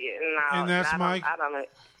is? And that's I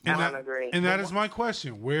don't agree. And that is my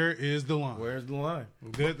question. Where is the line? Where's the line?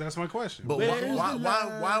 That's my question. But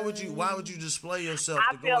why would you display yourself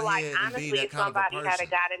to go ahead and be that kind of a person? I feel like honestly, if somebody had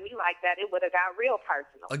got at me like that, it would have got real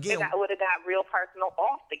personal. Again, it would have got real personal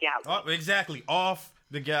off the gallery. Exactly, off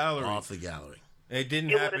the gallery. Off the gallery. It didn't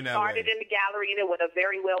happen that way. It would have started in the gallery, and it would have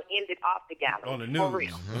very well ended off the gallery. On the news. For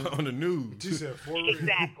real. On the news. You said for real.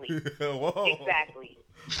 Exactly. Whoa. Exactly.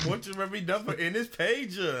 What you remember done in this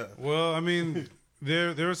page? Well, I mean,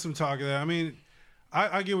 there was some talk of that. I mean,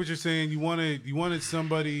 I get what you're saying. You wanted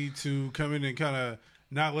somebody to come in and kind of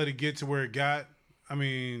not let it get to where it got. I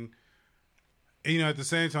mean, at the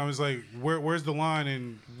same time, it's like where's the line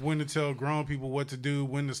and when to tell grown people what to do,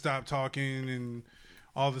 when to stop talking, and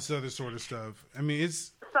all this other sort of stuff. I mean,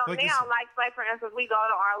 it's so like now, say for instance, we go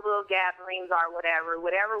to our little gatherings or whatever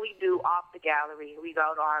we do off the gallery. We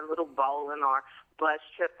go to our little bowling or bus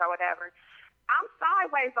trips or whatever. I'm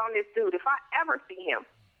sideways on this dude if I ever see him.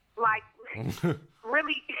 Like,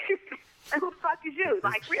 really, who the fuck is you?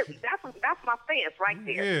 Like, really, that's my stance right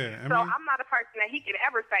there. Yeah, so I'm not a person that he could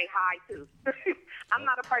ever say hi to. I'm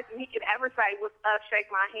not a person he could ever say, what's up,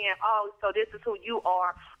 shake my hand. Oh, so this is who you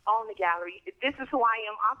are on the gallery. This is who I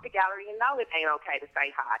am off the gallery. And no, it ain't okay to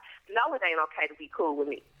say hi. No, it ain't okay to be cool with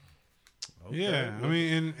me. Okay. Yeah, I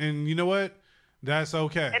mean, and you know what? That's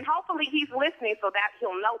okay. And hopefully he's listening so that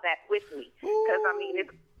he'll know that with me. Because, I mean,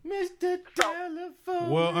 it's... Mr. Telephone.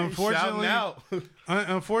 Well, unfortunately,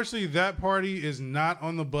 that party is not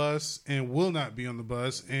on the bus and will not be on the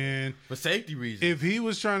bus. And for safety reasons, if he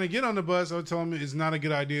was trying to get on the bus, I would tell him it's not a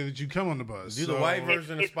good idea that you come on the bus. Do the white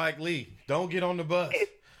version of Spike Lee. Don't get on the bus.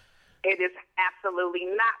 It is absolutely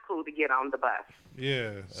not cool to get on the bus.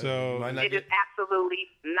 Yeah, so it is absolutely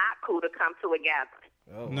not cool to come to a gathering.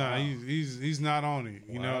 Oh, no, wow. he's not on it.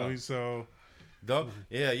 You know, so.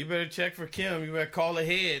 Yeah, you better check for Kim. You better call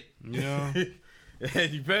ahead. Yeah.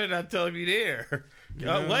 You better not tell him you're there.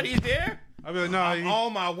 What, he's there? I'll be like, no, I'm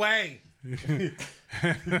on my way. and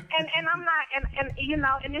I'm not,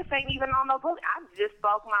 and this ain't even on no book. I just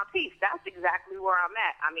spoke my piece. That's exactly where I'm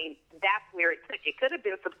at. I mean, that's where it took. It could have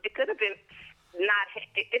been not.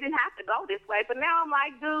 It didn't have to go this way. But now I'm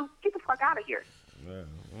like, dude, get the fuck out of here.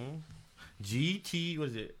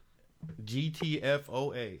 GTFOA.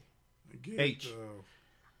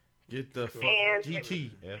 Get the fuck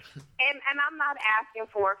GT. And I'm not asking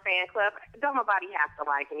for a fan club. Don't nobody have to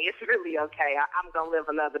like me. It's really okay. I'm gonna live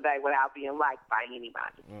another day without being liked by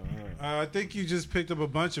anybody. I think you just picked up a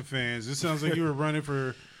bunch of fans. It sounds like you were running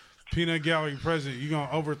for Peanut Gallery president. You're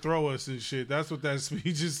gonna overthrow us and shit. That's what that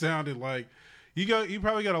speech just sounded like. You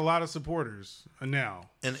probably got a lot of supporters now.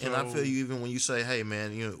 And I feel you even when you say, hey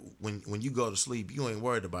man, when you go to sleep, you ain't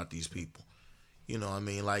worried about these people. You know what I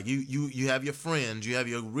mean? Like, you have your friends, you have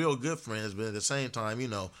your real good friends, but at the same time, you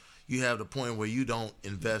have the point where you don't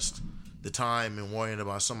invest the time in worrying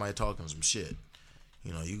about somebody talking some shit.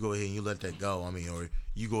 You go ahead and you let that go. I mean, or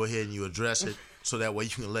you go ahead and you address it so that way you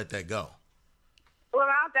can let that go. Well,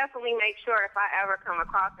 I'll definitely make sure if I ever come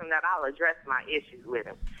across him that I'll address my issues with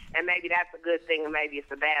him. And maybe that's a good thing and maybe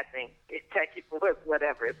it's a bad thing. Take it for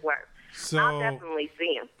whatever it's worth. So, I'll definitely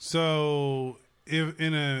see him. So... If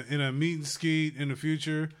in a meet and skeet in the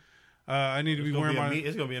future, I need to be wearing my.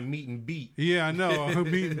 It's gonna be a meet and beat. Yeah, I know. A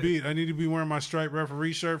meet and beat. I need to be wearing my striped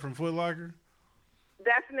referee shirt from Foot Locker.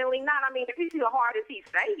 Definitely not. I mean, if he's as hard as he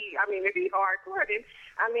say, if he's hardcore, then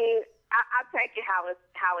I take it how it's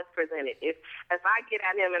presented. If I get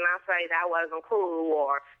at him and I say that wasn't cool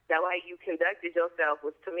or the way you conducted yourself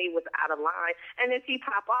was out of line, and if he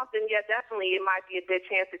pop off, then yeah, definitely it might be a good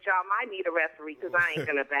chance that y'all might need a referee because I ain't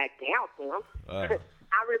gonna back down to him. I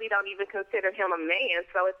really don't even consider him a man,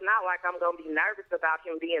 so it's not like I'm gonna be nervous about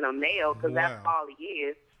him being a male because that's all he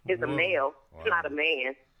is. He's a male, not a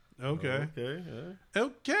man. Okay.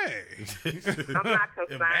 Okay. I'm not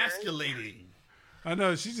concerned. Emasculating. I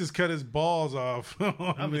know, she just cut his balls off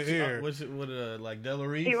on the air. Was it like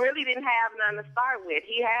Delarice? He really didn't have none to start with.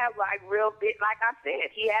 He had like I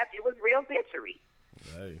said, it was real bitchery.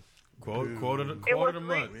 Hey, quote of the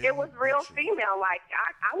month. It was real female. Like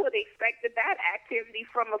I would have expected that activity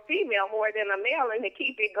from a female more than a male, and to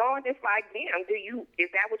keep it going, it's like, damn,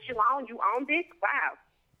 is that what you own? You own dick? Wow.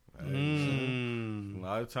 A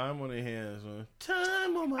lot of time on their hands, man.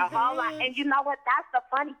 Time on my hands. Whole lot. And you know what? That's the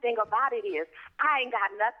funny thing about it is I ain't got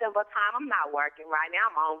nothing but time. I'm not working right now.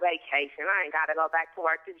 I'm on vacation. I ain't got to go back to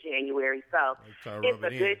work till January. So it's a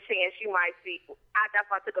good chance you might see. That's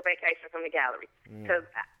why I took a vacation from the gallery because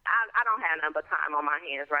I don't have nothing but time on my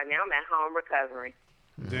hands right now. I'm at home recovering.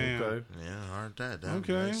 Damn. Okay. Yeah, aren't that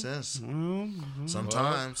makes sense.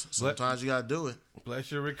 Sometimes you gotta do it.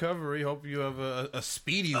 Bless your recovery. Hope you have a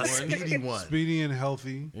speedy one. Speedy and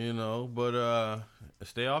healthy. But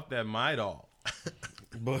stay off that Midol.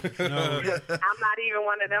 But I'm not even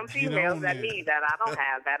one of them females that need that. I don't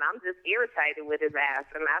have that. I'm just irritated with his ass,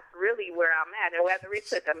 and that's really where I'm at. And whether it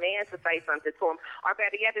took a man to say something to him, or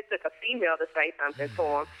better yet, it took a female to say something to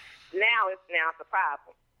him, now it's a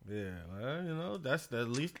problem. Yeah, well, that's at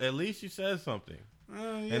least you said something,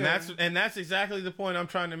 yeah. and that's exactly the point I'm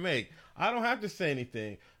trying to make. I don't have to say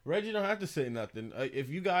anything. Reggie don't have to say nothing. If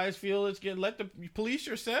you guys feel it's let the police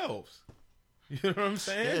yourselves. You know what I'm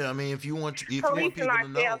saying? Yeah, I mean, if you want Policing people to know,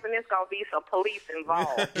 ourselves, and it's gonna be some police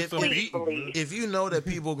involved. if you know that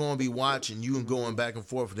people are going to be watching you and going back and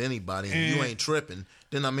forth with anybody, and you ain't tripping,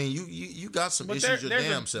 then I mean, you got some issues your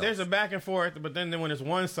damn self. There's a back and forth, but then when it's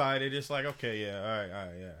one sided, it's like, okay, yeah,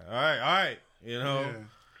 all right, you know. Yeah.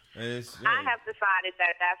 I have decided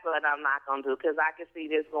that that's what I'm not going to do because I can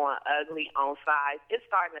see this going ugly on sides. It's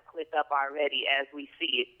starting to click up already as we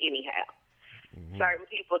see it anyhow. Mm-hmm. Certain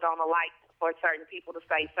people don't like for certain people to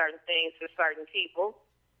say certain things to certain people.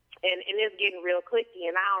 And it's getting real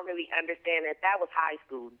clicky, and I don't really understand that was high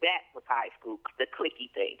school. That was high school, the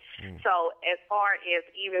clicky thing. Mm. So as far as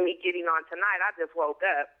even me getting on tonight, I just woke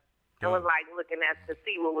up. I was like looking at to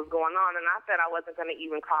see what was going on, and I said I wasn't going to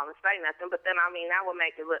even call and say nothing. But then, I mean, that would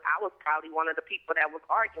make it look. I was probably one of the people that was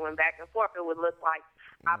arguing back and forth. It would look like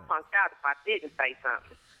I punked out if I didn't say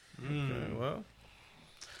something. Okay, well,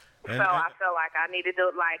 so I felt like I needed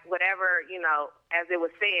to, like, whatever, you know, as it was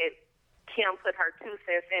said, Kim put her 2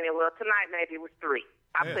 cents in it. Well, tonight maybe it was 3.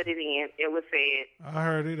 I put it in. It was said. I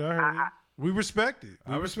heard it. We respect it.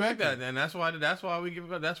 I respect that, and that's why we give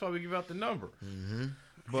out the number. Mm-hmm.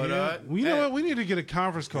 But you know what? We need to get a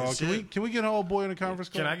conference call. Can we get an old boy in a conference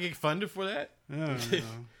call? Can I get funded for that? Yeah.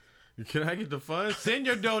 Can I get the funds? Send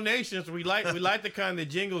your donations. We like the kind that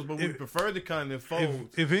jingles, but we prefer the kind that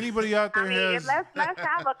folds. If anybody out there has, let's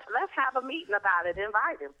have a meeting about it.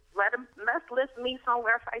 Invite him. Let's meet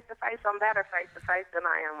somewhere face to face. I'm better face to face than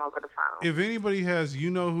I am over the phone. If anybody has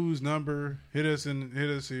who's number, hit us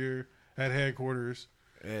here at headquarters.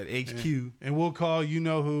 At HQ. And we'll call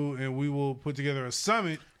who, and we will put together a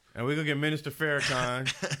summit. And we're going to get Minister Farrakhan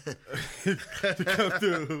to come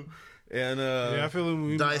through. And I feel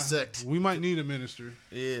we dissect. We might need a minister.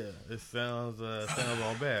 Yeah, it sounds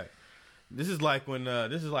all bad. This is like when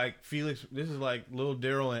this is like Lil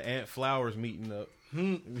Daryl and Aunt Flowers meeting up.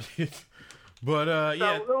 But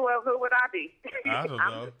yeah. So who would I be? I don't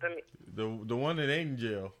know. The one that ain't in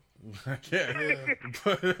jail. I can't. Yeah.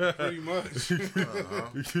 But, pretty much.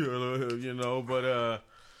 You know, but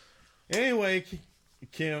anyway,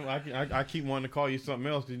 Kim, I keep wanting to call you something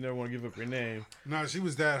else because you never want to give up your name. No, she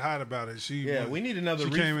was that hot about it. We need another.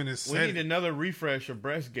 Came in and we need another refresh of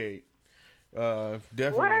Breastgate.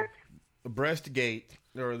 Definitely. What? Breastgate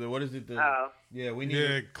or what is it? Yeah, we need.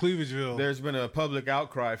 Yeah, Cleavageville. There's been a public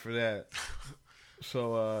outcry for that.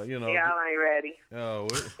 So, you know. Y'all ain't ready. Oh,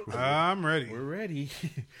 I'm ready. We're ready.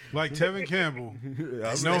 Like Tevin Campbell.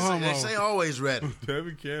 No homo. They say always ready.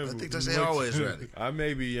 Tevin Campbell. I think they say always ready. I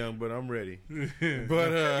may be young, but I'm ready.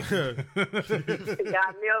 But,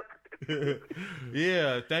 got milk.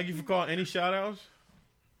 Yeah, thank you for calling. Any shout outs?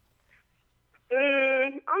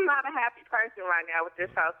 I'm not a happy person right now with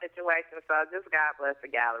this whole situation, so just God bless the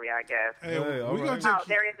gallery, I guess. Hey,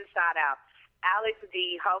 there is a shout out. Alex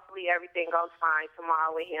D, hopefully everything goes fine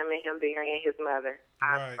tomorrow with him and him burying his mother.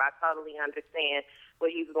 Right. I totally understand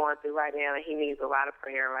what he's going through right now, and he needs a lot of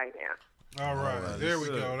prayer right now. All right. There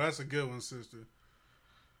we go. That's a good one, sister.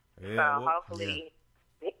 Yeah, so hopefully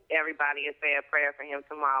everybody is saying a prayer for him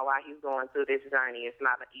tomorrow while he's going through this journey. It's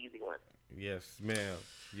not an easy one. Yes, ma'am.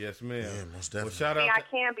 Yes, ma'am. Yeah, most definitely. Well, shout out. I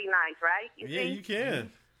can be nice, right? You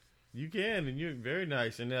can. You can, and you're very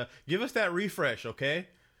nice. And give us that refresh, okay?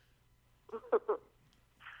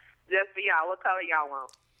 Just for y'all. What color y'all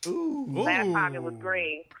want? Ooh. Last time it was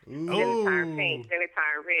green. Ooh. Then it turned pink. Then it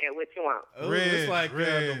turned red. What you want? Red. It's like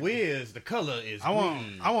the Wiz. The color is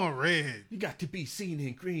green. I want red. You got to be seen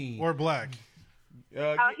in green. Or black. He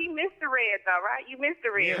missed the red though, right? You missed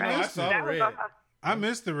the red, right? No, I saw the red. I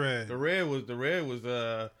missed the red. The red was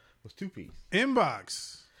 2-piece.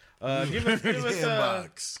 Inbox. Give us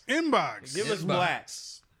Inbox. Give us black.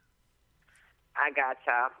 I got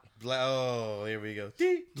y'all. Oh, here we go.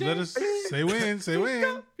 Let us say when. Say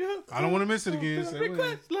when. I don't want to miss it again. Say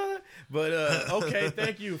when. But okay,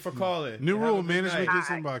 thank you for calling. New rule: management gets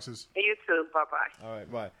inboxes. You too. Bye bye. All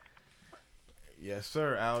right, bye. Yes,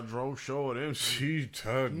 sir. Aldro Show at MC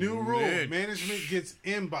Tug. New rule: management gets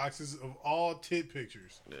inboxes of all tit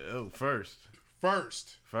pictures. Oh, first We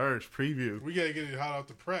preview. gotta get it hot off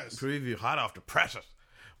the press. Preview hot off the presses.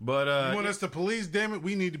 But you want us to police? Damn it,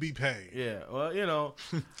 we need to be paid. Yeah, well, you know,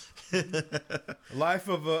 life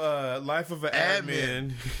of an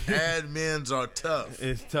admin. Admins are tough.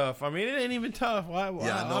 It's tough. I mean, it ain't even tough. Why?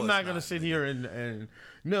 Yeah, I'm not gonna sit here and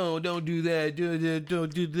no, don't do that.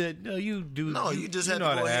 Don't do that. No, you do. No, you just have to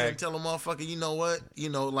go ahead and tell a motherfucker. You know what? You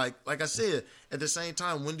know, like I said. At the same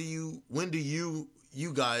time, when do you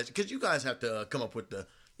guys? Because you guys have to come up with the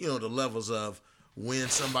the levels of when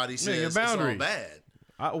somebody says it's all bad.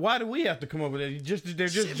 Why do we have to come up with it? They're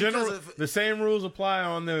just general. The same rules apply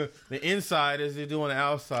on the inside as they do on the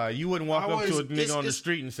outside. You wouldn't walk up to a nigga on the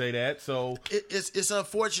street and say that. So it's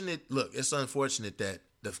unfortunate. Look, it's unfortunate that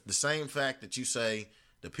the same fact that you say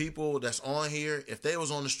the people that's on here, if they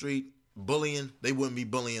was on the street bullying, they wouldn't be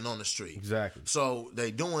bullying on the street. Exactly. So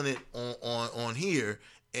they doing it on here,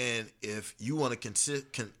 and if you want to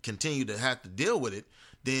continue to have to deal with it,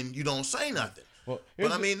 then you don't say nothing. Well,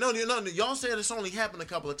 but I mean, no, y'all said it's only happened a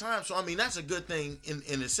couple of times, so I mean that's a good thing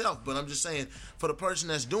in itself. But I'm just saying, for the person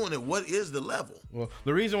that's doing it, what is the level? Well,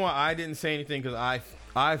 the reason why I didn't say anything because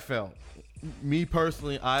I felt, me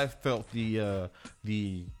personally, I felt the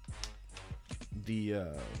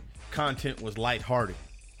content was lighthearted.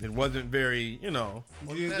 It wasn't very,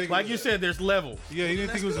 like you said, there's levels. Yeah, you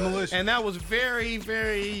didn't think it was malicious, and that was very,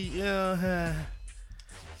 very, I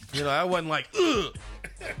wasn't like, ugh.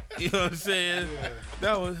 You know what I'm saying? Yeah.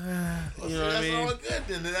 That was, you know what I mean? That's all good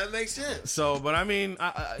then. That makes sense. So, but I mean,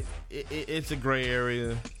 it's a gray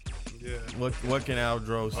area. Yeah. What can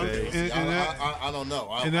Aldro say? I don't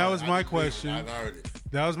know. That was my question. I've heard it.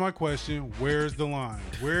 That was my question. Where's the line?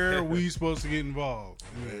 Where are we supposed to get involved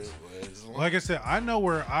in this? Like I said, I know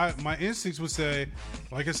where my instincts would say,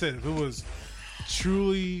 like I said, if it was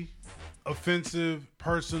truly offensive,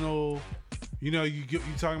 personal, you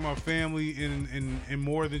talking about family in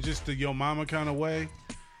more than just the yo mama kind of way.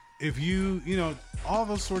 If all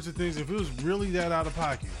those sorts of things, if it was really that out of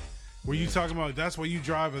pocket, where you talking about that's why you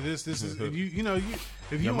drive or this is if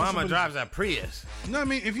if your mama drives a Prius. No, I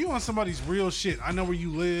mean if you want somebody's real shit, I know where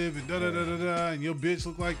you live and and your bitch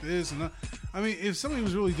look like this and I mean if somebody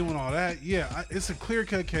was really doing all that, it's a clear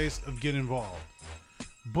cut case of get involved.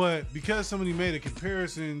 But because somebody made a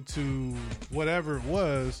comparison to whatever it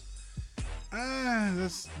was,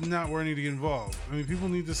 that's not where I need to get involved. I mean, people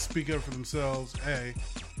need to speak up for themselves.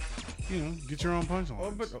 Get your own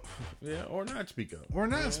punchline. Or not speak up. Or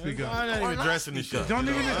not speak up. I'm not even addressing this shit. Don't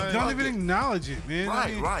even acknowledge it, man.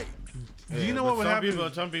 Right. You know what would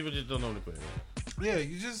happen? Some people just don't know the play. Yeah,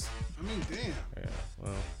 damn. Yeah,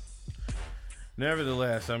 well.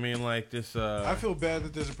 Nevertheless, I mean, like this. I feel bad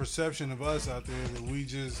that there's a perception of us out there that we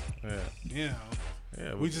just,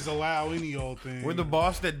 we just allow any old thing. We're the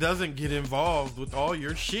boss that doesn't get involved with all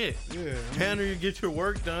your shit. Yeah, Tanner, you get your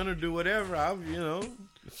work done or do whatever.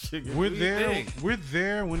 We're there. We're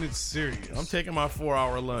there when it's serious. I'm taking my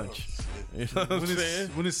 4-hour lunch. You know what I'm saying?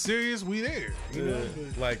 When it's serious, we there.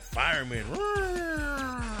 Like firemen. Well,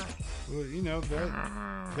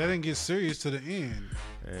 that didn't get serious to the end.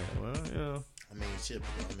 Yeah, well, I mean, shit.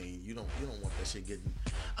 I mean, you don't want that shit getting.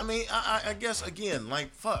 I mean, I guess again,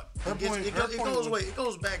 like fuck. It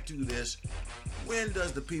goes back to this. When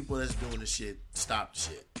does the people that's doing the shit stop the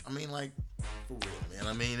shit? I mean, like for real, man.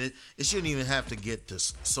 I mean, it shouldn't even have to get to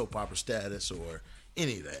soap opera status or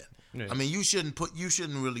any of that. Yeah. I mean, you shouldn't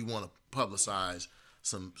really want to publicize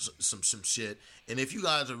some shit. And if you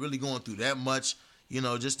guys are really going through that much,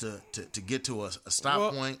 just to get to a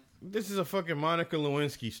stop point. This is a fucking Monica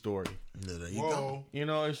Lewinsky story. There you go.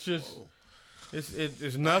 It's just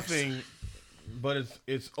it's nothing, but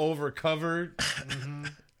it's over covered. Mm-hmm.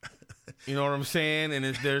 You know what I'm saying?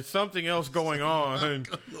 And there's something else going on.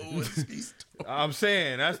 I'm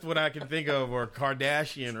saying that's what I can think of, or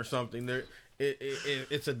Kardashian or something.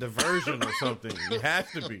 It's a diversion or something. It has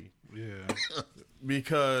to be. Yeah.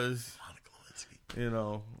 Because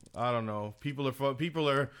I don't know.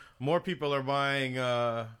 More people are buying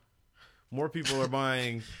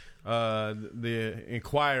the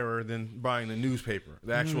Inquirer than buying the newspaper,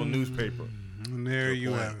 the actual newspaper. And there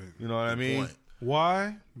you have it. You know what I mean? Point.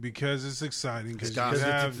 Why? Because it's exciting. Because you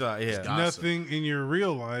have nothing in your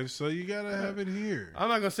real life, so you gotta have it here. I'm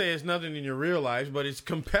not gonna say it's nothing in your real life, but it's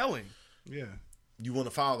compelling. Yeah. You want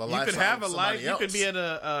to follow the life. You could have a life. Else. You could be at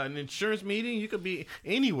an insurance meeting. You could be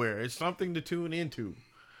anywhere. It's something to tune into.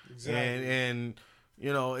 Exactly. And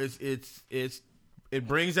it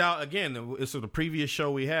brings out again. It's the previous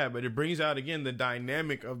show we had, but it brings out again the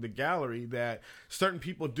dynamic of the gallery that certain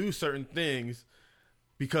people do certain things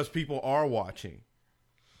because people are watching.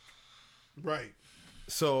 Right.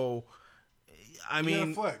 So, I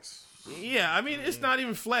mean, flex. Yeah, I mean, it's not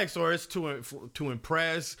even flex, or it's to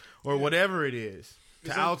impress, or whatever it is, to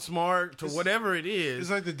outsmart, to whatever it is. It's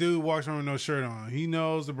like the dude walks around with no shirt on. He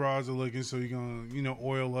knows the bras are looking, so he's gonna,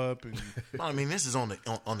 oil up. And I mean, this is on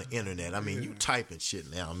the internet. I mean, you typing shit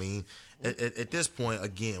now. I mean, at this point,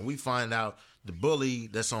 again, we find out the bully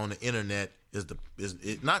that's on the internet is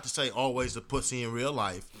not to say always the pussy in real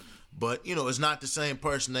life, but it's not the same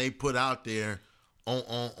person they put out there. On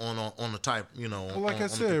the type, Well, like on, I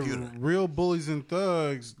said, real bullies and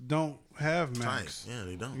thugs don't have Macs. Yeah,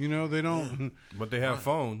 they don't. You know, they don't. But they have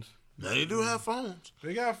phones. They do have phones.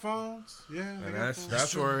 They got phones. Yeah, And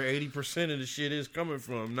that's where 80% of the shit is coming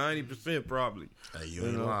from. 90% probably. Hey, you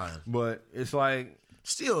ain't lying. But it's like,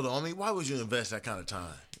 Still, though, I mean, why would you invest that kind of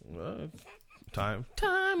time? time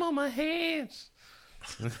on my hands.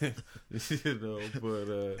 You know,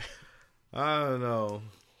 but I don't know.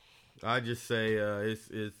 I just say it's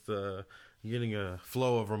getting a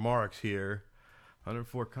flow of remarks here.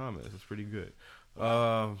 104 comments. It's pretty good.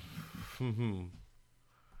 Talking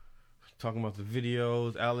about the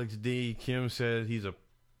videos, Alex D. Kim said he's a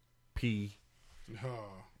P.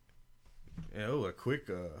 And a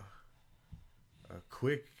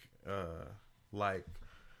quick like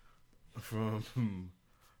from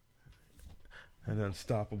an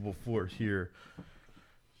unstoppable force here.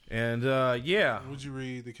 And yeah. Would you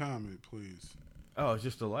read the comment, please? Oh, it's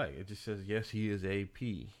just a like. It just says yes, he is a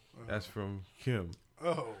P. That's from Kim.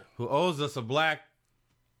 Oh. Who owes us a black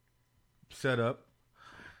setup.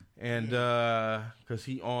 And because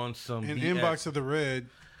he on some An BS. inbox of the red.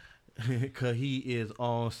 Because he is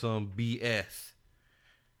on some BS.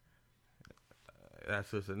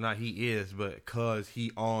 That's what it said. Not he is, but because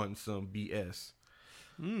he on some BS.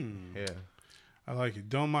 Yeah. I like it.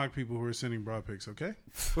 Don't mock people who are sending broad pics, okay?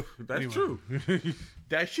 That's true.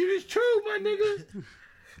 That shit is true, my nigga.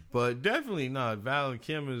 But definitely not. Val and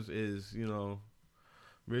Kim is, you know,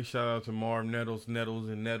 big shout out to Marv Nettles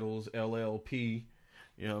LLP.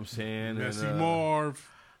 You know what I'm saying? Messy and, Marv.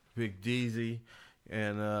 Big Deezy.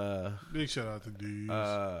 And big shout out to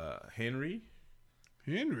Deez. Henry.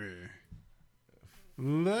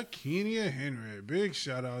 LaKenia Henry. Big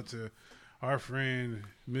shout out to our friend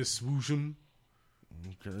Miss Swoosham.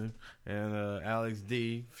 Okay. And Alex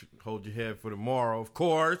D. Hold your head for tomorrow, of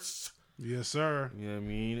course. Yes, sir. You know what I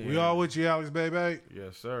mean? We all with you, Alex, baby.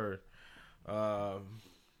 Yes, sir.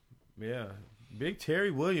 Yeah. Big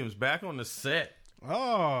Terry Williams back on the set.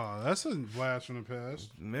 Oh, that's a blast from the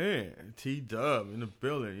past. Man, T-Dub in the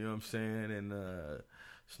building, you know what I'm saying? And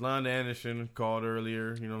Shalonda Anderson called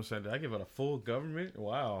earlier, you know what I'm saying? Did I give out a full government?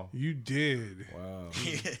 Wow. You did. Wow.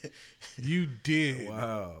 You did.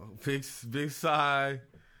 Wow. Big Psy.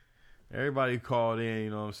 Everybody called in,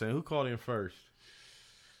 you know what I'm saying? Who called in first?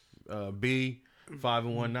 B,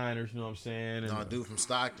 5-1-9ers, you know what I'm saying? No, dude from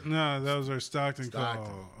Stockton. No, that was our Stockton.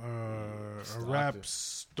 call. A rap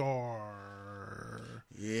star.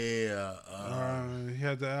 Yeah. He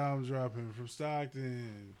had the album dropping from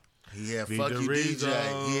Stockton. Yeah, fuck you, DJ.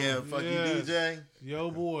 Yeah, fuck you, DJ.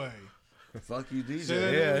 Yo, boy. Fuck you, DJ.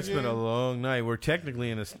 Yeah, it's been a long night. We're technically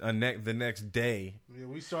in the next day. Yeah,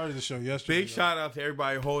 we started the show yesterday. Big shout out to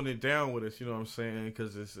everybody holding it down with us, you know what I'm saying?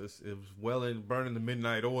 Because it was burning the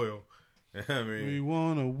midnight oil. I mean, we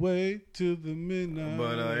want to wait till the midnight.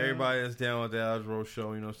 But everybody that's down with the Aldro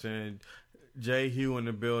show, you know what I'm saying? J. Hugh in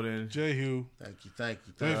the building. J. Hugh. Thank you. Thanks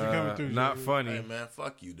for coming through. Not J. funny. Hey, man,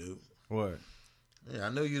 fuck you, dude. What? Yeah, I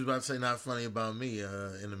knew you was about to say not funny about me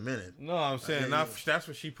in a minute. No, I'm saying that's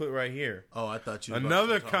what she put right here. Oh, I thought you.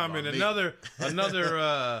 Another comment, another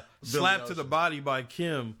slap to the body by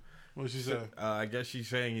Kim. What she say? I guess she's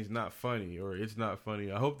saying he's not funny, or it's not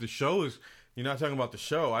funny. I hope the show is. You're not talking about the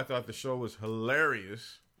show. I thought the show was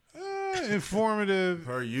hilarious, informative,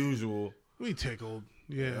 per usual. We tickled.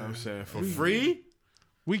 Yeah, you know what I'm saying for free.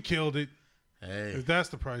 We killed it. Hey, if that's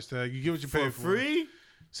the price tag, you get what you pay for. Free.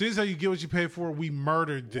 Seems how you get what you pay for. We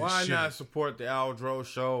murdered this Why shit. not support the Aldro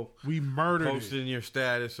show? We murdered it. Posting your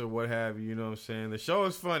status or what have you. You know what I'm saying? The show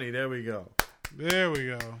is funny. There we go. There we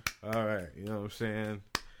go. All right. You know what I'm saying?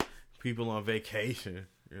 People on vacation.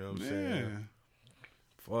 You know what I'm saying?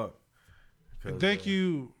 Fuck. And thank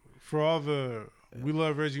you for all the We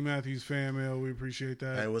Love Reggie Matthews fan mail. We appreciate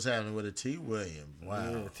that. Hey, what's happening with a T. Williams?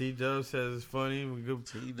 Wow. Yeah, T-Dub says it's funny.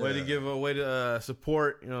 Good way to give a way to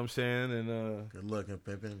support, you know what I'm saying? And good looking,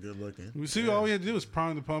 Pimpin'. Good looking. We see all we had to do was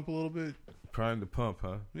prime the pump a little bit. Prime the pump,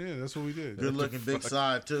 huh? Yeah, that's what we did. Good looking Big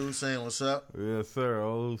Side, too, saying what's up. Yes, sir.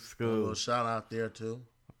 Old school. A little shout out there, too.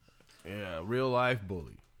 Yeah, real life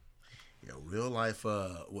bully. Yeah, real life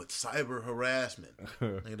with cyber harassment.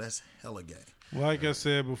 Nigga, that's hella gay. Like I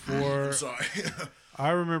said before, I'm sorry.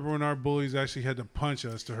 I remember when our bullies actually had to punch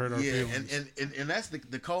us to hurt our feelings. And that's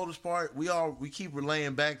the coldest part. We keep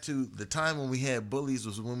relaying back to the time when we had bullies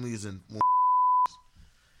was when we was in.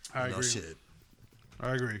 I agree. Shit.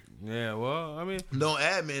 I agree. Yeah, well, I mean, no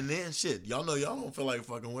admin then shit. Y'all know y'all don't feel like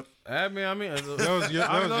fucking with admin. I mean, that was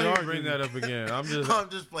your bring that up again. I'm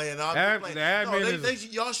just playing. The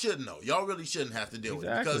admin y'all shouldn't know. Y'all really shouldn't have to deal with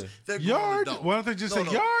it because they're yard. Why don't they just say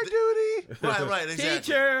yard duty? Right, exactly.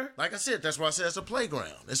 Teacher. Like I said, that's why I said it's a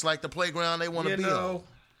playground. It's like the playground they want to be on.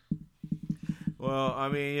 Well, I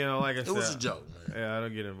mean, you know, like I said, It was a joke, man. Yeah, I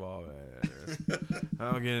don't get involved.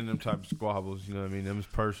 I don't get in them type of squabbles. You know what I mean? Them is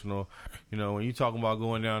personal. You know, when you talking about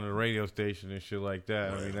going down to the radio station and shit like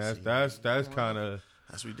that, I mean, that's kind of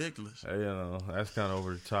that's ridiculous. You know, that's kind of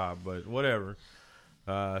over the top. But whatever.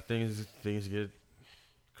 Things get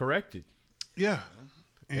corrected. Yeah,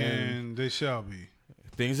 and they shall be.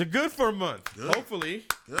 Things are good for a month. Good. Hopefully.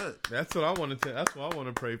 Good. That's what I want to. That's what I want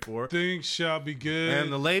to pray for. Things shall be good.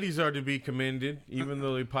 And the ladies are to be commended, even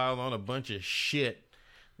though they piled on a bunch of shit.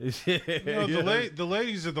 No, the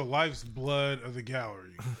ladies are the life's blood of the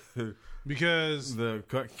gallery because the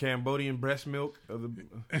Cambodian breast milk of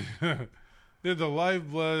the. They're the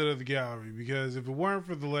lifeblood of the gallery because if it weren't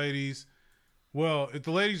for the ladies, well, if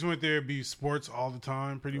the ladies weren't there, it'd be sports all the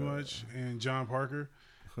time, pretty much, and John Parker.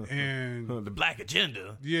 And the black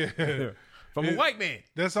agenda, from a white man.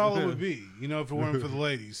 That's all it would be, you know, if it weren't for the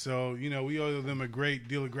ladies. So, you know, we owe them a great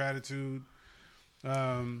deal of gratitude.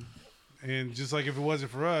 And just like if it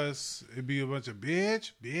wasn't for us, it'd be a bunch of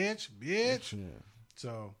bitch. Yeah.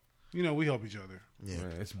 So, you know, we help each other. Yeah,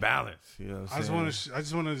 it's balance. You know, what I'm I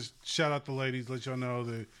just want to shout out the ladies, let y'all know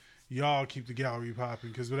that y'all keep the gallery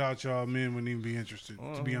popping. Because without y'all, men wouldn't even be interested.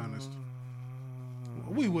 To be honest.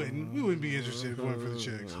 We wouldn't be interested if it weren't for the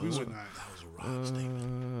chicks. We would not. That was a wrong statement.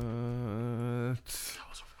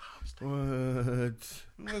 What?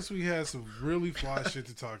 Unless we had some really fly shit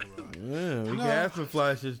to talk about. Yeah, we had some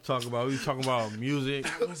fly shit to talk about. We were talking about music.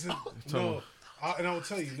 No. And I will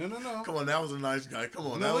tell you, no. Come on, that was a nice guy. Come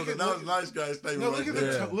on, that was a nice guy statement. No,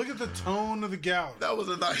 look at the tone of the gallery. That was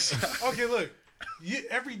a nice guy. Okay, look.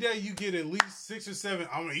 Every day you get at least 6 or 7.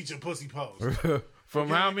 I'm gonna eat your pussy post. From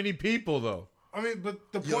how many people though? I mean,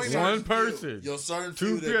 but the point is one person. Your certain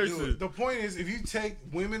two persons. The point is, if you take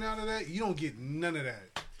women out of that, you don't get none of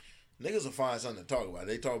that. Niggas will find something to talk about.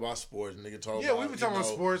 They talk about sports. And niggas talk about. Yeah, we been talking about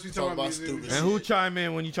sports. We talk about music. Stupid and shit. who chime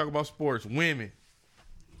in when you talk about sports? Women.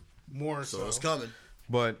 More so. It's coming.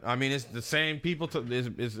 But I mean, it's the same people. When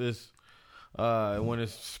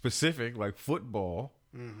it's specific, like football.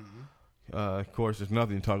 Mm-hmm. Of course, there's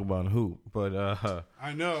nothing to talk about in hoop, but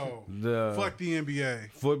I know. Fuck the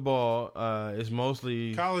NBA. Football is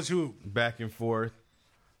mostly college hoop, back and forth.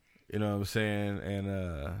 You know what I'm saying,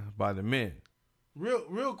 and by the men.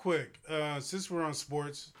 Real quick, since we're on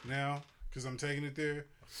sports now, because I'm taking it there.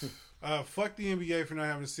 Fuck the NBA for not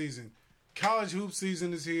having a season. College hoop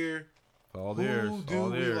season is here. All theirs. Who do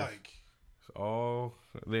we like? It's all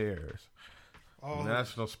theirs.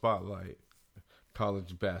 National spotlight.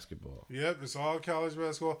 College basketball. Yep, it's all college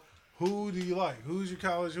basketball. Who do you like? Who's your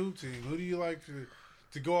college hoop team? Who do you like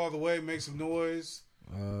to go all the way, make some noise?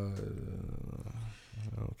 I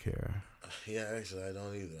don't care. Yeah, actually, I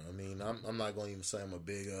don't either. I mean, I'm not going to even say I'm a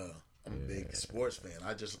big sports fan.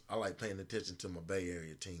 I like paying attention to my Bay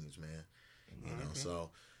Area teams, man. You know, so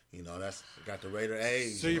you know that's got the Raider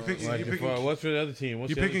A's. So you're picking. What's the other team?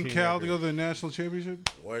 You picking Cal to go to the national championship?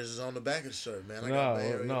 Where's is on the back of the shirt, man?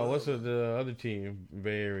 What's the other team?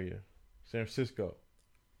 Bay Area, San Francisco.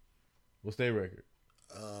 What's their record?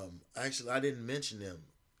 Actually, I didn't mention them.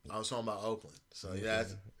 I was talking about Oakland. So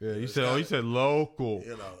you said local.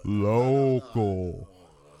 You know, local.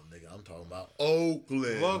 Nigga, I'm talking about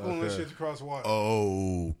Oakland. Local unless you cross water.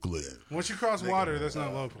 Oakland. Once you cross water, that's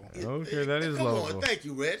not local. Okay, that is local. Come on, thank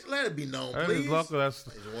you, Reg. Let it be known, that please. Is local. That's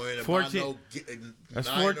 14. That's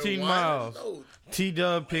 14 miles.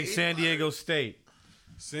 T-Dub picked San Diego State.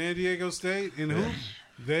 San Diego State and who?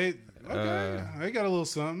 They got a little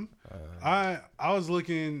something. I was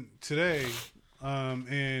looking today,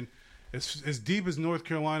 and as deep as North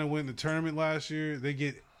Carolina went in the tournament last year, they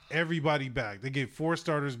get everybody back. They get 4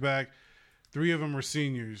 starters back. 3 of them are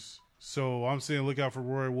seniors. So I'm saying look out for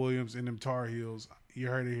Roy Williams and them Tar Heels. You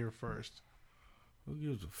heard it here first. Who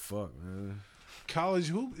gives a fuck, man? College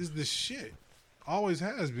hoop is the shit. Always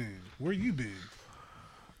has been. Where you been?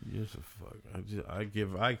 Gives a fuck.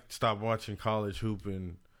 I stopped watching college hoop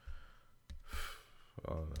and I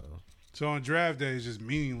don't know. So on draft day, it's just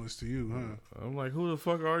meaningless to you, huh? I'm like, who the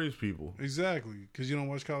fuck are these people? Exactly, because you don't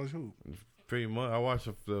watch college hoop. Pretty much. I watch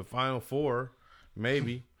the Final Four,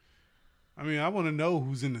 maybe. I mean, I want to know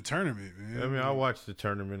who's in the tournament, man. I mean, I'll watch the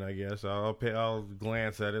tournament, I guess. I'll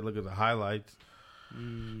glance at it, look at the highlights.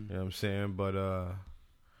 You know what I'm saying? But,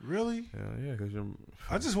 really? Yeah, because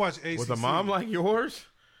I just watch ACC. With a mom like yours?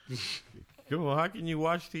 Come on, how can you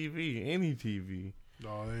watch TV? Any TV?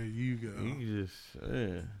 Oh, there you go. You just,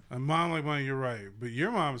 A mom like mine, you're right. But your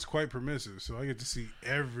mom is quite permissive, so I get to see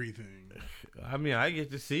everything. I mean, I get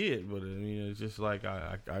to see it, but I mean, it's just like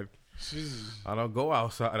I don't go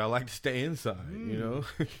outside. I like to stay inside, you know,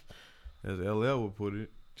 as LL would put it.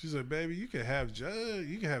 She's like, baby, you can have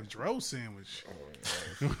Dro sandwich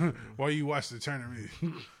while you watch the tournament.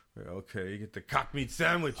 Okay, you get the cock meat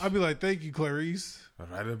sandwich. I'd be like, thank you, Clarice.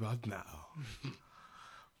 Right about now.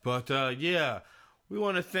 But yeah, we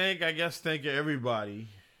want to thank everybody.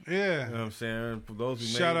 Yeah. You know what I'm saying? For those who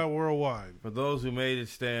shout out worldwide. For those who made it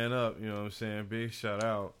stand up, you know what I'm saying? Big shout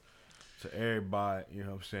out to everybody, you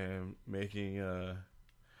know what I'm saying? Making a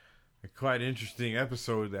quite interesting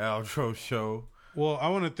episode of the Aldro Show. Well, I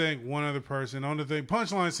want to thank one other person. I want to thank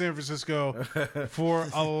Punchline San Francisco for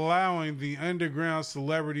allowing the underground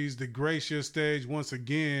celebrities to grace your stage once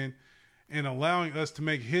again and allowing us to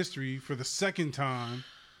make history for the second time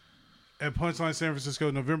at Punchline San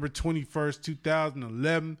Francisco, November 21st,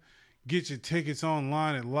 2011. Get your tickets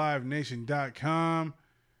online at livenation.com.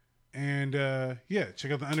 And,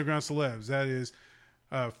 check out the Underground Celebs. That is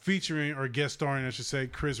featuring, or guest starring, I should say,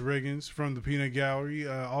 Chris Riggins from the Peanut Gallery.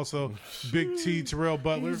 Also, Big T, Terrell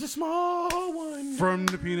Butler. He's a small one. From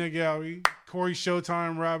the Peanut Gallery. Corey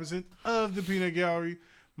Showtime Robinson of the Peanut Gallery.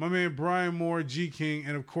 My man Brian Moore, G King.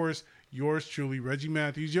 And, of course, yours truly, Reggie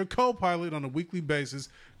Matthews, your co-pilot on a weekly basis,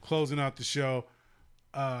 closing out the show.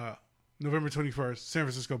 November 21st, San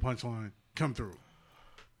Francisco Punchline. Come through.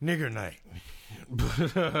 Nigger night.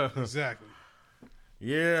 Exactly.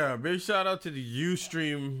 Yeah, big shout out to the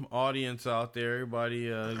Ustream audience out there.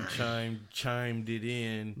 Everybody chimed it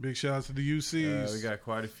in. Big shout out to the UCs. We got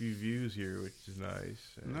quite a few views here, which is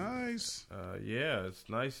nice. And, nice. Yeah, it's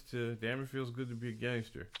nice to. Damn, it feels good to be a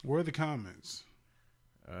gangster. Where are the comments?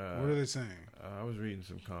 What are they saying? I was reading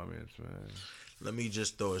some comments, man. Let me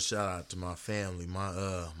just throw a shout out to my family, my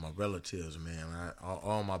relatives, man.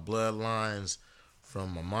 All my bloodlines,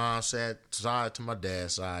 from my mom's side to my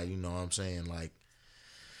dad's side. You know what I'm saying? Like,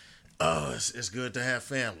 it's good to have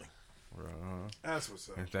family. That's what's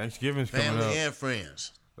up. And Thanksgiving's coming up. Family and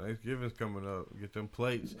friends. Thanksgiving's coming up. Get them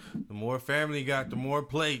plates. The more family you got, the more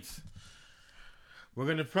plates. We're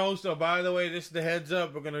going to post, by the way, this is the heads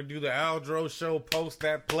up. We're going to do the Aldro Show, post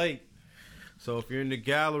that plate. So if you're in the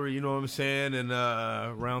gallery, you know what I'm saying, and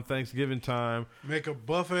around Thanksgiving time. Make a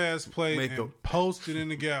buff-ass plate and post it in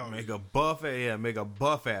the gallery. Make a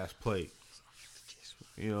buff-ass plate.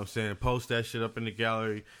 You know what I'm saying? Post that shit up in the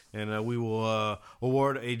gallery, and we will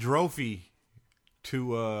award a trophy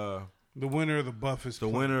to the winner of the buffest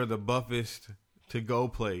plate. Winner of the buffest to-go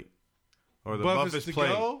plate. Or the Buffest Buffest plate.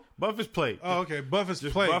 go? Buffest plate. Oh, okay. Buffest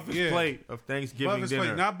plate. Buffest plate of Thanksgiving Buffest dinner.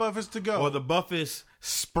 plate, not Buffest to go. Or the Buffest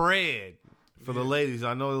spread for the ladies.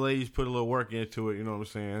 I know the ladies put a little work into it, you know what I'm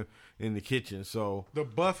saying, in the kitchen. So the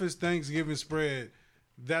Buffest Thanksgiving spread,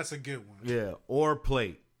 that's a good one. Yeah, or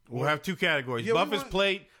plate. We'll have two categories. Yeah, Buffest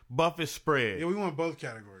plate, Buffest spread. Yeah, we want both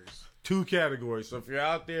categories. Two categories. So if you're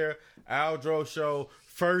out there, Aldro Show,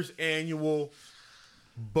 first annual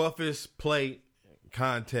Buffest plate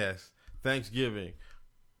contest. Thanksgiving.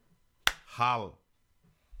 Holla.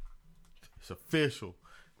 It's official.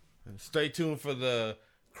 And stay tuned for the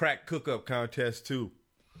crack cook-up contest too.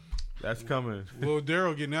 That's coming. Well,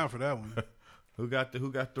 Daryl getting out for that one. Who got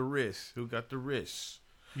the wrist? Who got the wrist?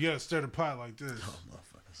 You gotta stir the pot like this. Oh,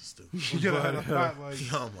 motherfuckers are stupid. You gotta have a pot like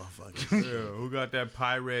oh, motherfuckers. Yeah, who got that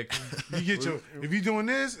Pyrex? You get your. If you doing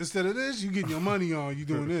this instead of this, you getting your money on. You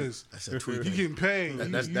doing this. That's that tweaking. You getting paid.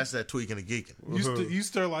 That's that tweaking and geeking. You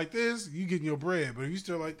stir like this, you getting your bread. But if you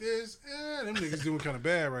stir like this, them niggas doing kind of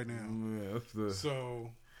bad right now. Yeah,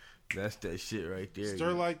 that's that shit right there.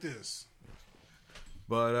 Stir like this.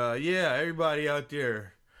 But yeah, everybody out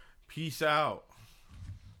there, peace out.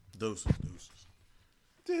 Deuces.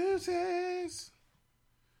 Deuces.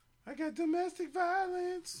 I got domestic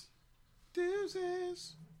violence.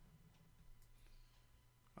 Deuces.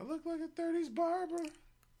 I look like a 30s barber.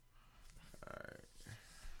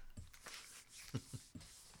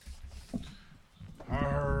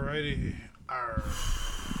 Alrighty.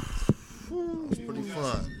 It's pretty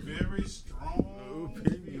fun. Very strong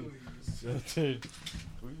feelings.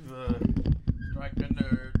 We've strike a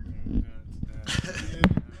nerve.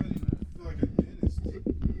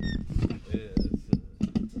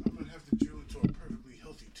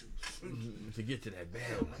 To get to that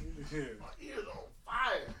bad one. Yeah. My ears on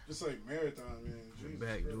fire. Just like marathon, man. Jesus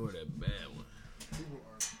back door that bad one. People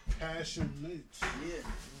are passionate.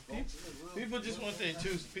 Yeah. People just want their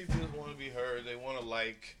truth. People just want to be heard. They want to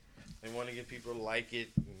like. They want to get people to like it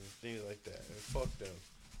and things like that. And fuck them.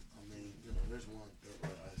 I mean, there's one. I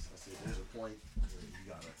said there's a point where you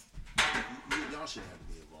gotta. Y'all shouldn't have to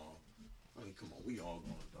be involved. I mean, come on, we all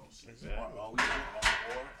grown adults. Exactly. Are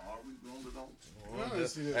we grown adults?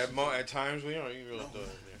 At times we aren't. You really don't.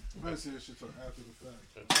 I didn't see that shit till after the fact.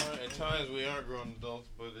 At times we are grown adults,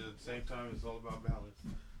 but at the same time it's all about balance.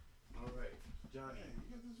 All right. Johnny. Hey, you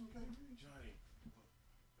got this one, Johnny.